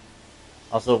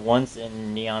 Also, once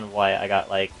in Neon White, I got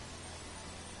like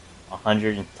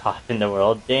 100 and top in the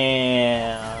world.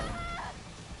 Damn.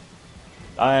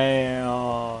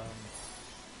 Damn.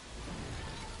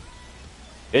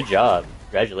 Good job.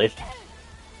 Congratulations.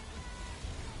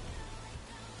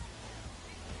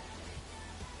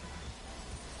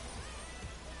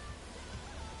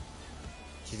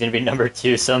 She's gonna be number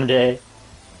 2 someday.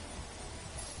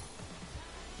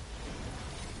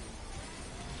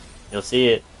 You'll see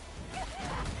it.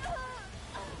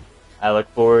 I look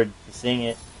forward to seeing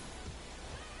it.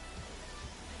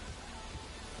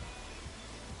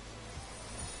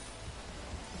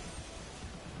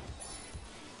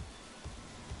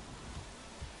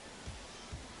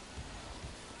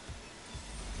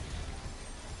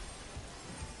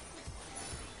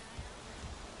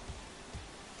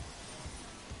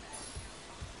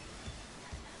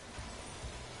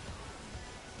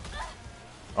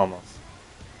 Almost.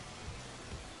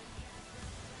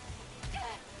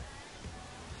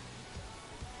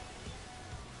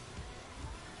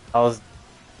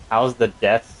 How's the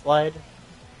death slide?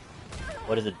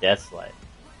 What is a death slide?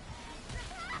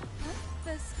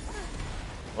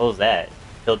 What was that?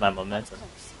 Killed my momentum.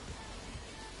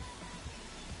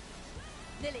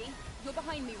 Lily, you're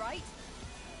behind me, right?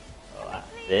 Oh,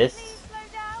 this?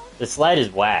 The slide is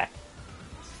whack.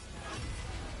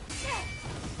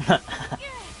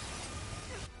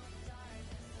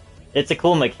 It's a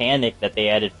cool mechanic that they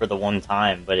added for the one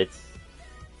time, but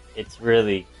it's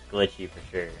really glitchy for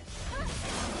sure.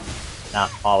 Not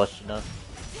polished enough.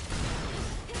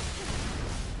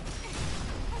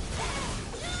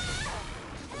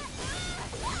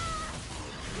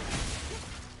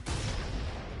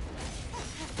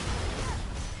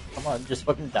 Come on, just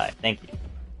fucking die. Thank you.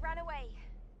 Ran away.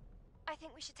 I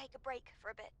think we should take a break for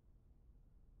a bit.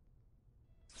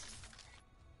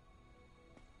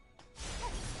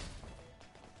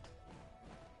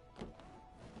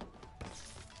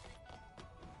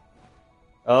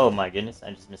 Oh my goodness, I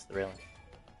just missed the railing.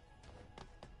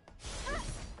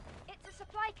 It's a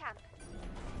supply camp.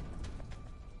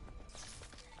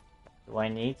 Do I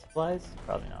need supplies?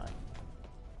 Probably not.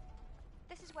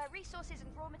 This is where resources and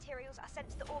raw materials are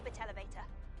sent to the orbit elevator.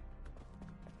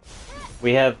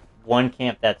 We have one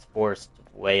camp that's forced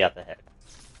way up ahead.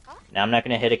 Now I'm not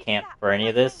gonna hit a camp for any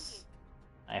of this.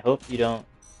 I hope you don't.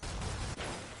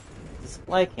 The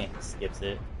supply camp skips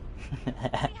it.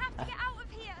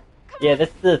 Yeah,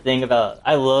 that's the thing about.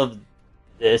 I love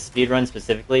this speedrun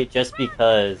specifically just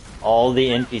because all the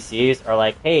NPCs are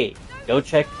like, hey, go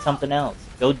check something else.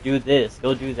 Go do this.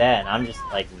 Go do that. And I'm just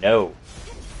like, no.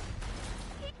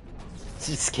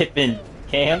 Just skipping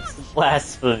camps?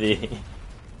 Blasphemy.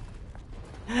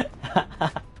 Oh,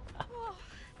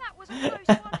 that was a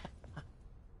close one.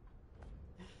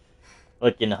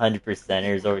 Looking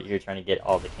 100%ers over here trying to get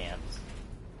all the camps.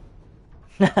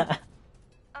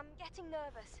 I'm getting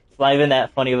nervous. It's not even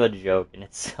that funny of a joke, and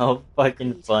it's so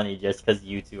fucking funny just because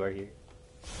you two are here.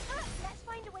 Let's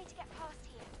find a way to get past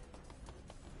here.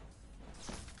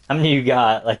 How many you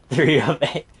got? Like 3 of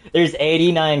 8? There's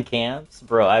 89 camps?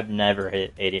 Bro, I've never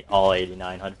hit all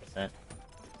 89, 100%.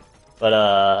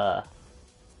 But,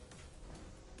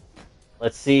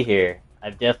 let's see here.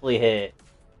 I've definitely hit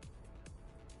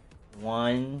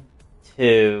 1,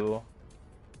 2,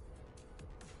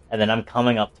 and then I'm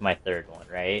coming up to my third one,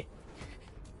 right?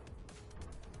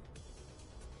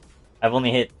 I've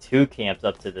only hit 2 camps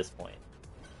up to this point.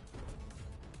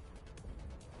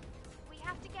 We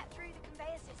have to get through the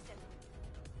conveyor system.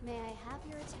 May I have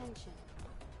your attention?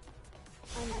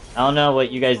 I don't know what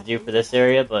you guys do for this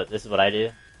area, but this is what I do.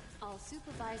 All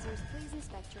supervisors, please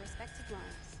inspect your respective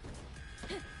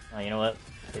lines. Oh, you know what?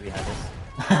 Stay behind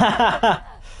us.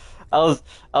 I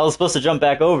was supposed to jump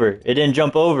back over. It didn't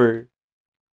jump over.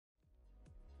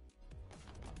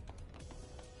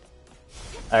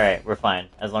 Alright, we're fine.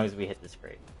 As long as we hit this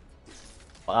crate.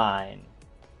 Fine.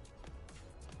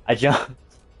 I jumped.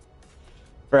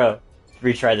 Bro,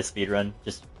 retry the speedrun.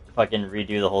 Just fucking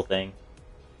redo the whole thing.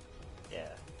 Yeah.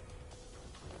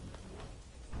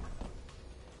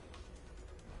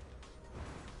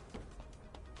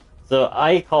 So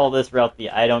I call this route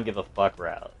the I don't give a fuck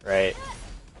route, right?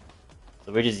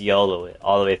 So we just YOLO it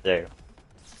all the way through.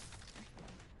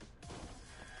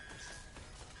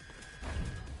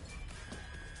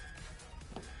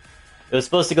 It was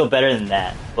supposed to go better than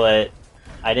that, but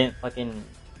I didn't fucking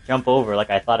jump over like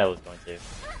I thought I was going to.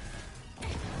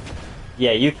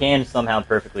 Yeah, you can somehow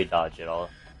perfectly dodge it all.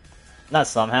 Not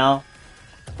somehow,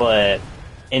 but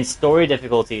in story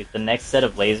difficulty, the next set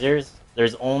of lasers,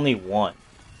 there's only 1.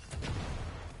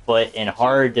 But in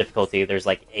hard difficulty, there's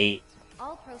like 8.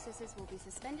 All processes will be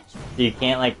suspended. So you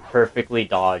can't like perfectly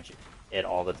dodge it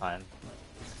all the time.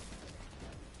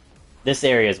 This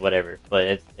area is whatever,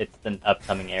 but it's the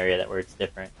upcoming area that where it's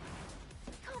different.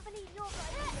 I can't believe you're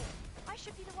guiding me. I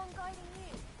should be the one guiding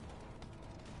you.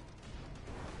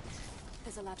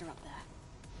 There's a ladder up there.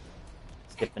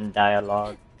 Skipping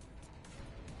dialogue.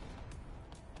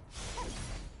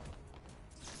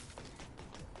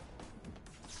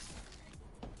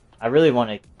 I really want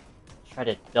to try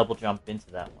to double jump into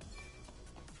that one.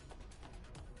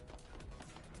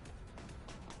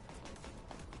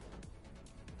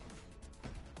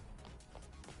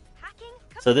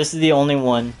 So this is the only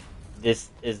one,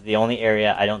 this is the only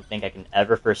area I don't think I can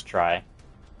ever first try.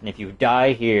 And if you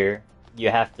die here, you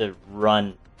have to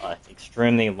run an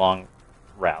extremely long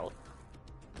route.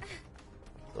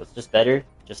 So it's just better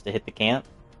just to hit the camp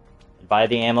and buy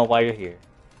the ammo while you're here.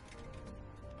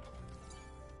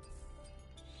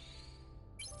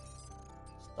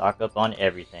 Stock up on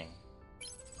everything.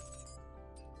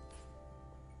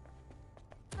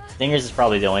 Stingers is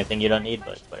probably the only thing you don't need,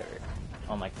 but whatever.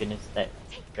 Oh my goodness, that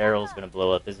barrel's gonna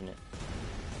blow up, isn't it?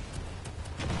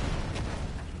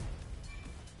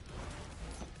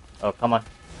 Oh, come on.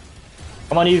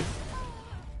 Come on, you!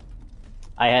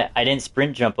 I didn't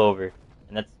sprint jump over,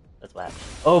 and that's what happened.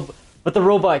 Oh, but the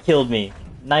robot killed me!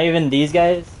 Not even these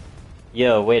guys?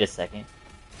 Yo, wait a second.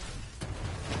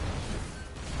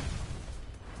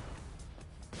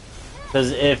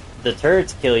 Because if the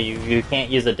turrets kill you, you can't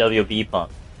use a WB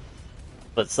pump.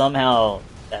 But somehow,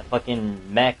 that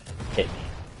fucking mech hit me.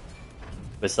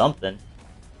 With something.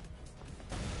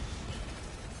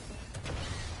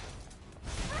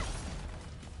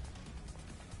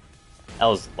 That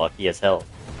was lucky as hell.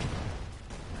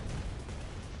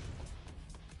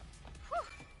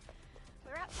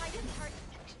 We're outside of turret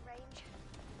detection range.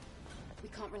 We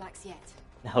can't relax yet.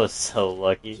 That was so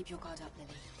lucky. Keep your guard up,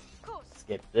 Lily. Of course.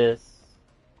 Skip this.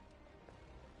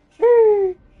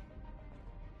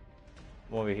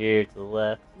 Come over here to the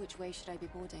left. Which way should I be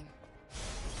boarding?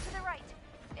 To the right.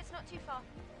 It's not too far.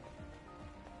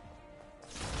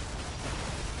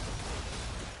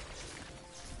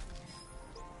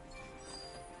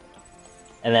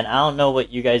 And then I don't know what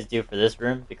you guys do for this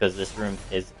room, because this room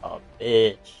is a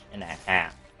bitch and a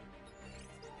half.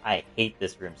 I hate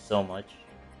this room so much.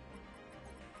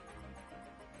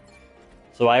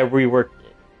 So I reworked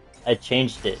it. I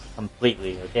changed it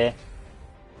completely, okay?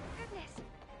 Goodness.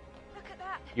 Look at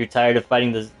that. You're tired of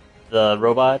fighting the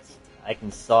robots? I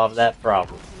can solve that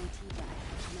problem.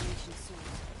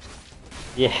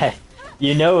 Yeah,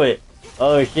 you know it.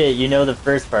 Oh shit, you know the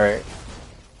first part.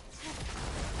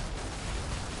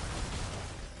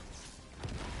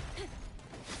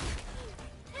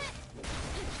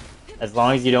 As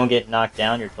long as you don't get knocked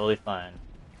down, you're totally fine.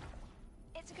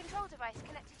 It's a control device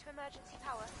connected to emergency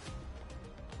power.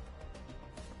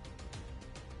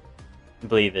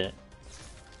 Believe it.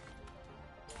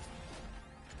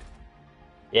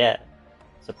 Yeah.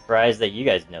 Surprised that you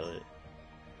guys know it.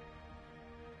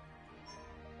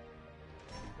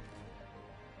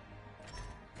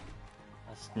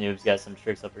 Snoob's got some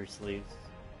tricks up her sleeves.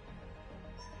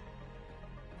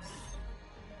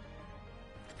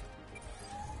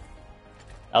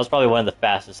 That was probably one of the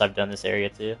fastest I've done this area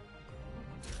too.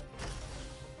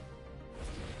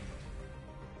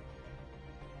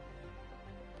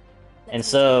 And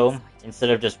so, instead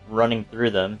of just running through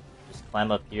them, just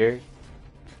climb up here.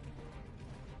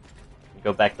 And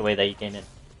go back the way that you came in.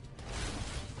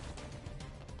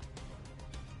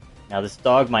 Now this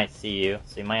dog might see you,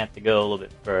 so you might have to go a little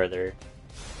bit further.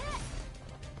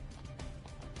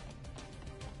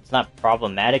 It's not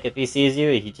problematic if he sees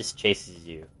you, he just chases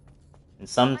you. And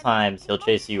sometimes he'll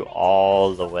chase you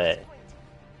all the way.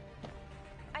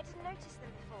 I didn't notice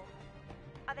them before.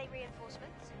 Are they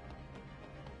reinforcements?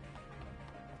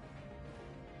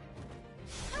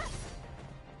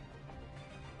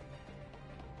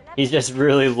 He's just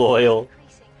really loyal.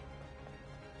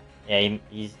 Yeah,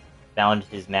 he's found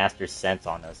his master's scent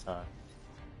on us, huh?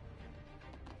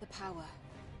 The power.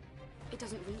 It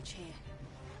doesn't reach here.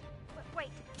 Wait.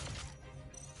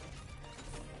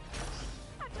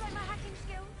 How do I like my hacking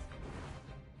skills?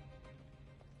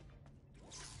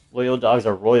 Loyal dogs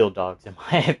are royal dogs, in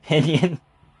my opinion.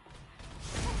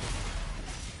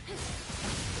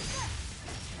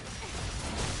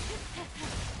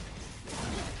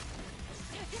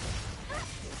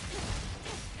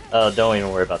 Oh, don't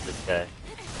even worry about this guy.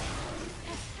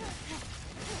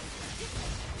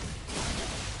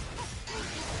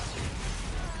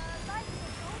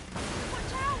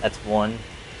 That's one.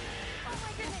 Oh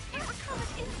my goodness, it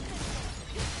recovered instantly.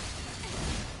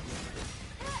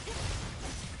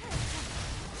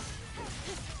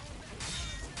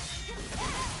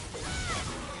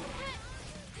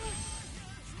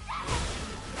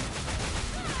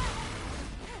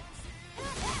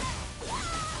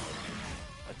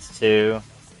 That's two.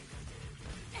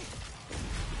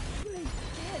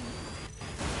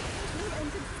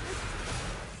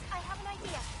 I have an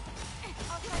idea.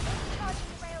 I'll try overcharging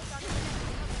the railgun for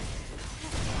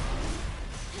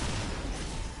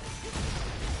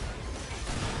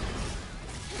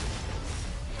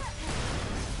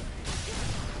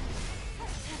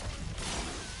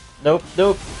Nope,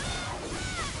 nope.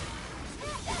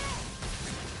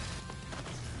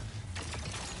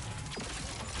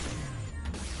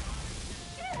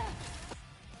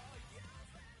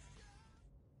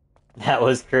 That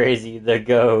was crazy. The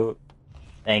goat.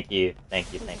 Thank you,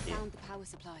 thank you, thank you. Found the power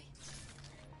supply.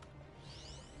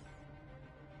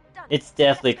 It's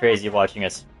definitely crazy watching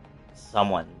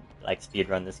someone like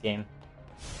speedrun this game.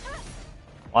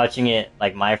 watching it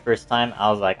like my first time, I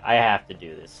was like, I have to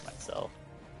do this myself.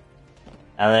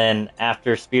 And then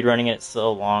after speedrunning it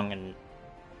so long and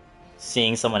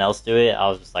seeing someone else do it, I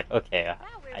was just like, okay,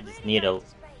 I just need to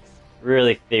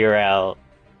really figure out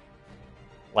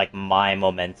like my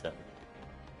momentum,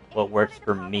 what works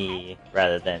for me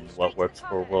rather than what works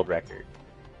for world record.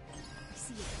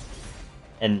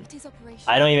 And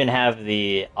I don't even have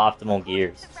the optimal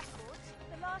gears.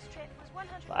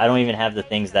 I don't even have the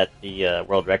things that the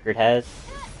world record has,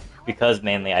 because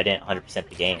mainly I didn't 100%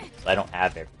 the game, so I don't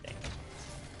have everything.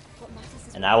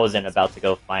 And I wasn't about to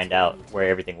go find out where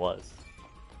everything was.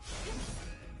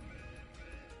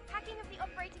 Hacking of the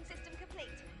operating system complete.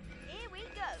 Here we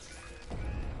go.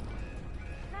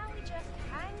 Now we just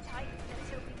hang tight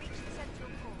until we reach the central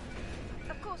core.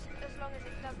 Of course, as long as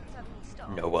it doesn't suddenly stop.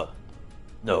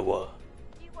 Noah.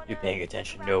 You paying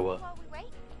attention, Noah? While we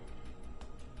wait?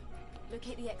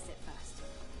 Locate the exit first.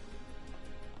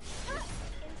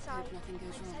 Inside, Hope nothing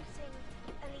goes I'm wrong. sensing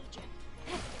a legion.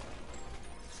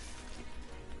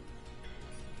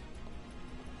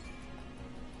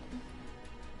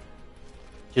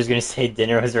 She was gonna say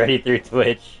dinner was ready through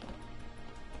Twitch.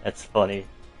 That's funny.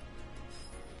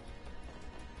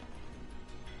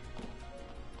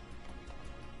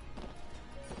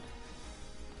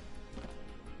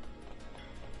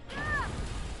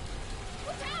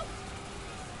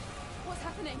 What's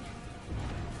happening?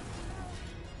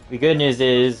 The good news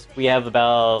is we have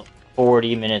about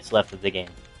 40 minutes left of the game.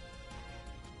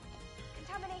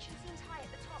 Contamination seems high at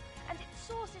the top, and its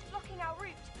source is blocking our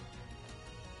route.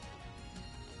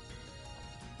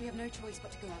 We have no choice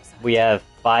but to go outside. We have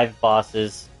 5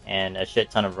 bosses and a shit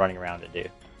ton of running around to do.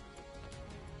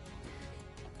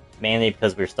 Mainly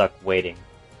because we're stuck waiting.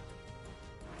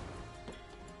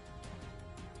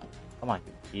 Come on,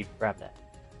 Keith, grab that.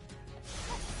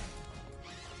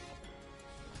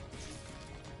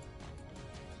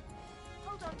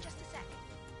 Hold on just a sec.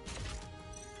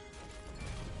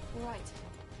 All right,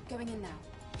 going in now.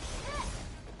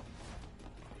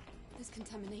 There's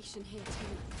contamination here too.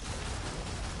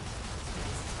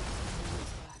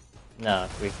 No,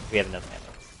 we have enough ammo.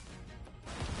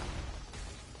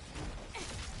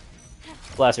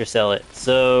 Blaster sell it.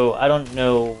 So I don't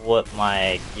know what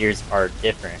my gears are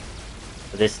different,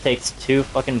 but this takes 2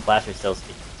 fucking blaster cells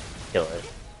to kill it.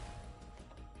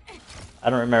 I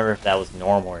don't remember if that was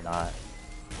normal or not.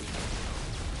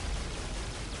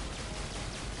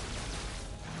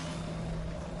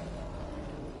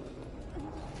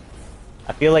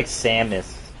 I feel like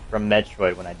Samus from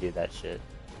Metroid when I do that shit.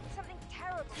 Something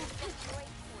terrible is just wait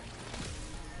for it.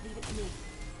 Leave it to me.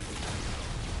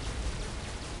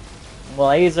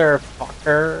 Laser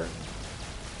fucker.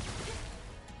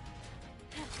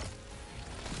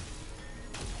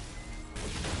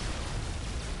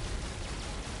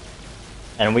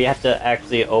 And we have to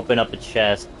actually open up a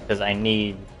chest because I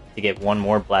need to get 1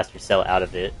 more blaster cell out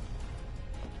of it.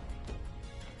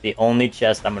 The only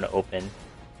chest I'm going to open.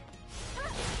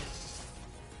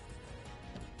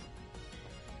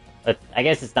 But I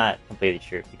guess it's not completely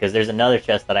true, because there's another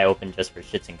chest that I opened just for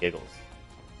shits and giggles.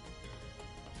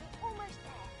 Almost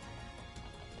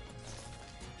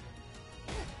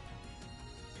there.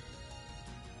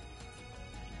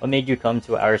 What made you come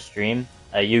to our stream?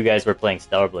 You guys were playing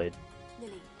Stellar Blade.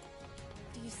 Lily,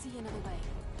 do you see another way?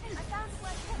 I found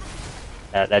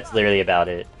where That's literally about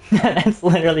it. That's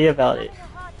literally about it.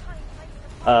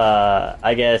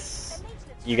 I guess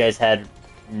you guys had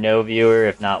no viewer,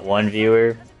 if not 1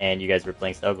 viewer, and you guys were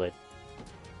playing Stellar Blade.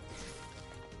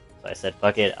 So I said,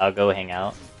 fuck it, I'll go hang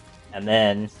out. And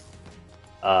then,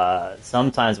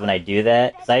 sometimes when I do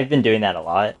that, because I've been doing that a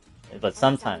lot, but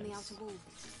sometimes,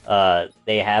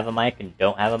 they have a mic and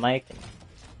don't have a mic.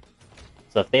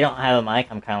 So if they don't have a mic,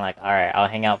 I'm kind of like, alright, I'll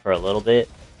hang out for a little bit.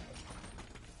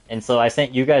 And so I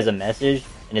sent you guys a message,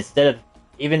 and instead of,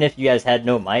 even if you guys had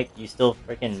no mic, you still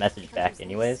freaking messaged back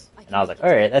anyways. And I was like,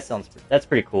 alright, that's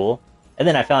pretty cool. And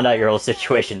then I found out your whole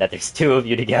situation, that there's 2 of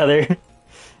you together.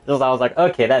 So I was like,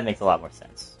 okay, that makes a lot more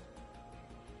sense.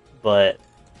 But,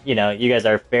 you know, you guys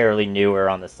are fairly newer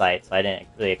on the site, so I didn't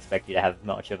really expect you to have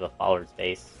much of a follower's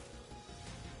base.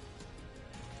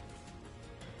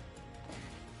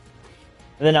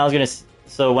 And then I was gonna,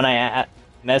 so when I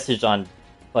messaged on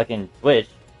fucking Twitch,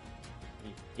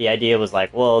 the idea was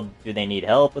like, well, do they need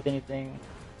help with anything?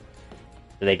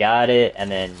 So they got it,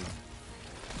 and then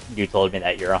you told me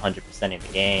that you're 100% in the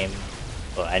game,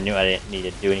 so I knew I didn't need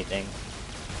to do anything.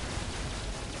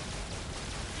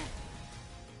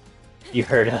 You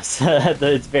heard us.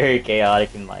 It's very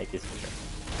chaotic and like, it's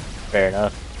fair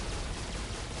enough.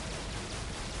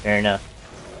 Fair enough.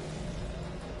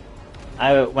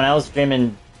 When I was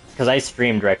streaming because I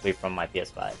stream directly from my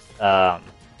PS5.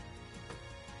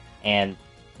 And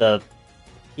the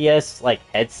PS like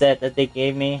headset that they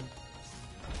gave me,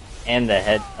 and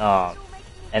the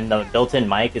and the built-in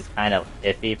mic is kind of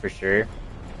iffy for sure.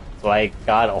 So I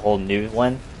got a whole new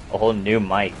one, a whole new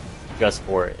mic just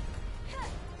for it,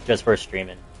 just for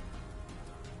streaming.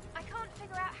 I can't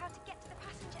figure out how to get to the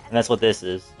passenger And that's what this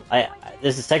is.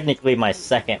 This is technically my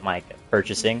second mic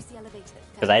purchasing,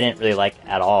 because I didn't really like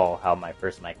at all how my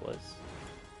first mic was.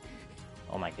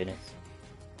 Oh my goodness.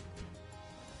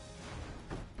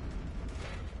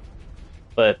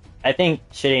 But I think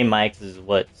shitty mics is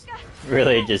what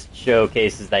really just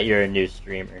showcases that you're a new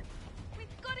streamer.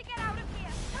 We've got to get out of here.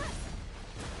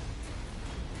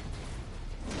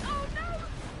 Oh no!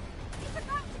 It's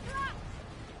about to collapse.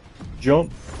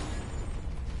 Jump.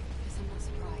 Guess I'm not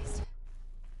surprised.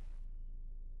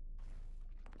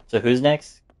 So who's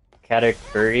next?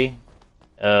 Katakuri?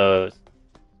 Oh,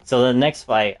 so the next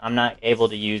fight, I'm not able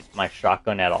to use my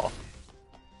shotgun at all.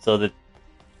 So the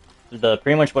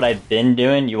pretty much what I've been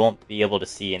doing, you won't be able to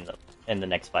see in the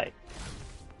next fight.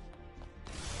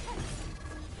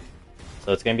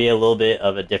 So it's gonna be a little bit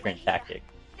of a different tactic.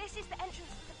 This is the entrance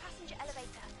to the passenger elevator.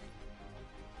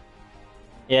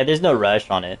 Yeah, there's no rush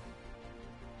on it.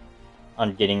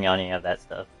 On getting on any of that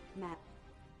stuff. Matt.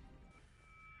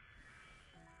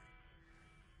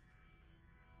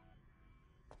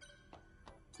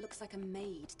 Looks like a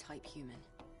maid-type human.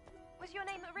 Was your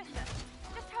name Arissa?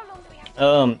 Just how long do we have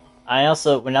to... I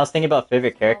also, when I was thinking about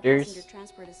favorite characters,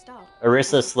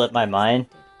 Arissa slipped my mind,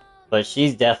 but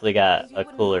she's definitely got a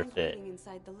cooler fit.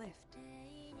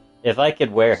 If I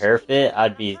could wear her fit,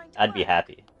 I'd be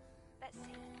happy. Let's see.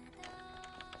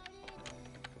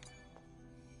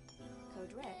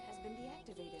 Code Red has been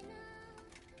deactivated.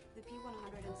 The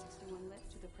P-161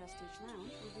 lift to the Prestige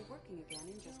Lounge will be working again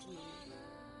in just a moment.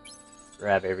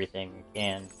 Grab everything we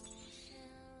can.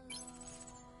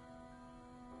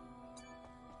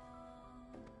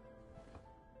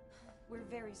 We're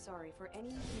very sorry for any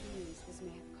inconvenience this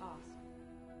may have caused.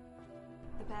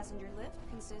 The passenger lift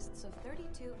consists of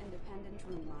 32 independent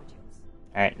room modules.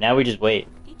 Alright, now we just wait.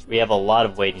 We have a lot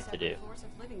of waiting to do.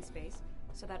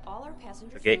 So that all our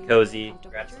passengers So get cozy,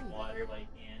 grab some water while you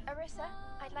can. Arissa,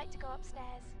 I'd like to go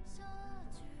upstairs.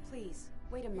 Please,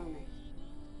 wait a moment.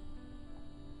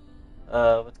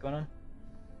 What's going on?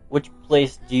 Which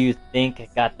place do you think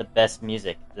got the best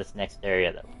music this next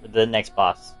area, though? The next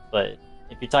boss. But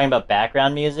if you're talking about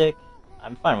background music,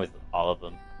 I'm fine with all of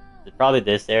them. Probably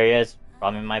this area is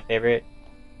probably my favorite.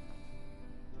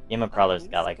 Game of Prowler's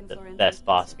got like the best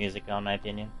boss music, in my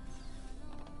opinion.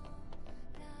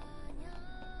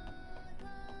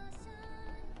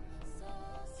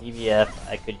 EVF,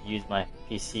 I could use my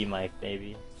PC mic,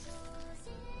 maybe.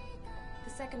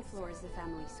 The second floor is the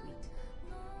family suite.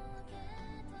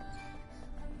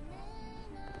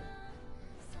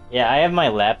 Yeah, I have my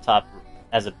laptop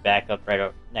as a backup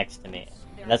right next to me,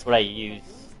 and that's what I use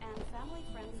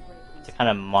to kind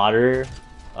of moderate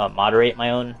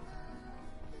my own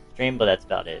stream, but that's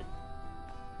about it.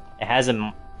 It has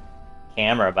a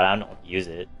camera, but I don't use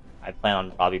it. I plan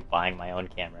on probably buying my own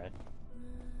camera.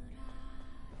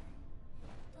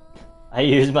 I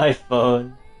use my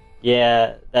phone.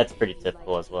 Yeah, that's pretty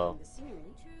typical as well.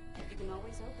 You can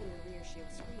always open the rear shield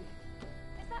screen.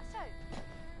 Is that so?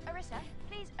 Arissa,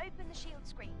 please open the shield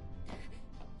screen.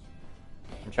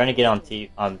 I'm trying to get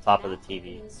on top of the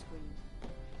TV.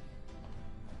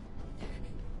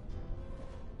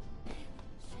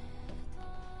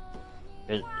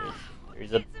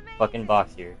 There's a fucking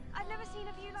box here. I've never seen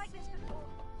a view like this before.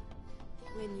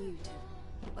 We're new to,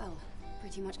 well,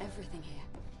 pretty much everything here.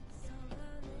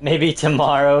 Maybe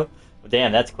tomorrow.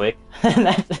 Damn, that's quick.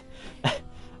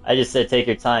 I just said take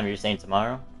your time. You're saying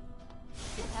tomorrow?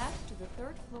 The path to the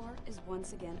third floor is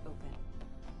once again open.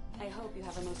 I hope you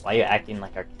have a most... Why are you acting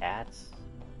like our cats?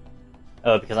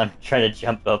 Oh, because I'm trying to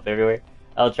jump up everywhere.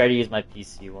 I'll try to use my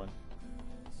PC one.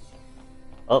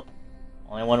 Oh,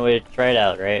 only one way to try it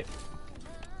out, right?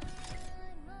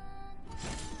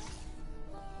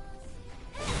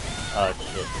 Oh,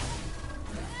 shit.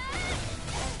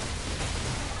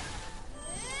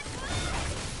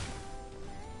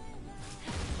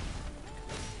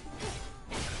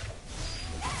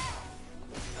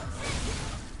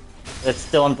 Let's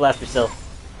still unblast yourself.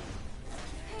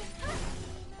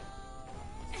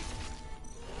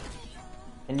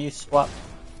 Can you swap?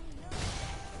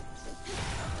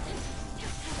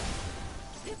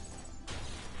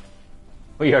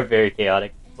 We are very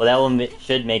chaotic. Well, that will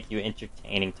should make you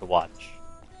entertaining to watch.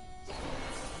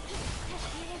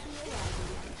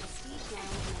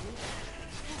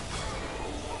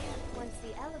 Once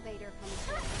the elevator comes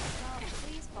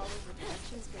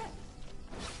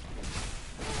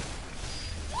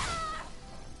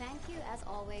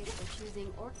for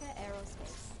choosing Orca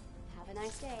Aerospace. Have a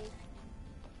nice day.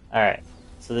 Alright,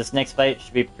 so this next fight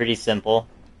should be pretty simple.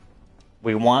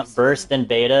 We want burst and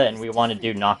beta, and we want to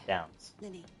do knockdowns.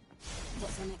 Lily,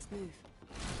 what's our next move?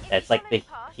 That's like the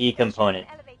key component.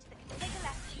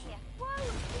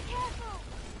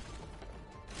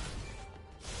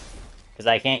 Because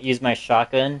I can't use my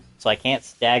shotgun, so I can't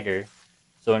stagger.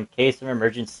 So in case of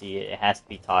emergency, it has to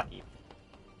be talkie.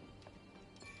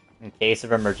 In case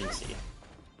of emergency.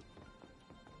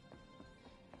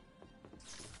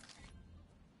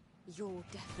 You're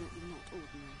definitely not ordinary.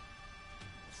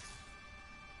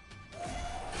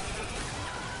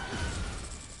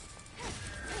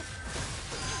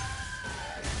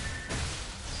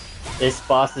 This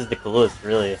boss is the coolest,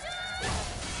 really.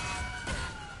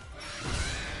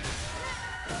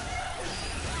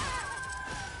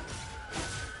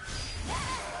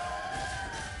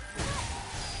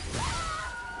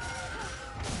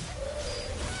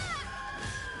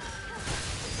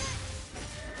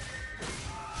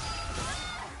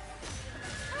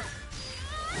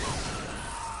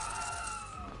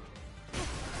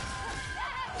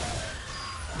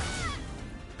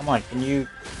 Come on, can you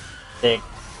think?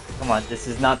 Come on, this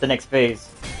is not the next phase.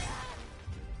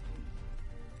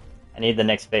 I need the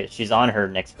next phase. She's on her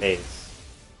next phase.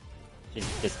 She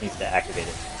just needs to activate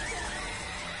it.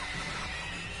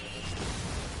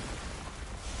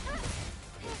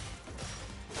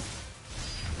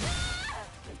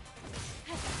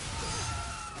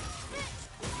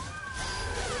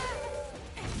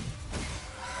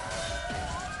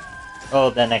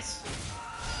 Oh, the next.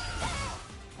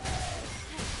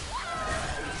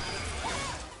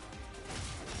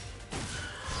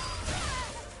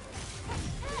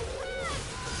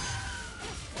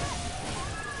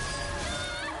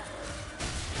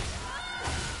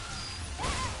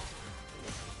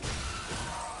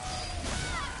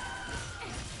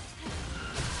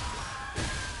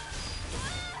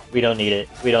 We don't need it.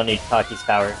 We don't need Taki's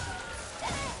power.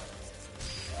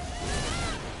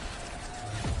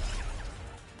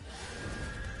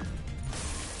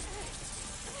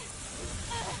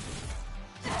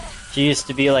 She used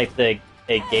to be like a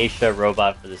geisha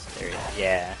robot for this area.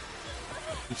 Yeah.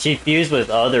 She fused with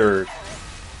other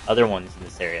ones in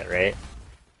this area, right?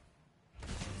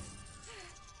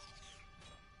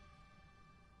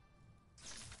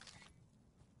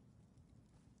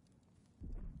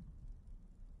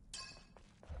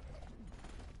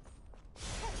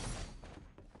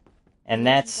 And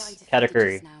that's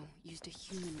Katakuri.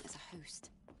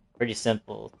 Pretty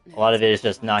simple. A lot of it is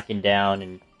just knocking down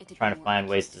and trying to find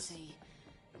ways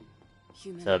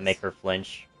to make her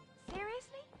flinch.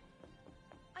 Seriously?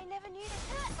 I never knew they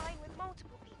could combine with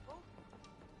multiple people.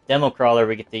 Demo crawler,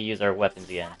 we get to use our weapons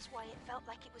again. That's why it felt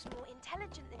like it was more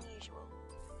intelligent than usual.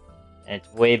 And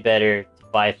it's way better to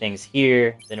buy things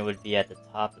here than it would be at the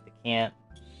top of the camp.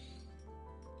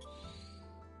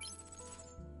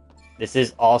 This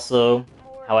is also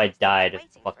how I died a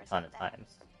fuck ton of times.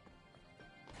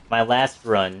 My last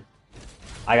run,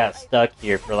 I got stuck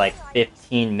here for like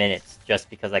 15 minutes just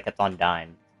because I kept on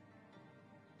dying.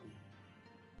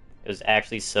 It was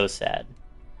actually so sad.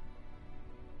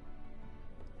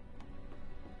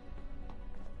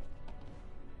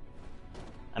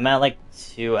 I'm at like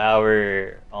 2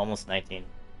 hour, almost 19.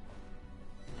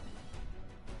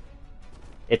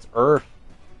 It's Earth.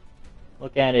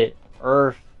 Look at it,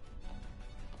 Earth.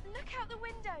 Look out the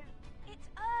window. It's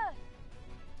Earth.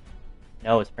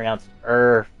 No, it's pronounced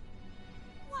Earth.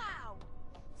 Wow.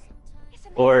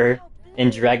 Or in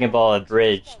Dragon Ball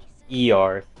Abridged,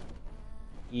 E-Arth.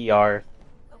 E-Arth.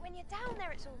 But when you're down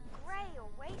there, it's all grey or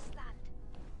wasteland.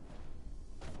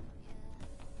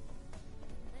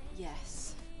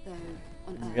 Yes, though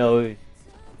on Earth. No, when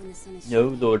the sun is no,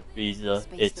 shining, Lord Frieza,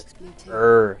 space it's looks blue too.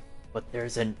 Earth. But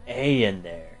there's an A in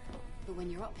there. But when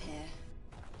you're up here,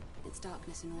 it's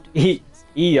darkness in all E directions.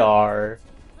 E-R.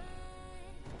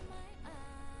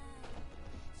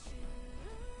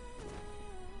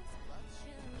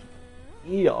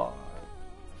 E-R.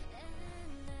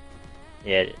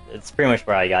 Yeah, it's pretty much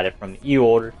where I got it from.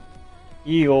 E-Order.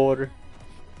 E-Order.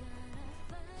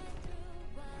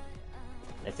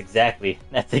 That's exactly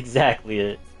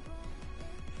it.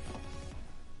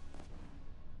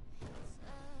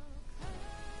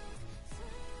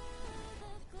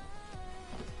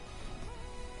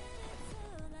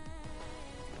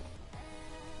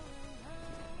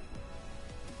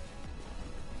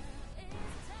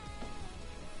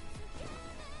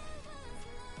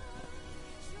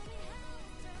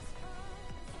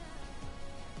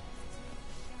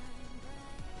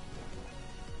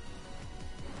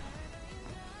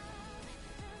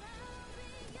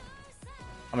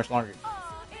 How much longer?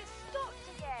 Oh, it's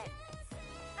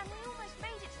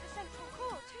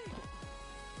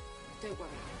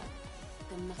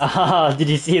must Oh, did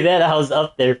you see that? I was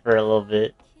up there for a little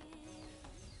bit.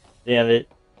 Damn it.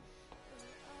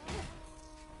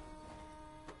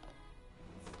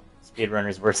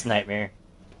 Speedrunner's worst nightmare.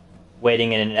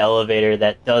 Waiting in an elevator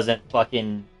that doesn't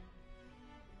fucking...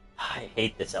 I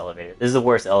hate this elevator. This is the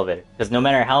worst elevator. Because no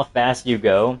matter how fast you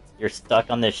go, you're stuck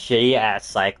on this shitty ass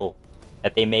cycle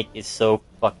that they make is so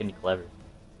fucking clever.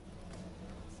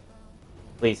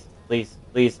 Please, please,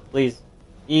 please, please.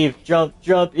 Eve, jump,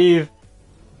 jump, Eve!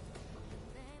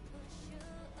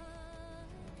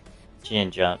 She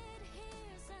didn't jump.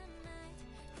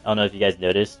 I don't know if you guys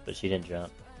noticed, but she didn't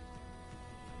jump.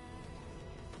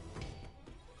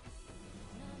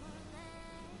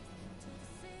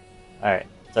 Alright,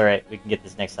 it's alright, we can get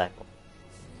this next cycle.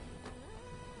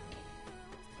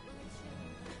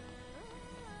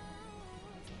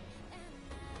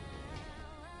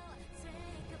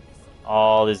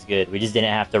 All is good, we just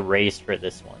didn't have to race for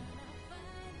this one.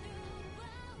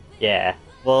 Yeah,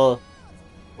 well,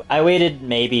 I waited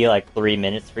maybe like 3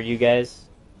 minutes for you guys.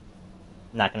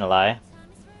 Not gonna lie.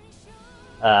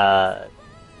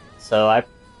 So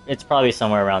it's probably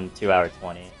somewhere around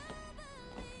 2h20.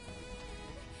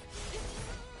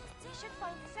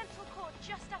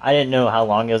 I didn't know how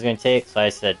long it was gonna take, so I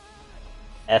said,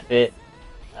 F it.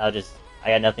 I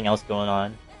got nothing else going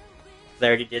on. I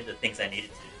already did the things I needed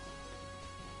to.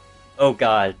 Oh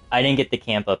god, I didn't get the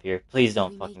camp up here. Please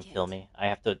don't fucking kill me. I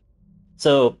have to...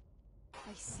 So,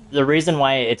 the reason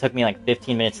why it took me like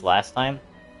 15 minutes last time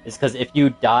is because if you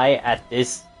die at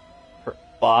this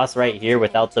boss right here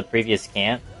without the previous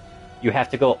camp, you have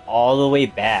to go all the way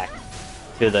back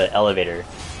to the elevator.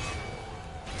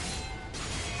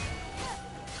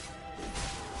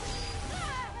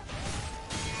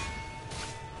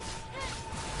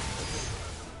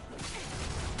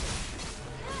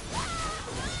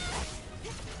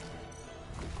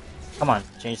 Come on,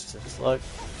 change to the slug.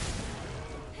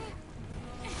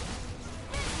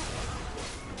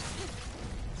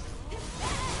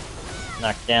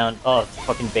 Knocked down. Oh, it's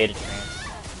fucking beta trans.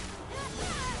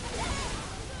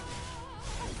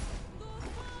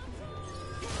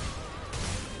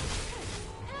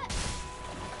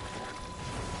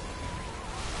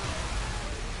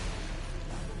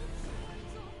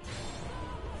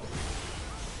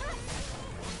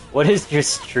 What is your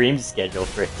stream schedule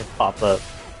for it to pop up?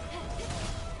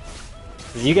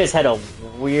 Because you guys had a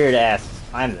weird ass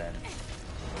time then.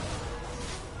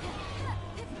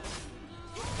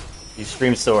 You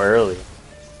stream so early.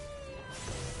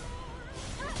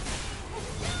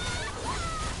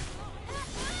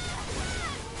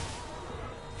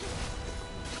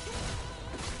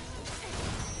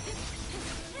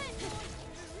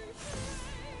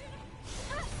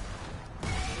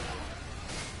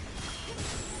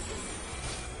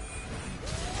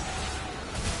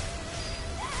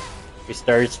 We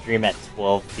started stream at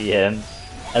 12 PM,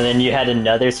 and then you had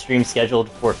another stream scheduled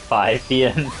for 5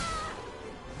 PM.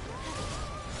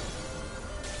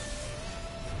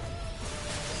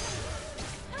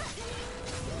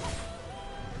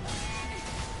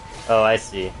 Oh, I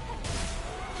see.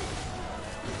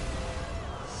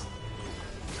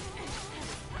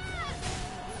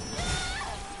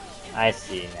 I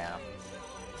see now.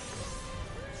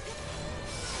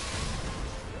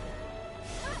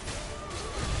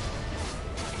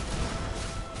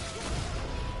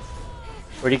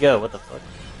 Where'd he go? What the fuck?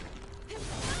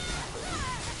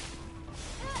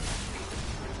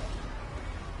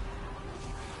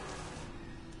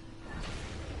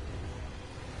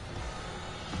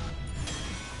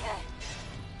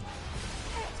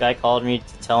 This guy called me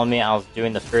to tell me I was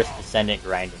doing the first descendant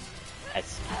grinding. I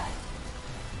see.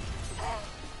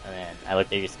 And then I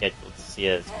looked at your schedule to see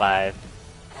it's 5.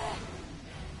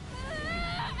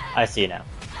 I see now.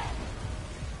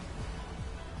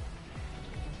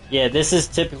 Yeah, this is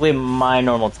typically my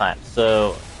normal time,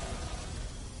 so...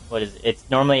 What is it? It's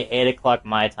normally 8 o'clock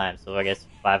my time, so I guess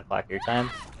 5 o'clock your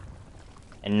time.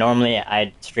 And normally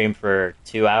I'd stream for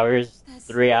 2 hours.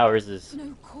 3 hours is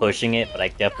pushing it, but I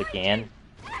definitely can.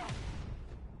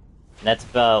 And that's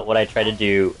about what I try to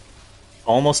do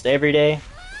almost every day.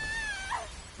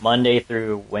 Monday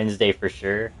through Wednesday for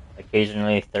sure.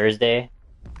 Occasionally Thursday.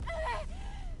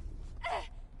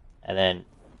 And then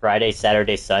Friday,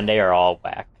 Saturday, Sunday are all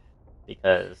whack.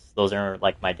 Because those are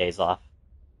like my days off.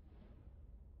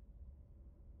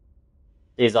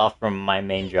 Days off from my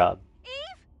main job.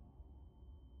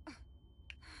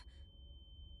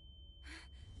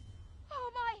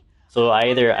 So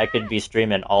either I could be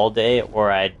streaming all day,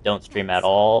 or I don't stream at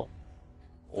all,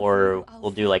 or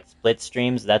we'll do like split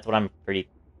streams. That's what I'm pretty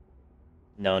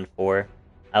known for.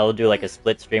 I will do like a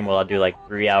split stream where I'll do like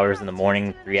 3 hours in the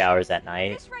morning, 3 hours at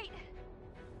night.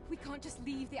 We can't just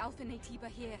leave the Alpha Natiba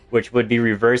here. Which would be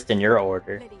reversed in your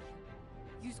order. Lily,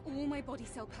 use all my body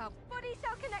cell power. Body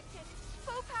cell connected.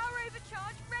 Full power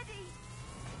overcharge ready.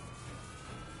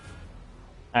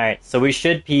 Alright, so we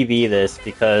should PB this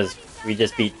because we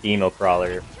just beat Demo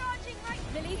Crawler.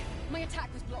 Lily, my attack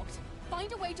was blocked. Find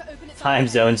a way to open it. Time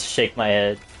zones shake my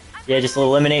head. Yeah, just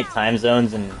eliminate time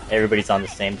zones and everybody's on the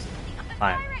same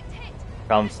time.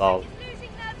 Problem solved.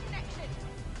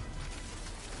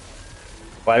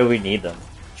 Why do we need them?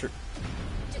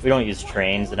 We don't use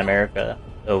trains in America.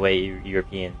 Oh wait,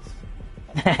 Europeans.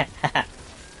 This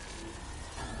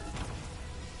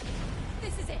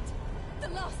is it. The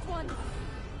last one.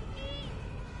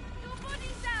 Your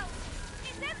body cell.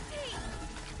 It's empty.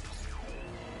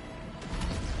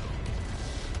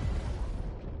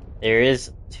 There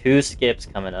is 2 skips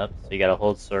coming up, so you gotta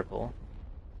hold circle.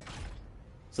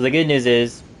 So the good news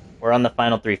is, we're on the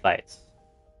final 3 fights.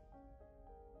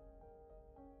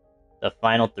 The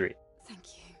final 3. Thank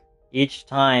you. Each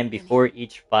time, before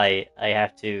each fight, I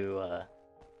have to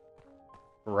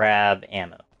grab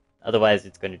ammo. Otherwise,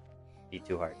 it's going to be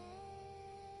too hard.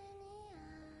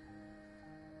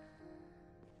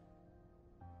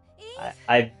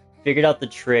 I figured out the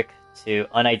trick to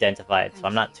unidentified, so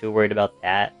I'm not too worried about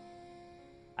that.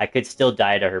 I could still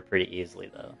die to her pretty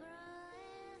easily, though.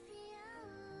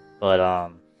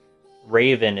 But,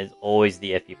 Raven is always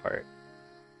the iffy part.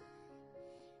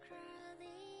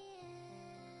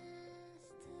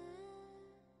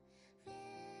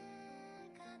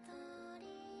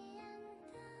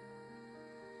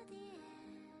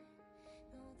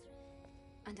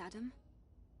 And Adam?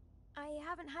 I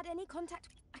haven't had any contact.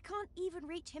 I can't even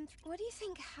reach him. What do you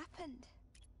think happened?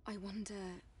 I wonder...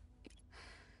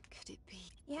 Could it be?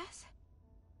 Yes?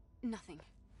 Nothing.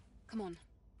 Come on.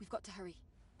 We've got to hurry.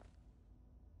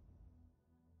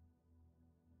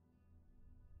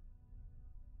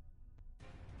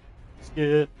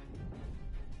 Skip.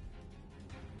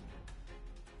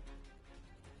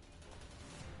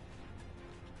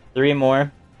 Three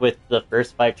more with the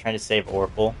first fight trying to save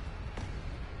Oracle.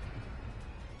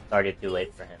 It's already too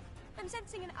late for him. I'm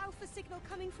sensing an alpha signal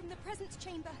coming from the presence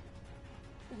chamber.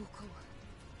 Oracle.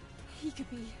 He could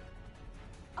be...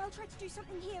 I'll try to do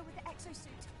something here with the exosuit.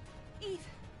 Eve,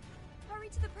 hurry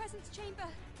to the presence chamber.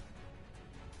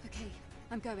 Okay,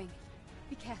 I'm going.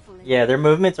 Be careful, Lily. Yeah, their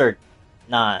movements are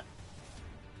not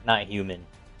human.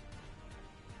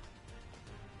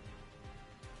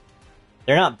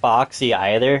 They're not boxy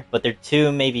either, but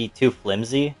they're maybe too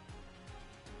flimsy.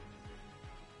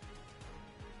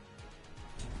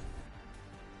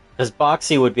 Because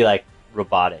boxy would be like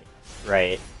robotic,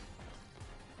 right?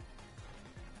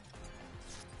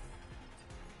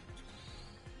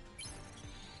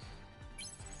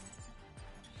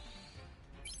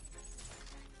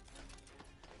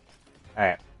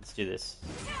 Alright, let's do this.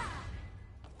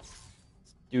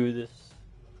 Let's do this.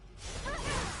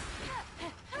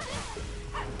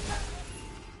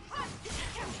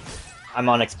 I'm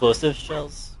on explosive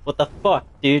shells? What the fuck,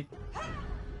 dude?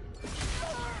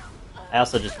 I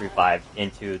also just revived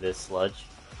into this sludge.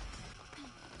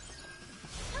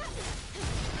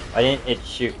 Why didn't it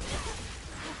shoot?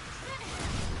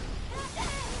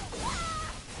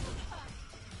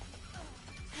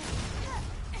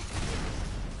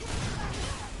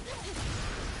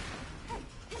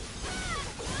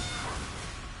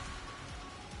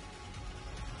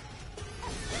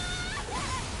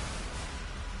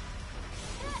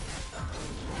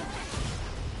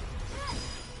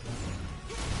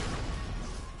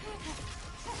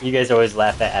 You guys always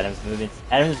laugh at Adam's movements.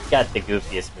 Adam's got the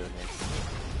goofiest movements.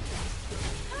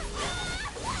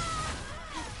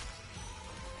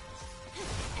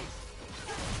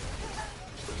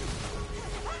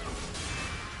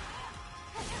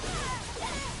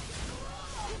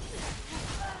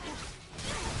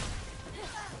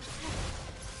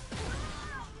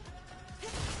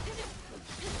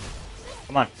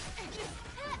 Come on.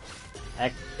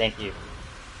 Heck, thank you.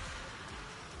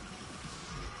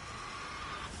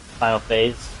 Final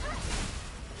phase.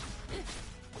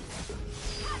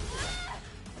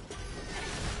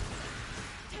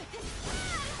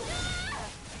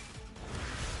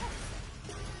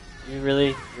 You're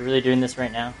really doing this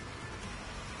right now?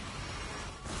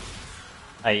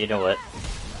 Oh, you know what?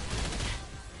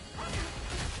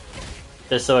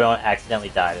 Just so I don't accidentally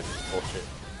die to this bullshit.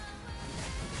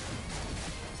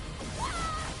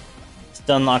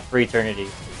 Stun lock for eternity.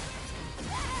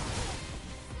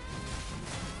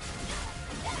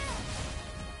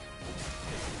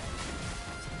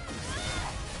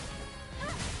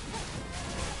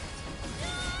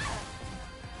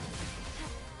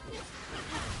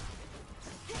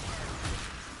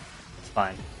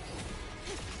 Fine.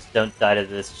 don't die to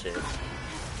this shit.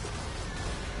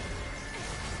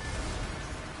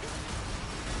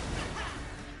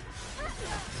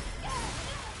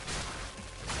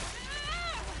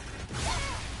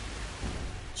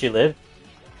 She lived?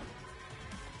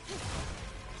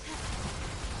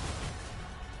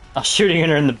 I was shooting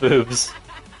her in the boobs.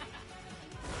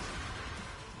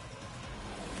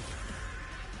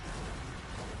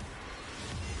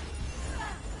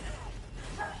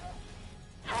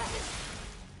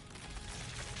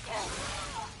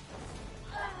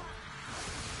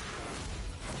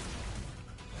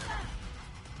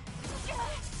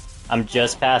 I'm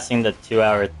just passing the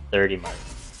 2-hour 30 mark.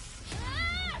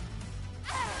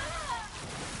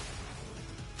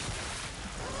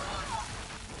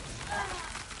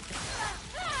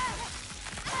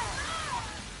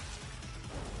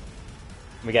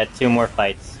 We got 2 more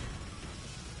fights.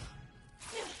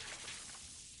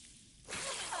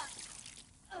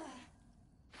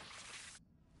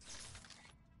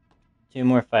 Two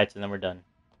more fights and then we're done.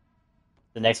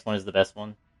 The next one is the best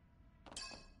one.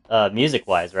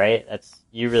 Music-wise, right?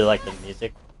 You really like the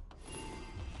music.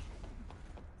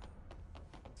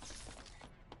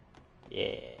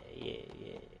 Yeah.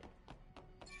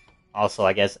 Also,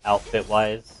 I guess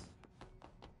outfit-wise.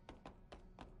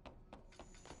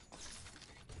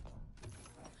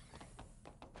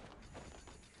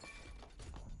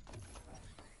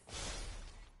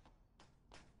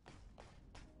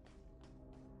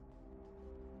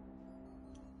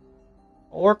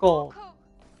 Oracle!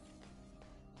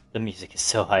 The music is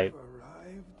so hype.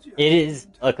 It is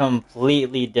a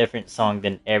completely different song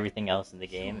than everything else in the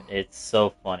game. It's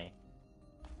so funny.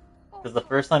 Because the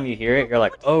first time you hear it, you're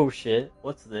like, oh shit,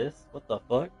 what's this? What the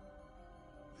fuck?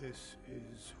 This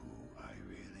is who I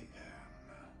really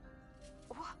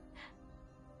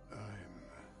am.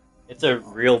 It's a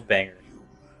real banger.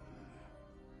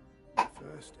 The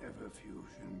first ever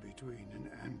fusion between an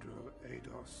Andro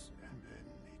Eidos and an...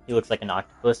 He looks like an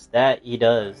octopus. That he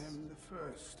does. I am the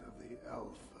first of the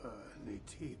Alpha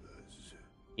Nativas.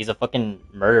 He's a fucking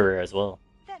murderer as well.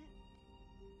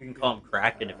 You can call him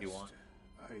Kraken if you want.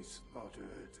 I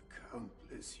slaughtered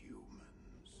countless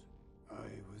humans. I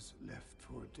was left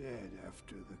for dead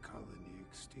after the colony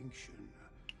extinction,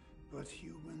 but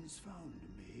humans found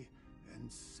me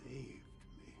and saved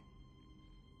me.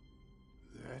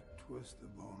 That was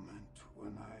the moment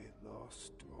when I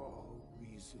lost all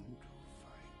reason to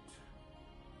fight.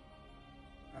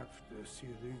 After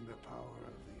sealing the power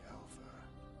of the Alpha,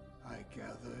 I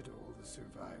gathered all the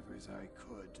survivors I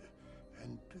could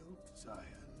and built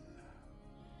Zion.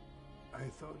 I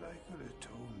thought I could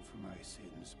atone for my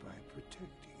sins by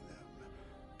protecting them,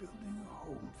 building a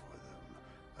home for them,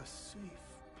 a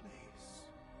safe place.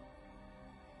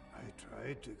 I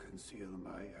tried to conceal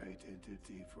my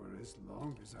identity for as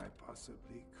long as I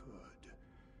possibly could,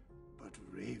 but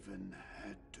Raven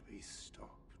had to be stopped.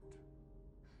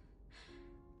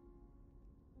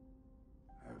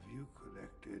 Have you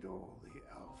collected all the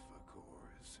Alpha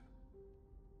cores?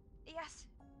 Yes,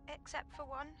 except for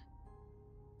one.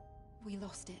 We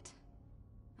lost it.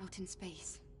 Out in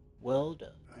space. Well done.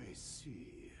 I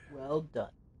see. Well done.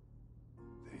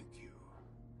 Thank you.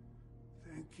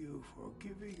 Thank you for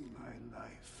giving my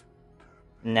life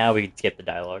purpose. Now we can skip the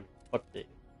dialogue.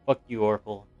 Fuck you,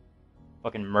 Oracle.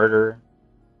 Fucking murderer.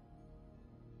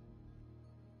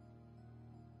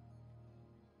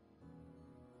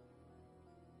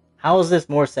 How is this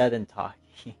more sad than Taki?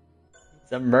 He's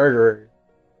a murderer.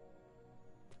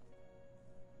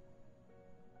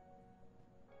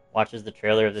 Watches the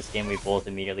trailer of this game, we both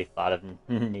immediately thought of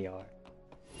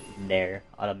Nair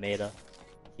Automata.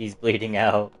 He's bleeding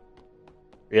out.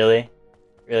 Really?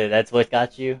 Really, that's what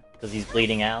got you? Because he's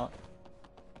bleeding out?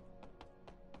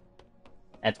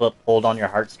 That's what pulled on your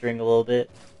heartstring a little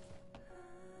bit?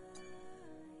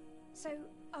 So,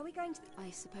 are we going to...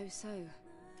 I suppose so.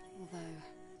 Although...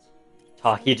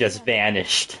 Taki just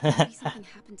vanished. Maybe something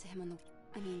happened to him on the...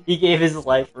 He gave his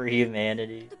life for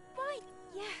humanity. The bike!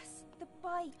 Yes, the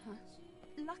bike. Huh?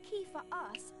 Lucky for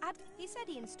us, he said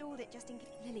he installed it just in case.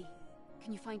 Lily,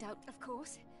 can you find out? Of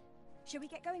course. Shall we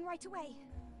get going right away?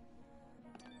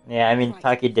 Yeah, I mean,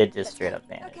 Taki did just straight up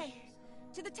vanish. Okay,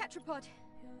 to the tetrapod.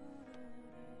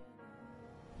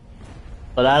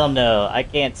 But I don't know, I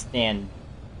can't stand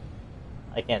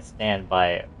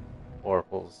by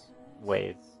Oracle's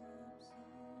ways.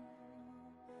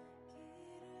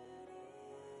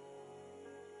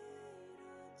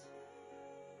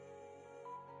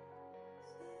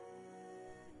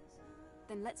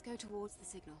 Then let's go towards the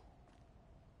signal.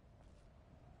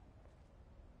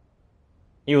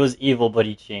 He was evil, but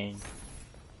he changed.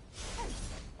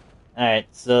 Alright,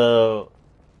 so...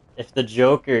 If the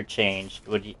Joker changed,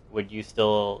 would you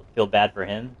still feel bad for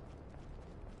him?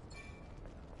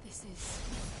 This is...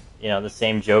 You know, the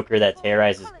same Joker that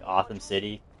terrorizes Gotham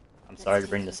City. I'm sorry to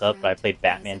bring this up, but I played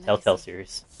Batman Telltale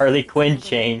series. Harley Quinn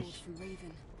changed.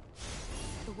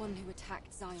 The one who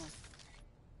attacked Zion.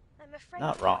 I'm afraid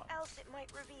Not wrong. what else it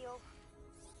might reveal.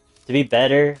 To be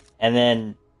better, and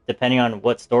then depending on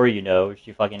what story you know,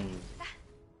 she fucking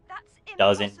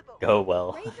doesn't go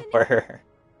well for her.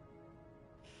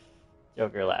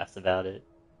 Joker laughs about it.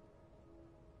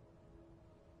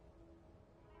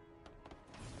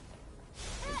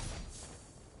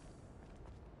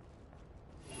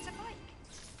 It's a bike.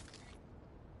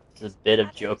 It's a bit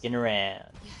of joking around.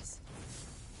 Yes.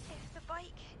 If the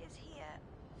bike is here,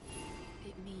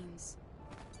 It means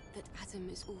that Adam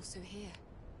is also here.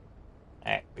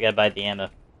 Alright, we gotta buy the ammo.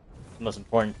 The most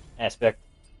important aspect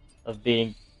of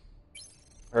beating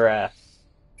her ass.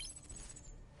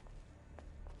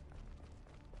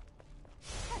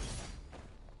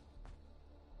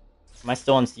 Am I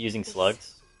still using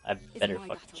slugs? I better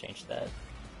fucking change that.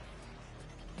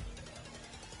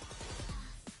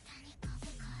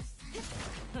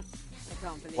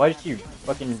 Why did you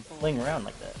fucking fling around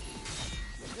like that?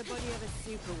 The body of a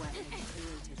super weapon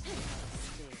created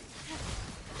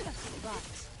but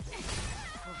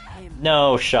for him.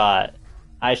 No shot.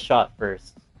 I shot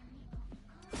first.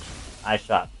 I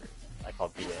shot first. I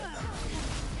called BS.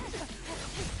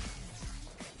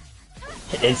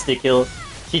 Insta kill.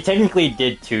 She technically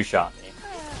did two-shot me.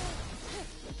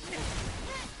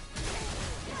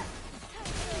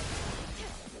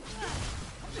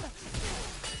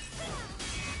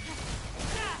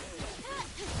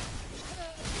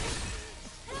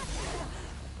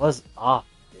 Was off,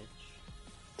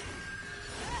 bitch.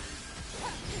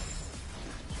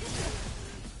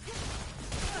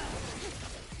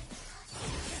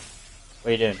 What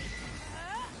are you doing?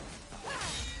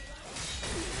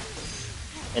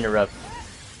 Interrupt.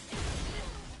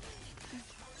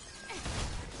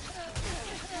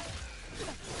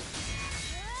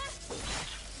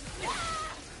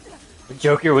 The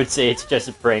Joker would say it's just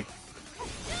a prank,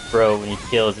 bro, when he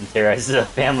kills and terrorizes a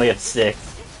family of 6.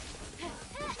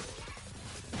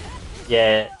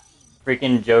 Yeah,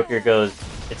 freaking Joker goes,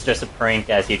 it's just a prank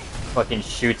as he fucking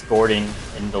shoots Gordon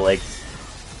in the legs.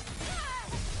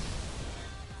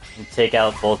 And take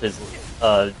out both his,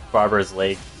 Barbara's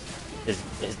legs,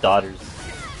 his daughters.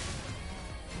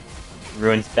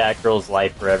 Ruins Batgirl's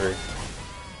life forever.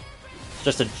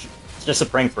 It's just a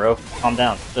prank, bro. Calm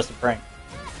down. It's just a prank.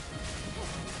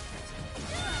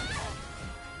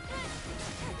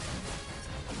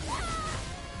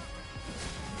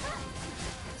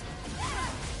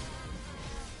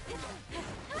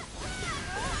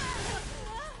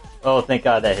 Oh, thank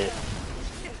God that hit.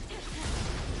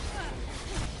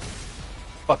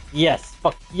 Fuck yes,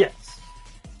 fuck yes.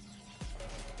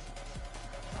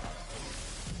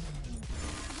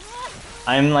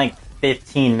 I'm like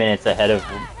 15 minutes ahead of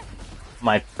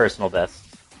my personal best.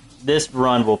 This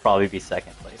run will probably be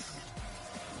second place.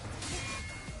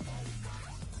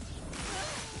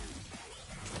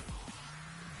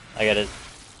 I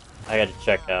gotta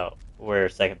check out where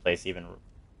second place even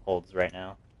holds right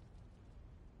now.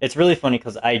 It's really funny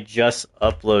because I just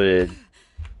uploaded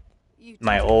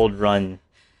my old run,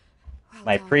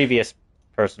 my previous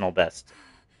personal best.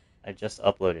 I just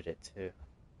uploaded it too.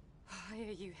 Why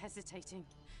are you hesitating?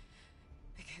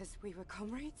 Because we were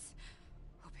comrades?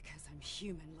 Or because I'm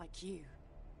human like you?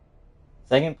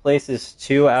 Second place is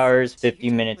 2 hours, 50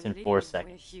 minutes, and 4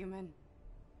 seconds. We're human.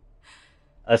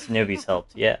 Us newbies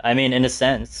helped. Yeah, I mean, in a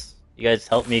sense, you guys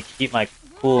helped me keep my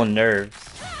cool nerves.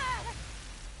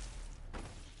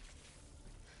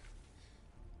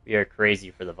 We are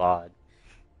crazy for the VOD.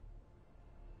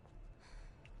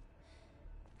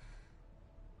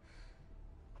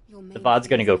 The VOD's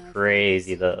gonna go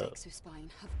crazy though.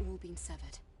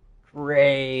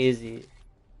 Crazy.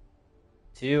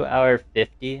 2 hour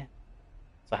 50.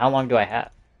 So how long do I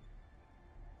have?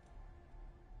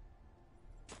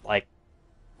 Like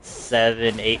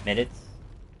 7, 8 minutes?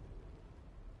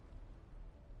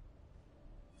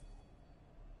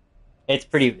 It's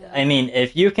pretty, I mean,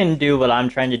 if you can do what I'm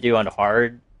trying to do on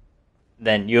hard,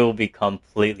 then you'll be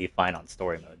completely fine on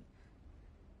story mode.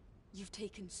 You've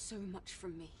taken so much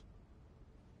from me.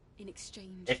 In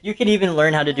exchange... If you can even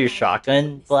learn how to do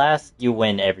shotgun blast, you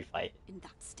win every fight. In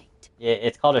that state. Yeah,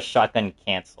 it's called a shotgun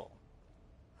cancel.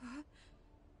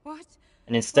 What?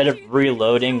 And instead of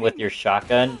reloading with your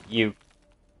shotgun, you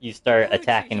start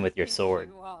attacking with your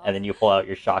sword, and then you pull out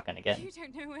your shotgun again. You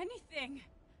don't know anything.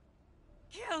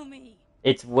 Kill me.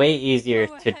 It's way easier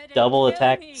to double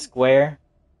attack square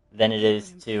than it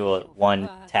is to a one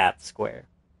tap square,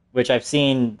 which I've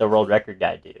seen the world record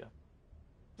guy do.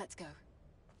 Let's go.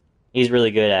 He's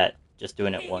really good at just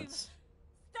doing it once.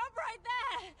 Stop right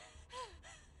there!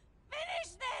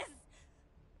 Finish this!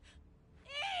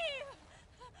 Eve!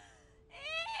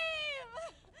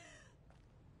 Eve!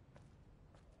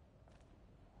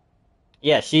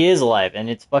 Yeah, she is alive, and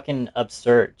it's fucking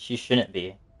absurd. She shouldn't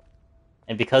be.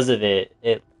 And because of it,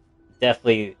 it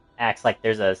definitely acts like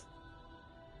there's a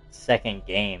second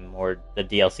game, or the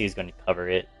DLC is going to cover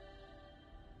it.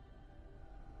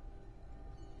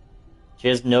 She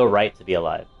has no right to be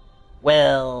alive.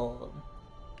 Well...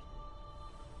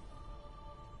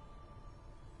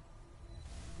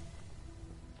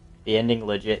 The ending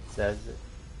legit says it.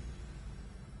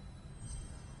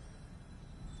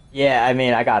 Yeah, I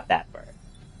mean, I got that part.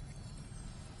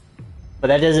 But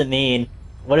that doesn't mean,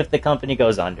 what if the company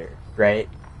goes under, right?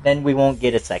 Then we won't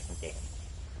get a second game.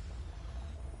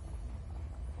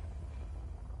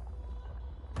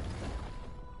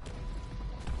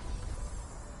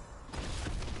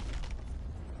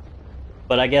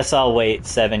 But I guess I'll wait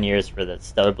 7 years for the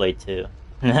Stellar Blade 2.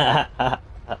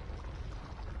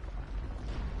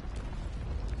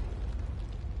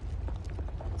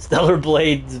 Stellar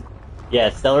Blades... Yeah,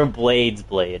 Stellar Blades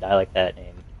Blade. I like that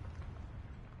name.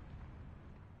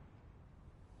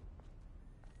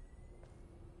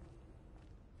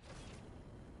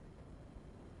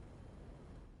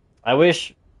 I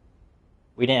wish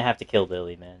we didn't have to kill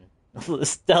Lily, man.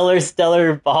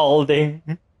 Stellar balding.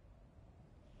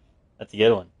 That's a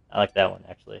good one. I like that one,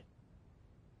 actually.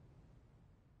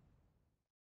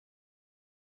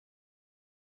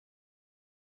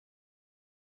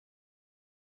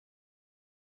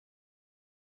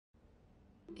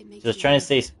 Just trying to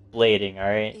say blading,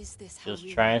 alright? Just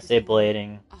trying to say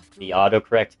blading. The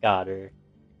autocorrect got her.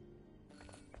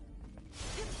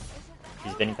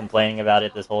 She's been complaining about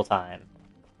it this whole time.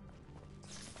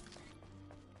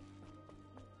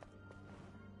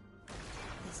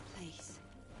 This place.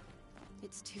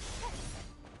 It's too...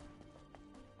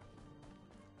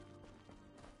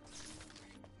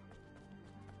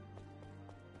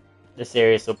 This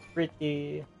area is so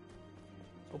pretty.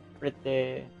 So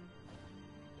pretty.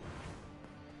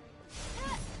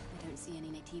 I don't see any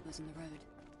nativos on the road.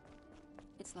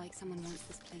 It's like someone wants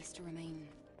this place to remain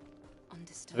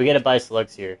undisturbed. We gotta buy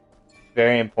slugs here.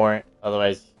 Very important,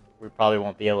 otherwise we probably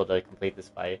won't be able to complete this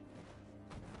fight.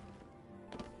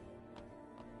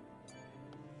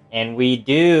 And we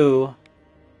do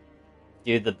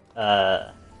the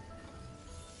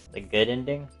good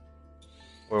ending,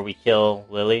 where we kill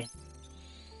Lily.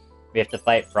 We have to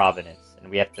fight Providence, and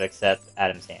we have to accept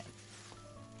Adam's hand.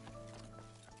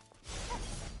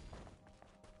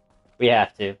 We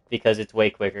have to, because it's way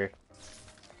quicker.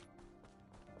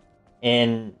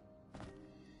 In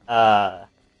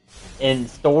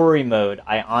story mode,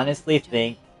 I honestly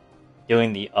think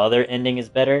doing the other ending is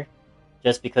better,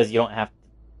 just because you don't have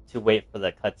to wait for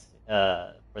the cuts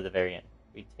for the very end.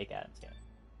 We take Adam's hand.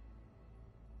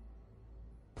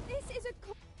 This is a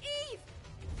Eve!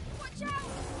 Watch out!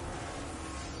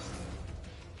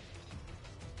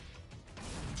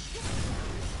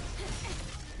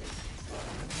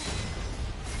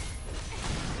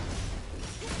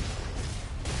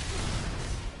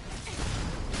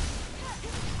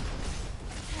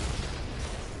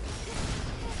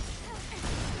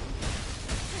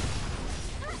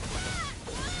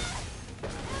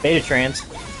 Beta trans.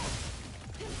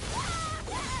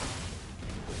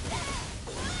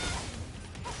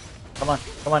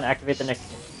 Come on, activate the next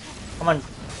scene. Come on.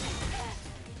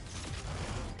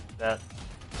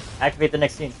 Activate the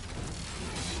next scene.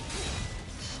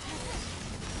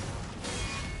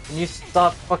 Can you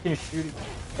stop fucking shooting?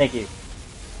 Thank you.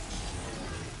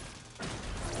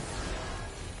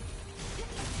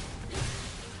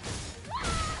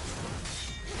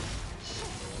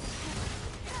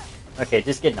 Okay,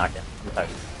 just get knocked down. You're fine.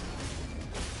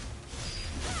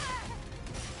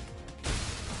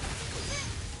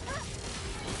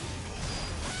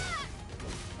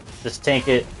 Just tank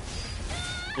it.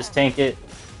 Just tank it.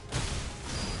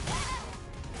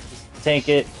 Just tank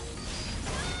it.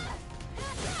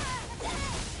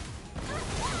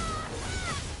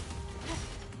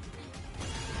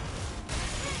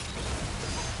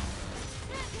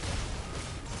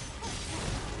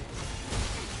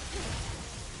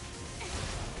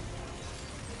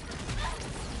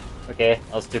 Okay,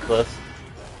 I was too close.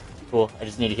 Cool, I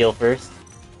just need to heal first.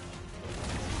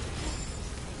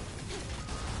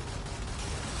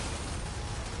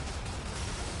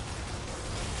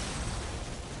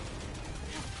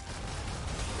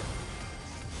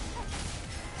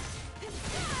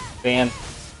 Bam.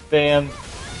 Bam.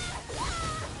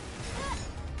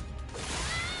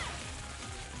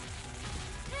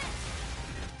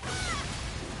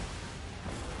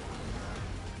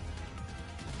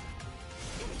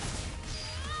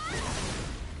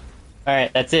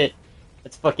 Alright, that's it.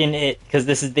 That's fucking it, because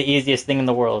this is the easiest thing in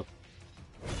the world.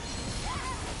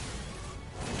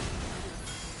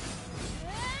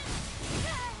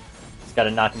 Just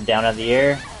gotta knock him down out of the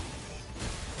air.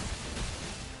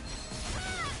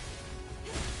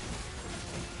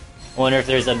 I wonder if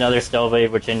there's another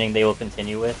Spellblade, which ending they will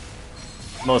continue with.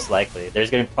 Most likely.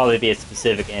 There's gonna probably be a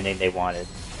specific ending they wanted.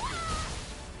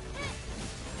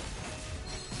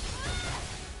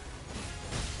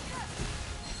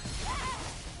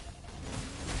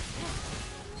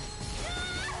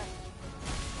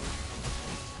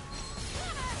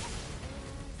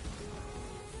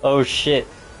 Oh shit.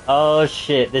 Oh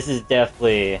shit, this is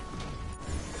definitely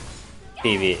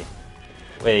PV.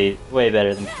 Way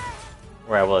better than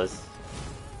where I was.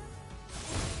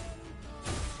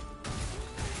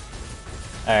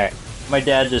 Alright, my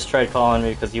dad just tried calling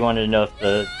me because he wanted to know if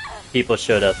the people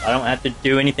showed up. I don't have to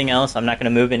do anything else, I'm not going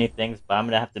to move anything, but I'm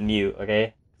going to have to mute,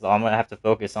 okay? Because all I'm going to have to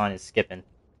focus on is skipping.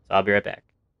 So I'll be right back.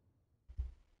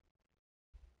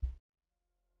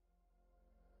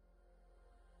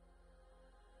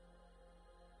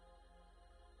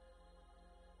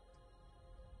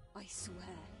 I swear,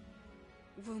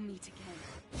 we'll meet again.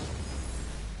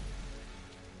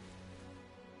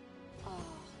 Ah,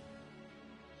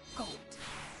 God.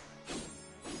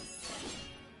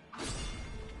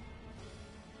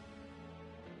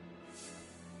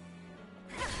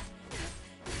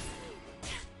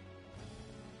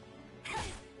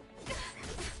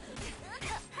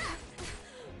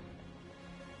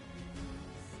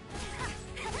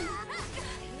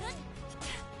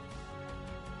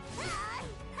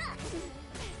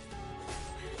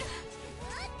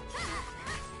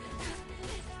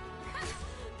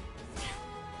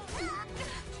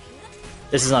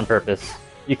 This is on purpose.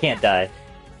 You can't die.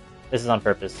 This is on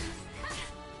purpose.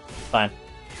 It's fine.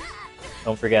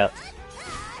 Don't freak out.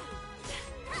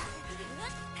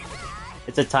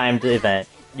 It's a timed event.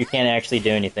 You can't actually do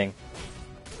anything.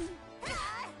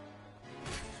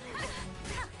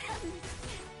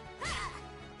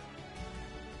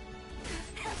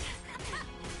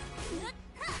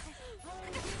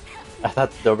 I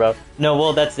thought the door broke. No,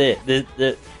 well, that's it.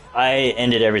 I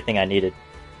ended everything I needed.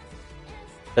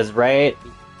 Because right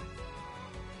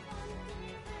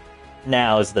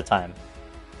now is the time.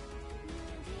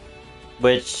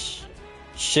 Which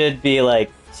should be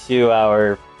like 2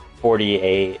 hour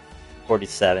 48,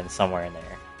 47, somewhere in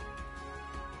there.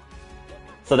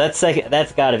 So that's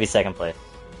gotta be second place.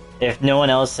 If no one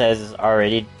else has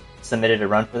already submitted a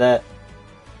run for that.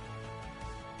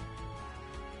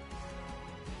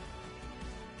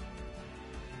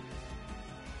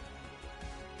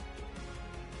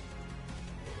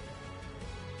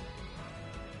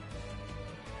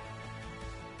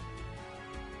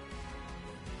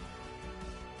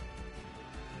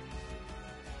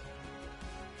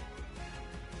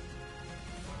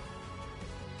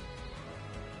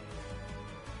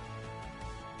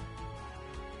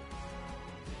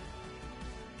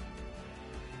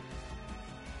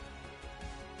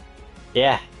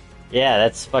 Yeah,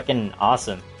 that's fucking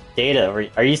awesome. Data,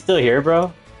 are you still here,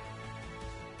 bro?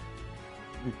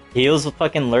 He was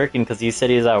fucking lurking because he said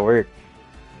he was at work.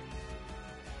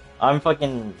 I'm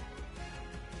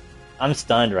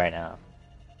stunned right now.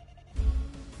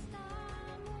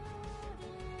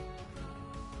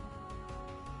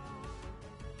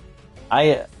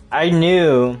 I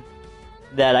knew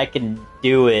that I could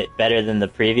do it better than the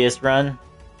previous run.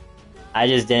 I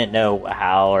just didn't know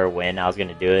how or when I was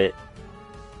gonna do it.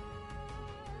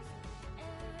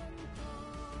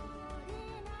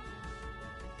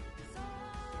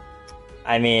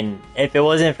 I mean, if it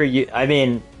wasn't for you,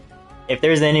 if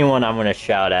there's anyone I'm gonna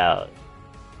shout out,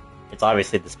 it's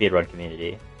obviously the speedrun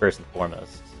community, first and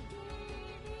foremost.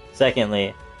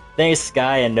 Secondly, thanks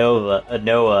Sky and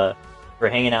Noah for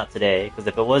hanging out today, because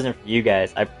if it wasn't for you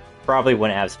guys, I probably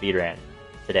wouldn't have speedrun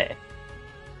today.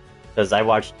 Because I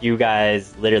watched you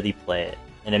guys literally play it,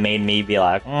 and it made me be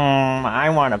like, I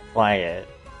want to play it.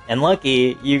 And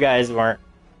lucky, you guys were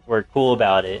cool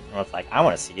about it, and was like, I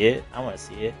want to see it,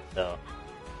 so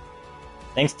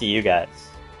thanks to you guys.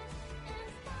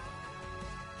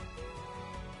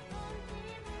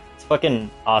 It's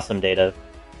fucking awesome, Data.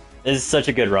 This is such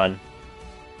a good run.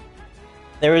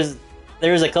 There was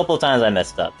a couple times I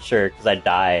messed up, sure, because I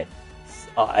died.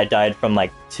 I died from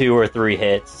like 2 or 3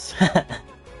 hits.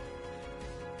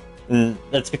 And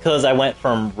that's because I went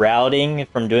from routing,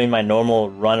 from doing my normal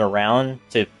run around,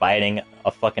 to fighting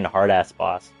a fucking hard-ass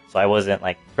boss. So I wasn't,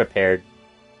 like, prepared.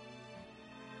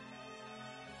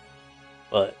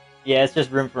 But, yeah, it's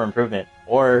just room for improvement.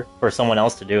 Or for someone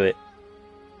else to do it.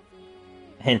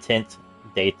 Hint, hint,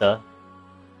 Data.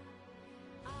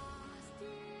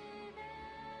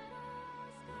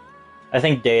 I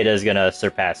think Data is gonna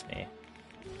surpass me.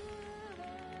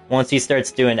 Once he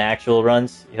starts doing actual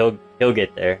runs, he'll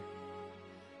get there.